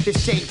Santas,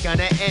 this ain't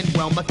gonna end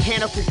well.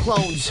 Mechanical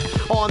clones,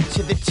 armed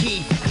to the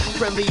teeth.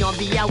 Friendly on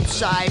the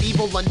outside,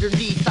 evil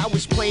underneath. I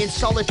was playing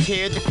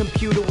solitaire, the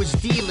computer was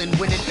dealing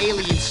when an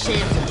alien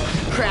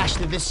Santa crashed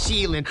through the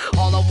ceiling.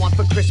 All I want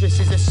for Christmas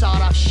is a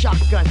sawed-off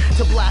shotgun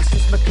to blast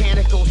this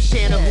mechanical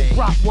Santa who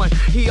brought one.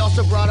 He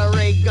also brought a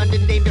ray gun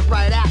and aimed it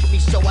right at me,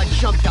 so I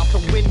jumped out the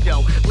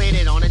window,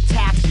 landed on a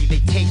taxi. They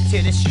take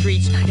to the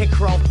streets and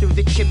crawl through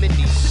the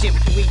chimneys.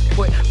 Simply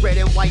put, red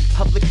and white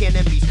public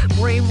enemies.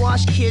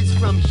 Brainwash kids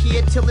from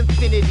here till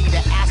infinity to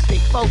ask they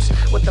folks,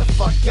 what the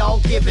fuck y'all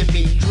giving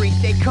me? Drink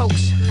they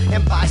cokes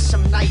and buy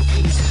some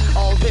Nikes,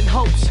 all in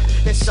hopes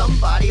that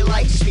somebody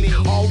likes me.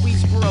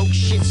 Always broke,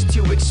 shit's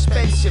too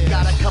expensive.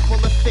 Got a couple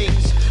of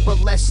things, but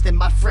less than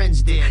my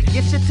friends did.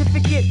 Gift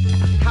certificate,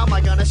 how am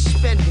I gonna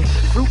spend it?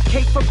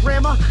 Fruitcake for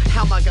grandma,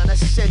 how am I gonna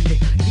send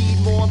it? Need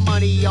more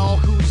money, y'all,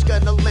 who's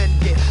gonna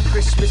lend it?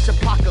 Christmas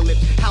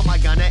apocalypse, how am I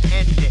gonna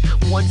end it?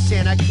 One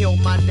Santa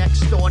killed my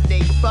next door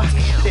neighbor,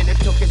 then it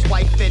took his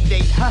wife and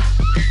ate her.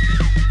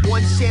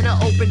 One Santa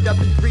opened up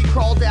and 3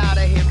 crawled out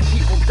of him.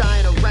 People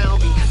dying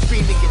around me,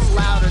 screaming gets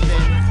louder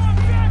than.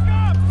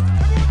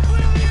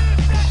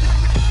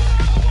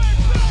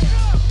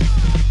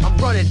 I'm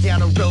running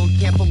down a road,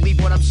 can't believe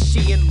what I'm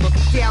seeing. Look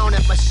down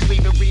at my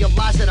sleeve and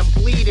realize that I'm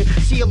bleeding.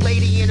 See a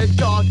lady and a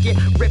dog get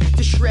ripped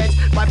to shreds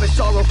by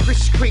Bizarro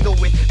Kris Kringle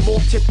with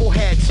multiple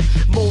heads.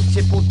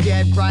 Multiple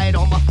dead right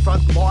on my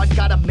front lawn.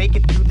 Gotta make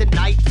it through the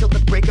night till the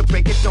break of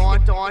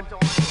dawn.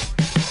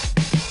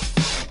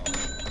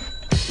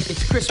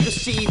 It's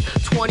Christmas Eve,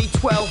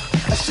 2012,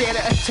 a Santa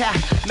attack,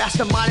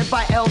 masterminded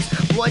by elves,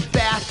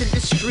 bloodbath in the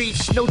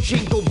streets, no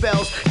jingle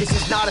bells. This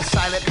is not a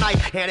silent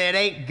night, and it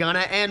ain't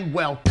gonna end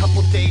well.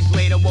 Couple days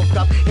later, woke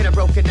up in a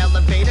broken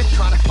elevator,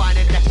 trying to find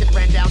an exit,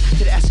 ran down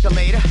to the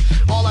escalator.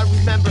 All I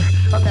remember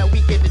of that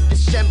weekend in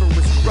December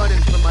was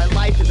running for my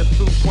life in the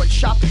food court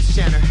shopping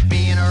center.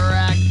 Me and a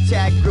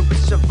ragtag group of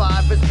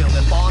survivors,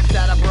 building bombs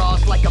out of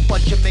bras like a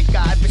bunch of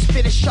MacGyvers.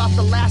 Finished off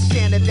the last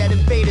Santa that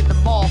invaded the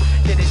mall,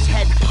 then his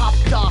head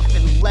popped off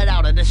and let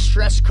out a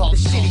distress call. The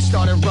city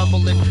started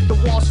rumbling, the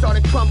walls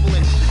started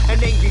crumbling.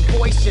 An angry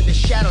voice in the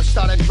shadows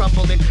started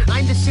grumbling.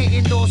 I'm the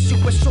Satan, no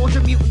super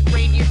soldier, mutant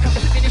reindeer, come to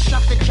finish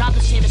off the job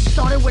that Santa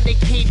started when they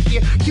came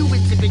here.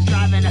 Humans have been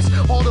driving us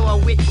all to our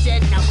wits'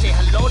 end. Now say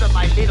hello to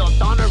my little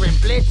Donner and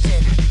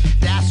Blitzen.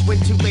 That's when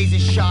 2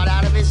 lasers shot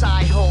out of his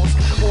eye holes.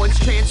 One's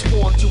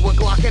transformed to a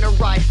Glock and a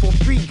rifle.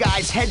 3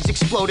 guys' heads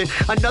exploded.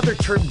 Another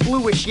turned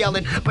bluish,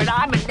 yelling, "But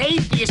I'm an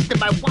atheist and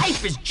my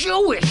wife is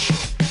Jewish."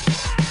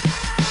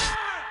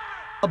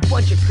 A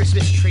bunch of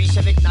Christmas trees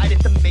have ignited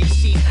the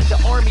Macy's.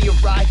 The army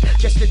arrived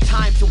just in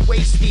time to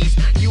waste these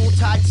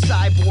Yuletide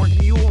cyborg,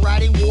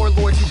 mule-riding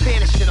warlords who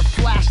vanished in a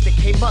flash that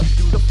came up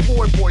through the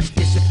floorboards.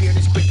 Disappeared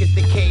as quick as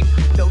they came,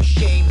 no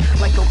shame.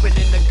 Like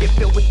opening a gift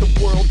filled with the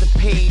world of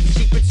pain.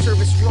 Secret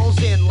Service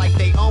rolls in like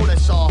they own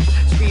us all,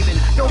 screaming,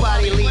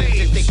 nobody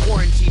leaves as they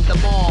quarantine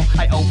them all.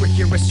 I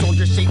overhear a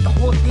soldier say the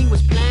whole thing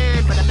was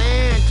planned by the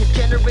man to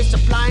generate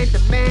supply and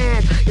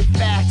demand. In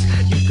fact,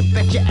 you can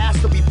bet your ass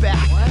they'll be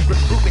back.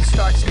 Recruitment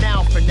starts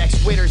now for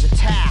next winter's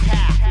attack.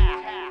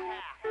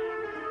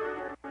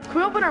 Can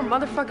we open our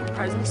motherfucking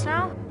presents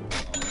now?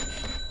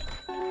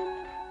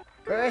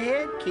 Go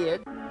ahead,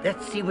 kid.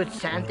 Let's see what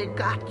Santa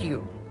got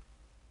you.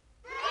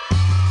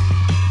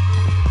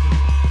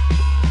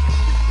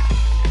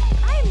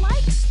 I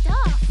like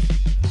stuff.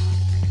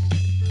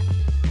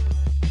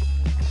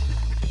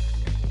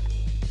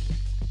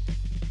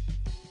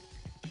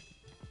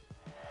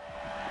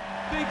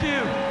 Thank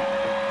you.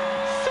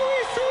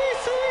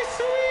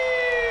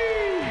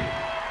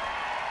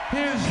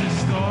 Here's the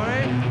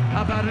story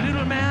about a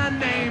little man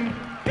named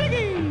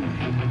Piggy.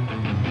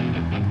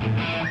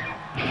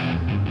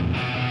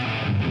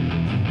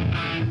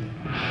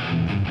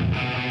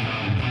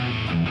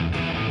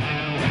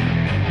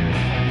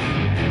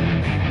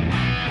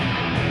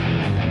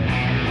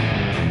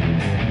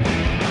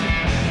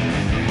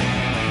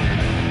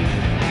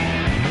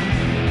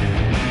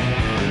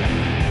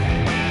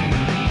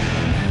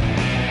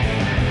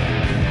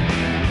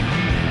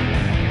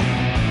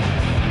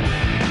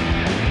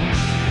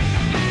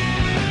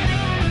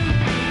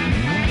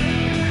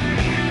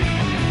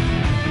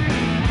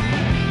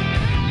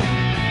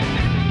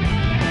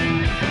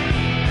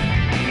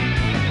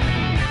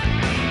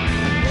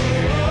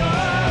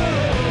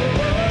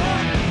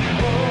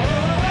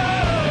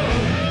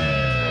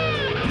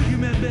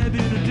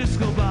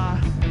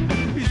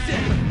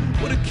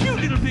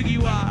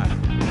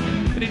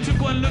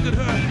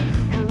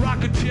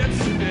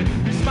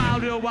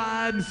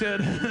 And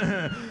said,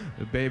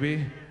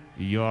 "Baby,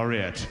 you're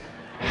it."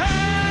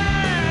 Hey!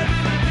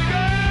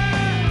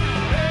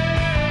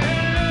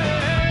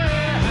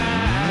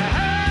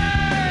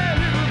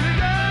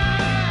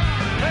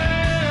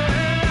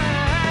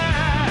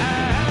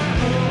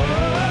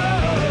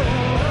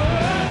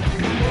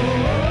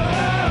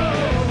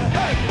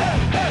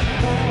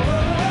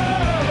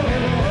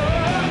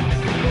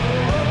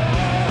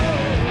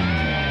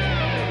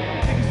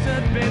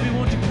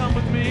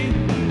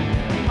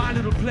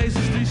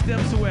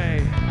 steps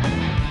away.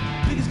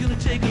 Piggy's gonna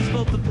take us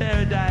both to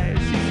paradise.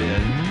 She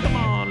said, come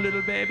on,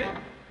 little baby.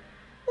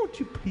 Won't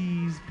you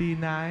please be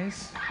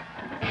nice?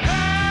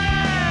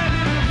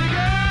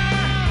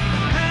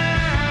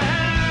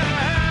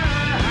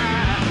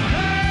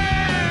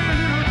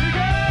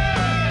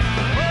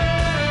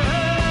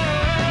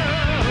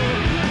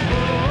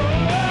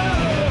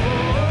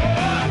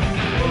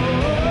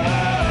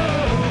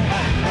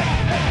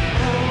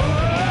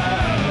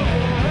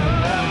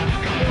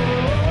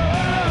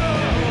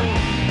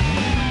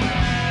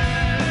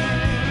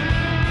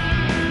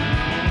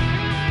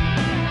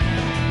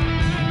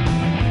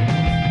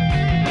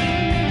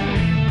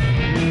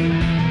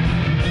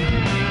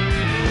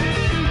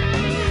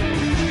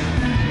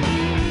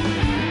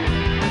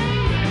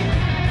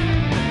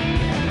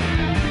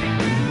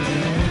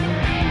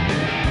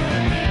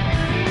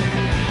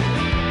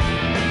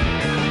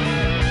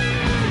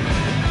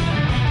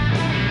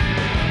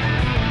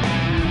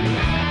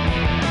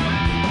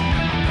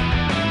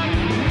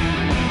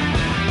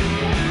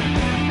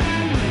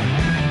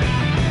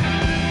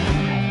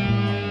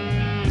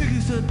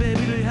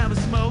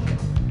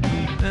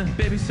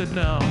 Baby said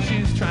no,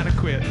 she's trying to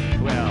quit.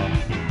 Well,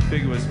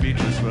 Biggie was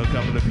speechless for a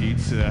couple of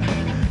beats.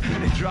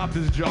 He dropped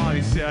his jaw and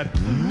he said,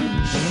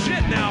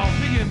 shit now,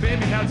 Biggie and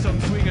Baby had some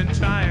swinging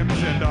times,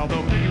 and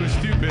although Biggie was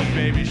stupid,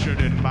 Baby sure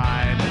didn't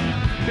mind.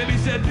 Baby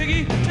said,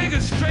 Biggie, take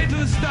us straight to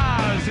the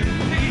stars. And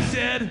Biggie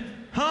said,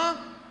 huh?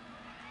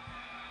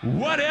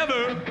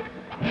 Whatever.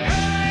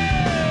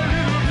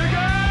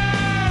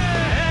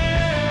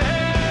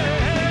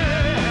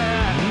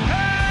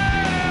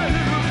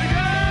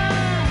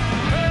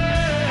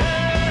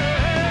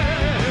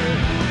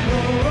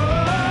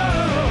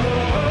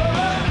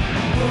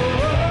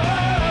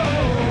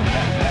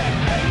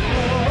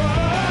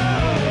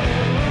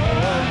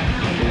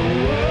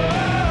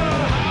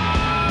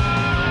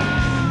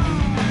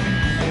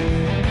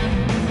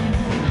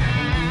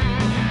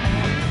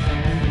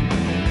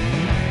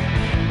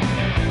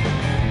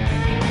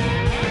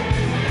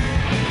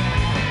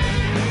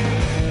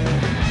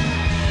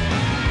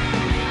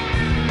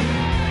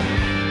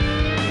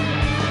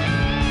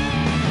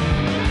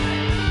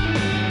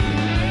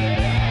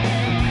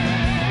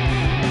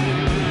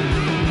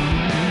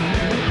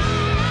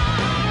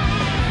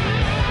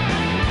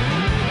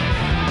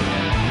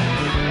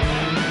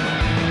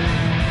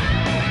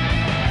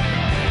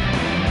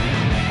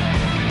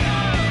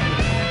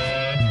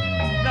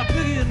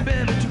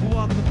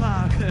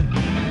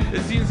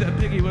 It seems that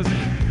Piggy was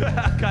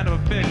kind of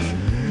a fix.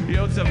 He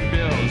owed some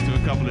bills to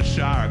a couple of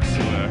sharks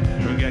who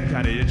were getting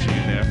kind of itchy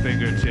in their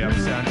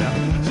fingertips.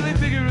 And so they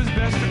figured it was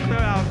best to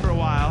clear out for a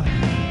while.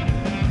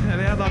 And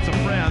they had lots of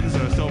friends,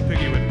 or so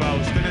Piggy would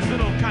boast. And his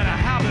little kind of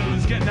habit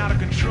was getting out of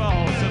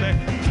control. So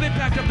they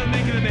packed up their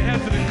Lincoln and they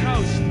head for the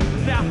coast.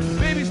 Now,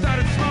 Baby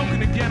started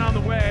smoking again on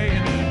the way.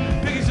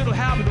 And Piggy's little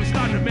habit was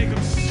starting to make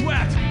him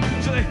sweat.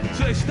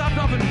 So they stopped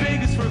off in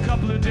Vegas for a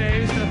couple of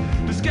days to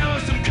scam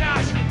us some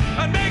cash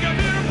and make a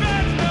few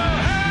bets.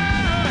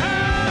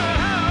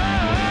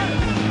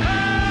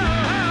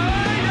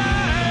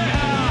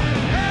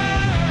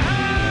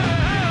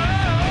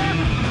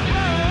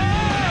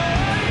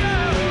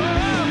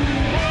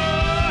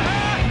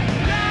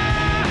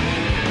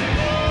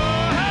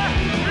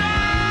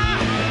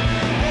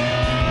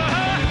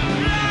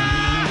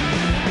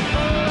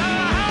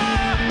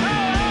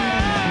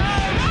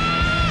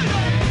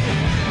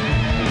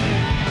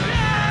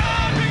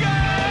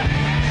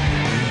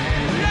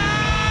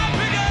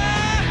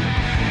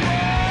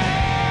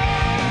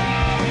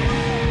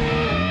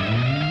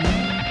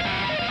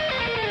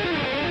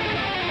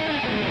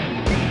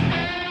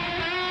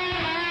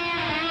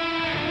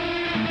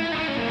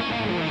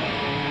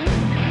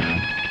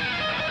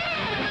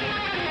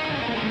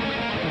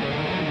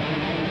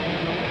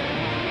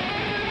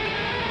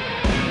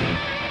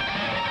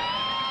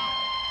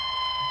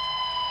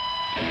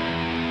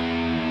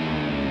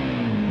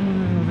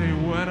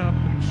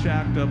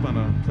 Shacked up on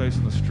a place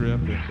on the strip,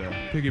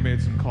 and Piggy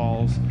made some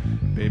calls.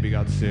 Baby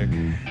got sick.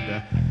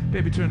 And,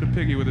 Baby turned to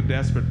Piggy with a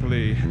desperate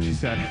plea. And she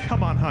said,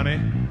 come on,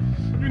 honey.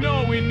 You know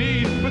what we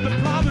need, but the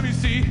problem, you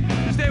see,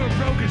 is they were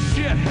broke as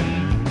shit.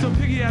 So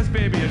Piggy asked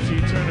Baby if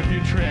she'd turn a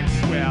few tricks.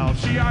 Well,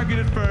 she argued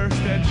at first,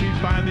 then she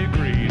finally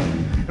agreed.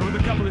 And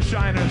with a couple of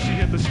shiners, she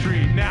hit the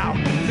street. Now,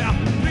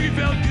 Piggy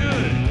felt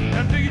good,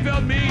 and Piggy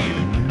felt mean,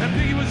 and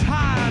Piggy was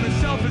high on his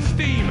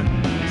self-esteem.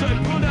 So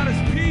he pulled out his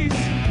piece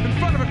in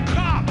front of a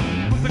cop.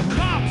 The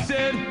cop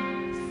said,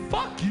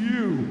 fuck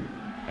you.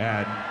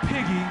 And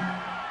Piggy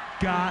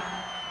got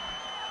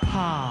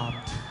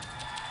popped.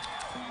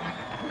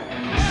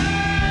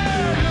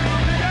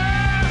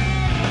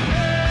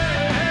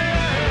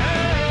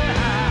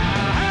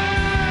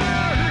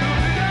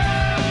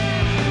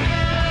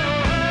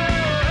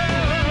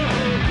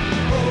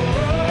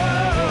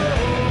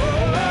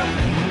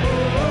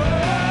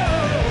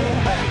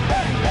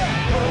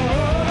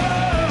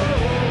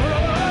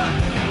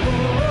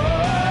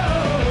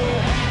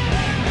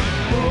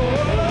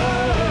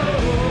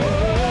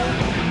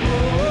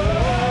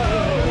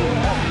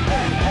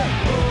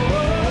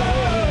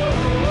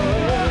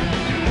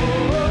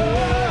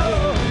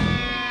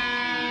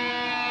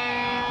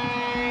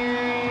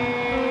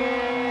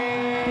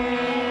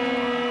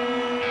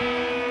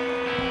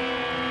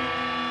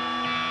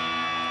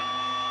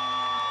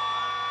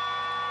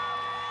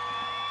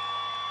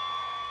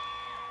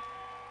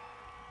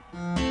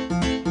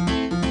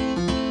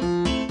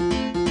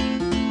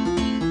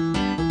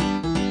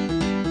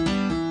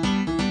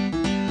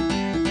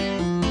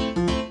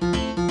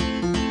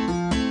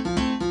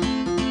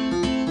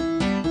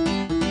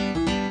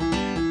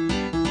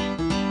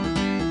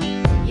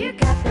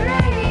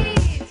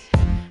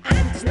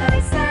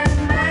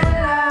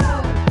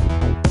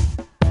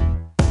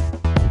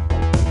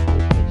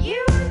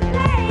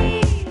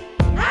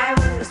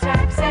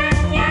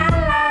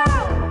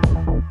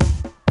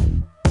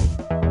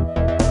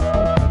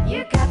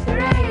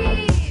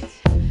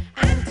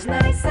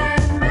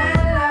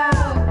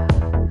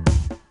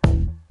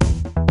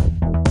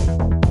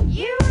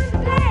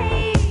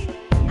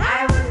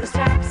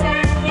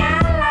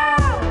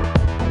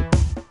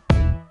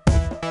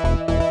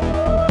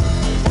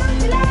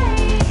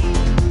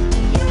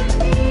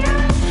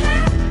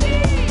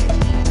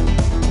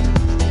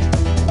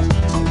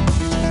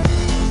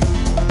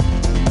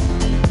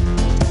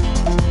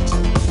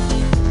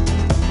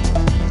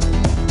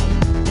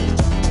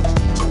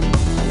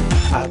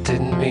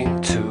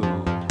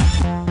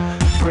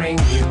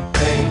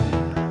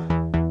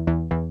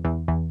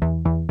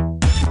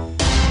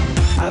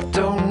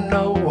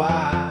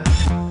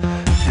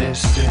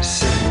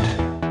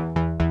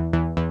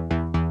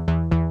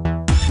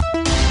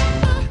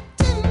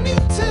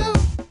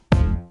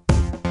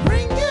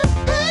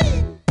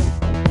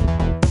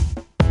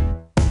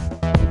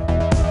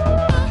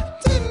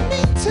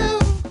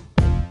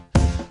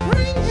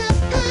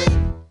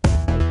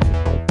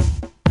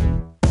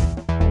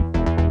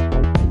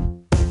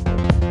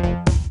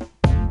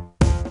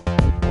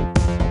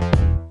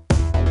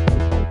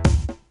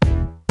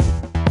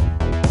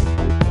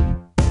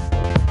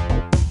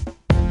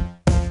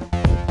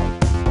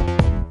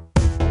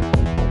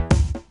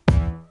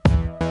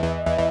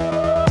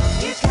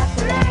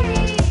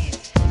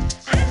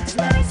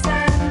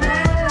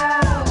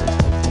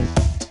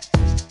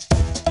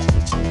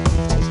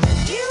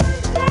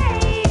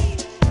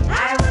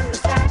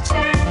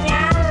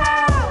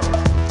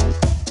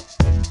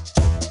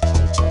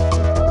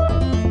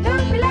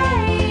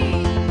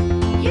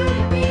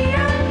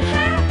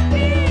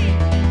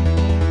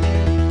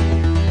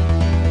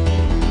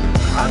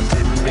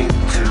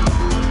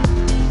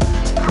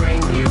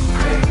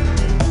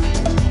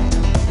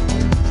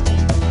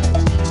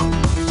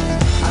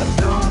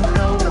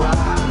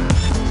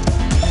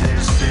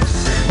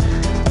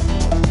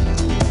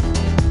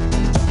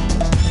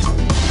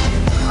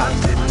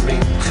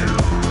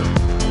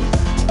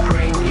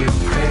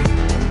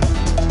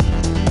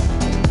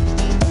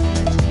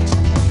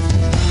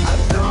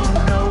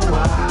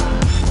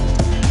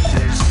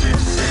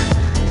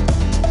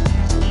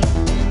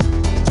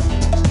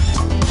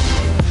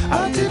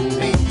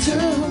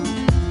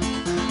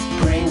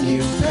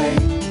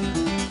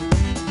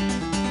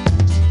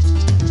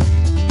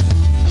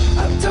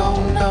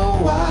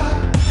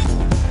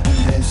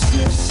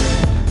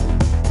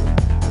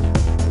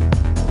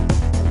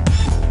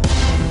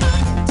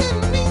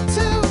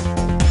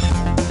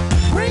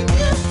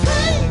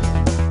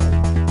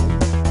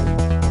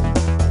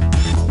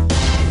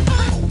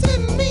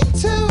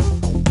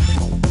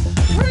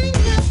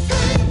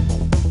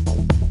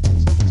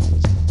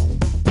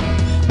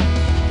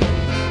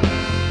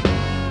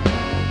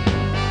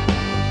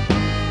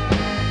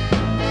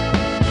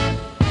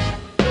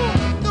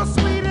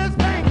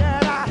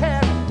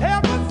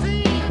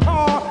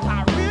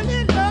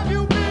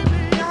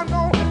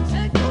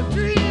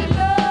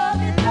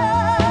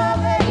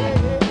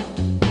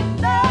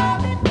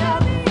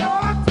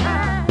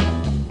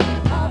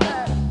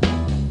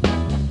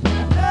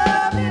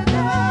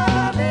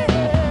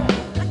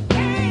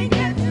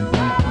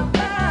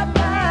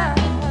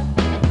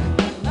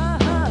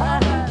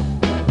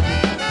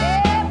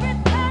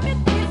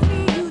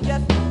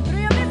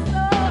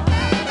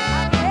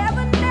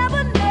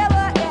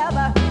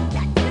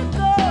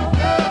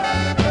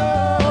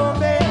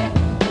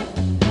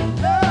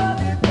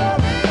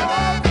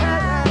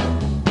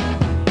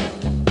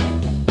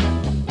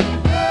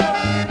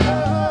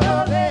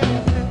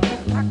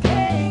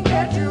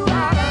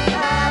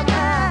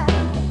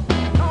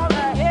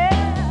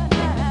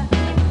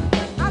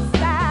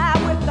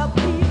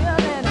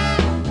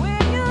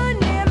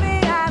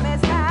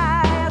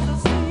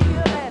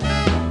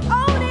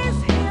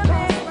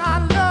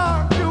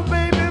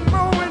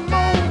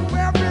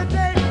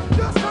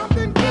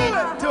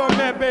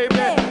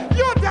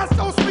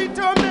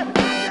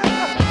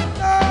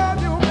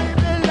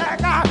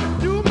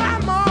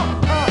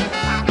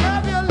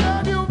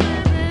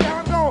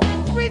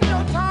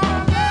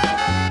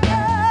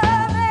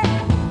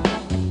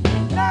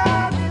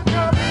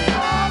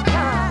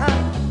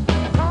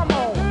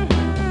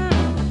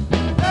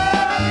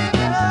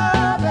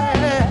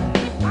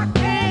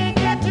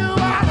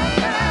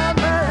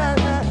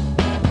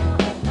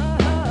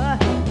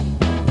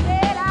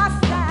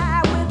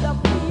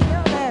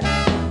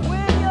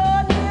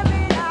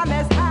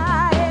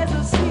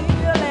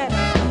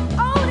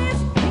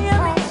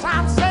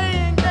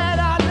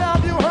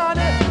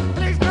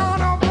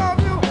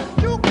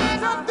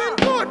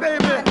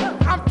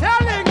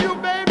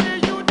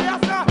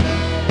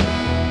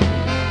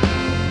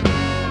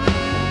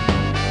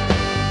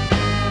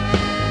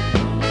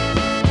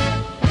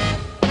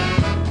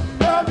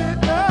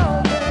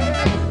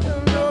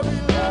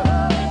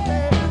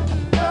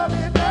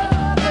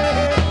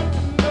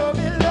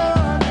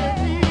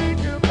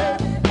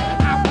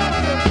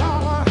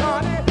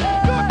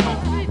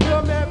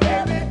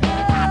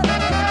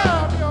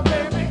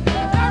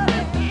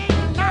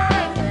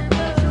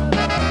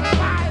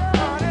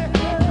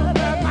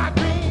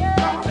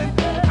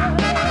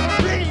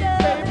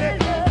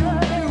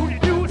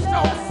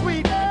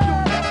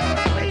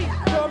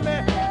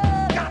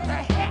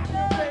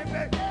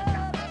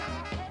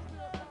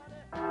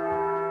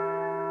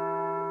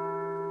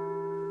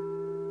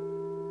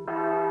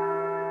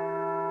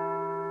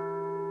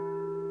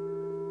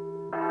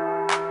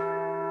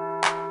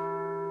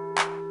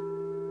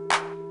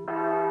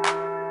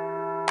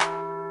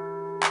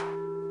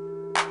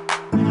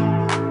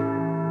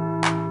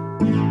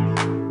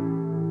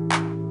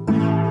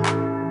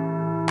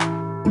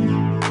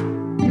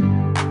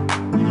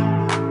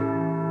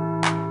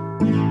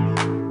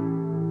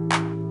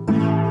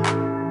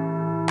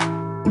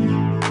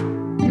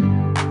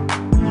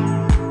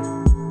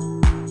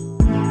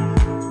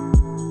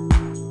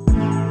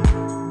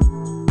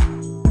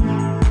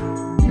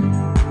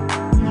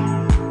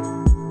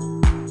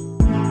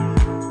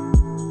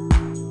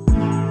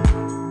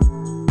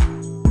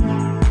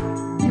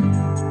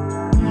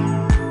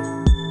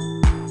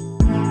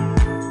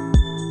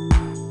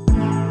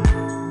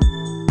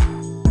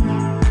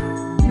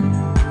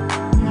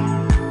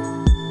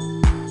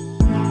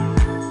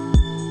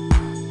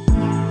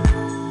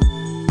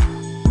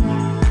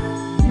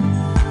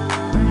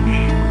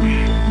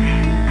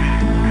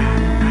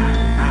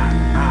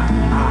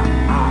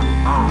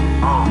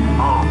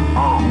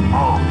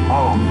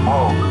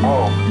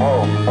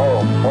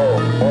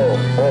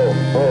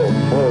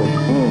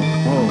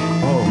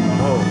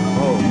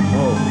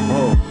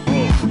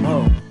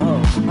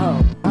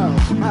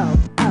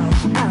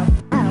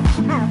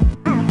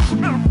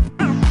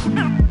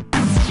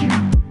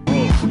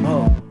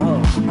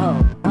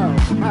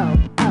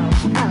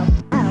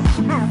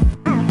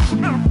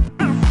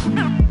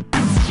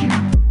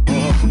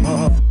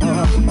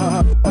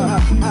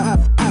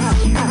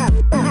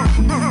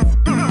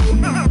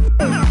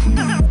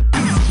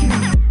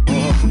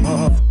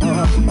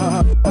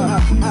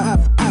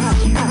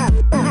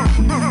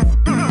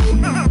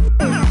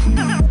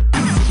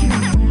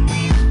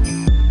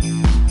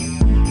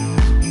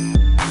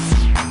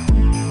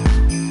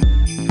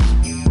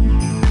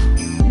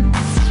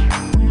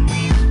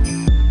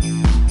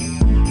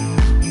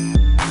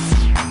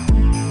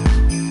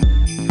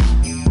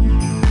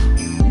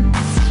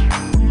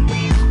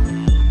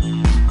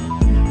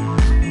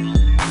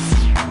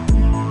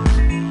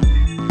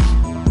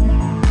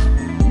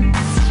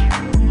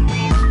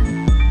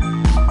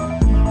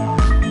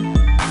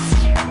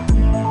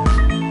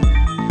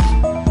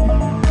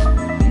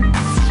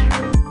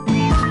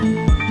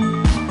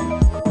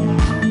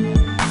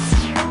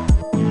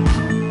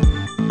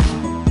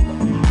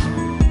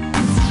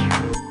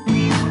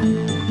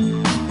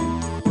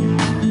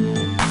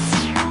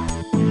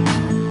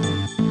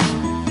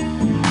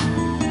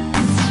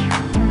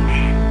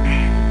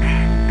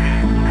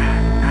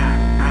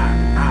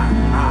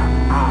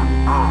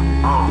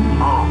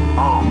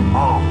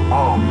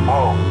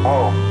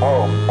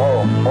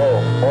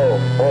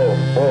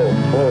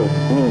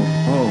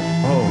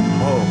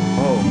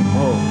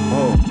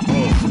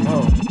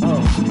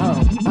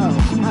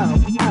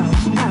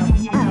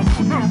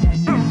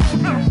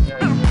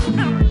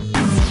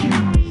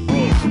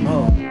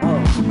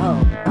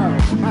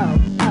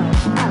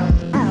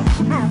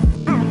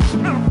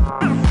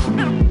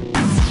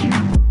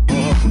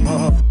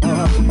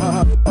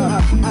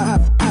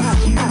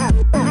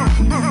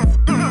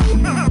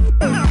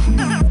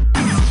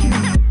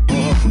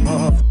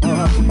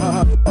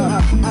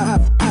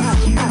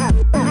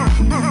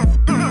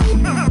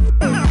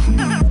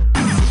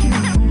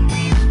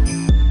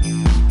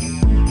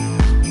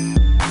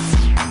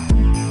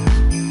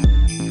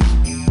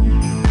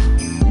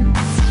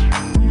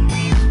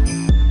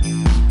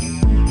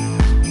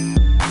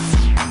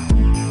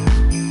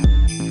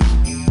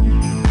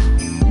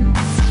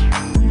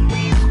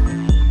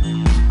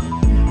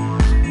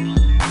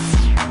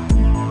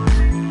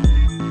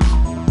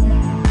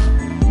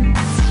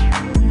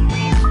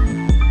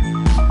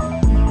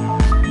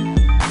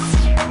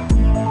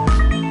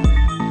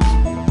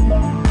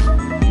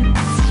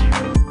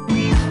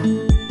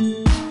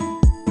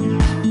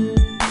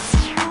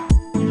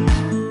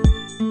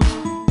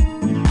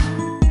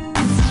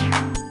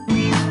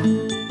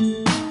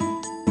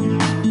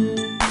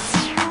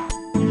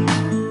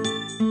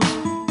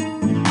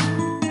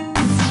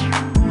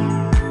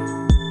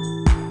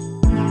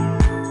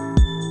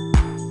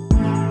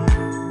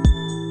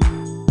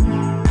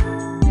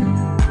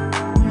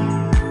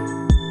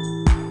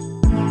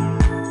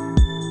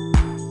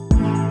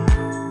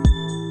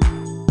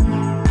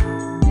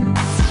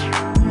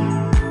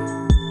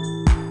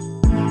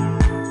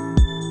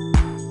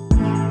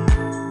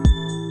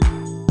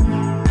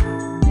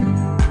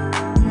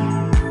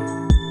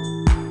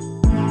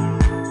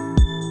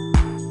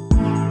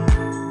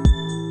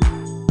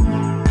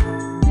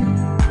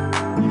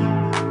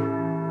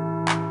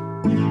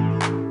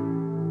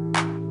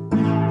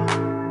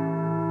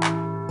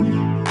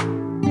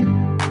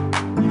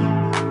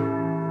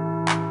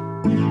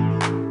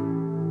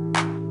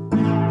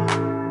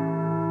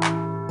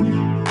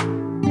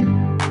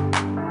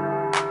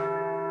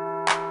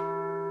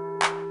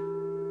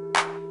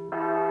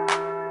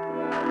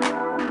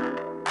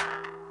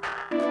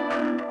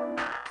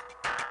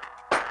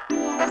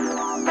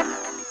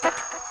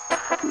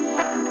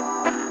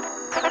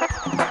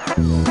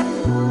 Bye.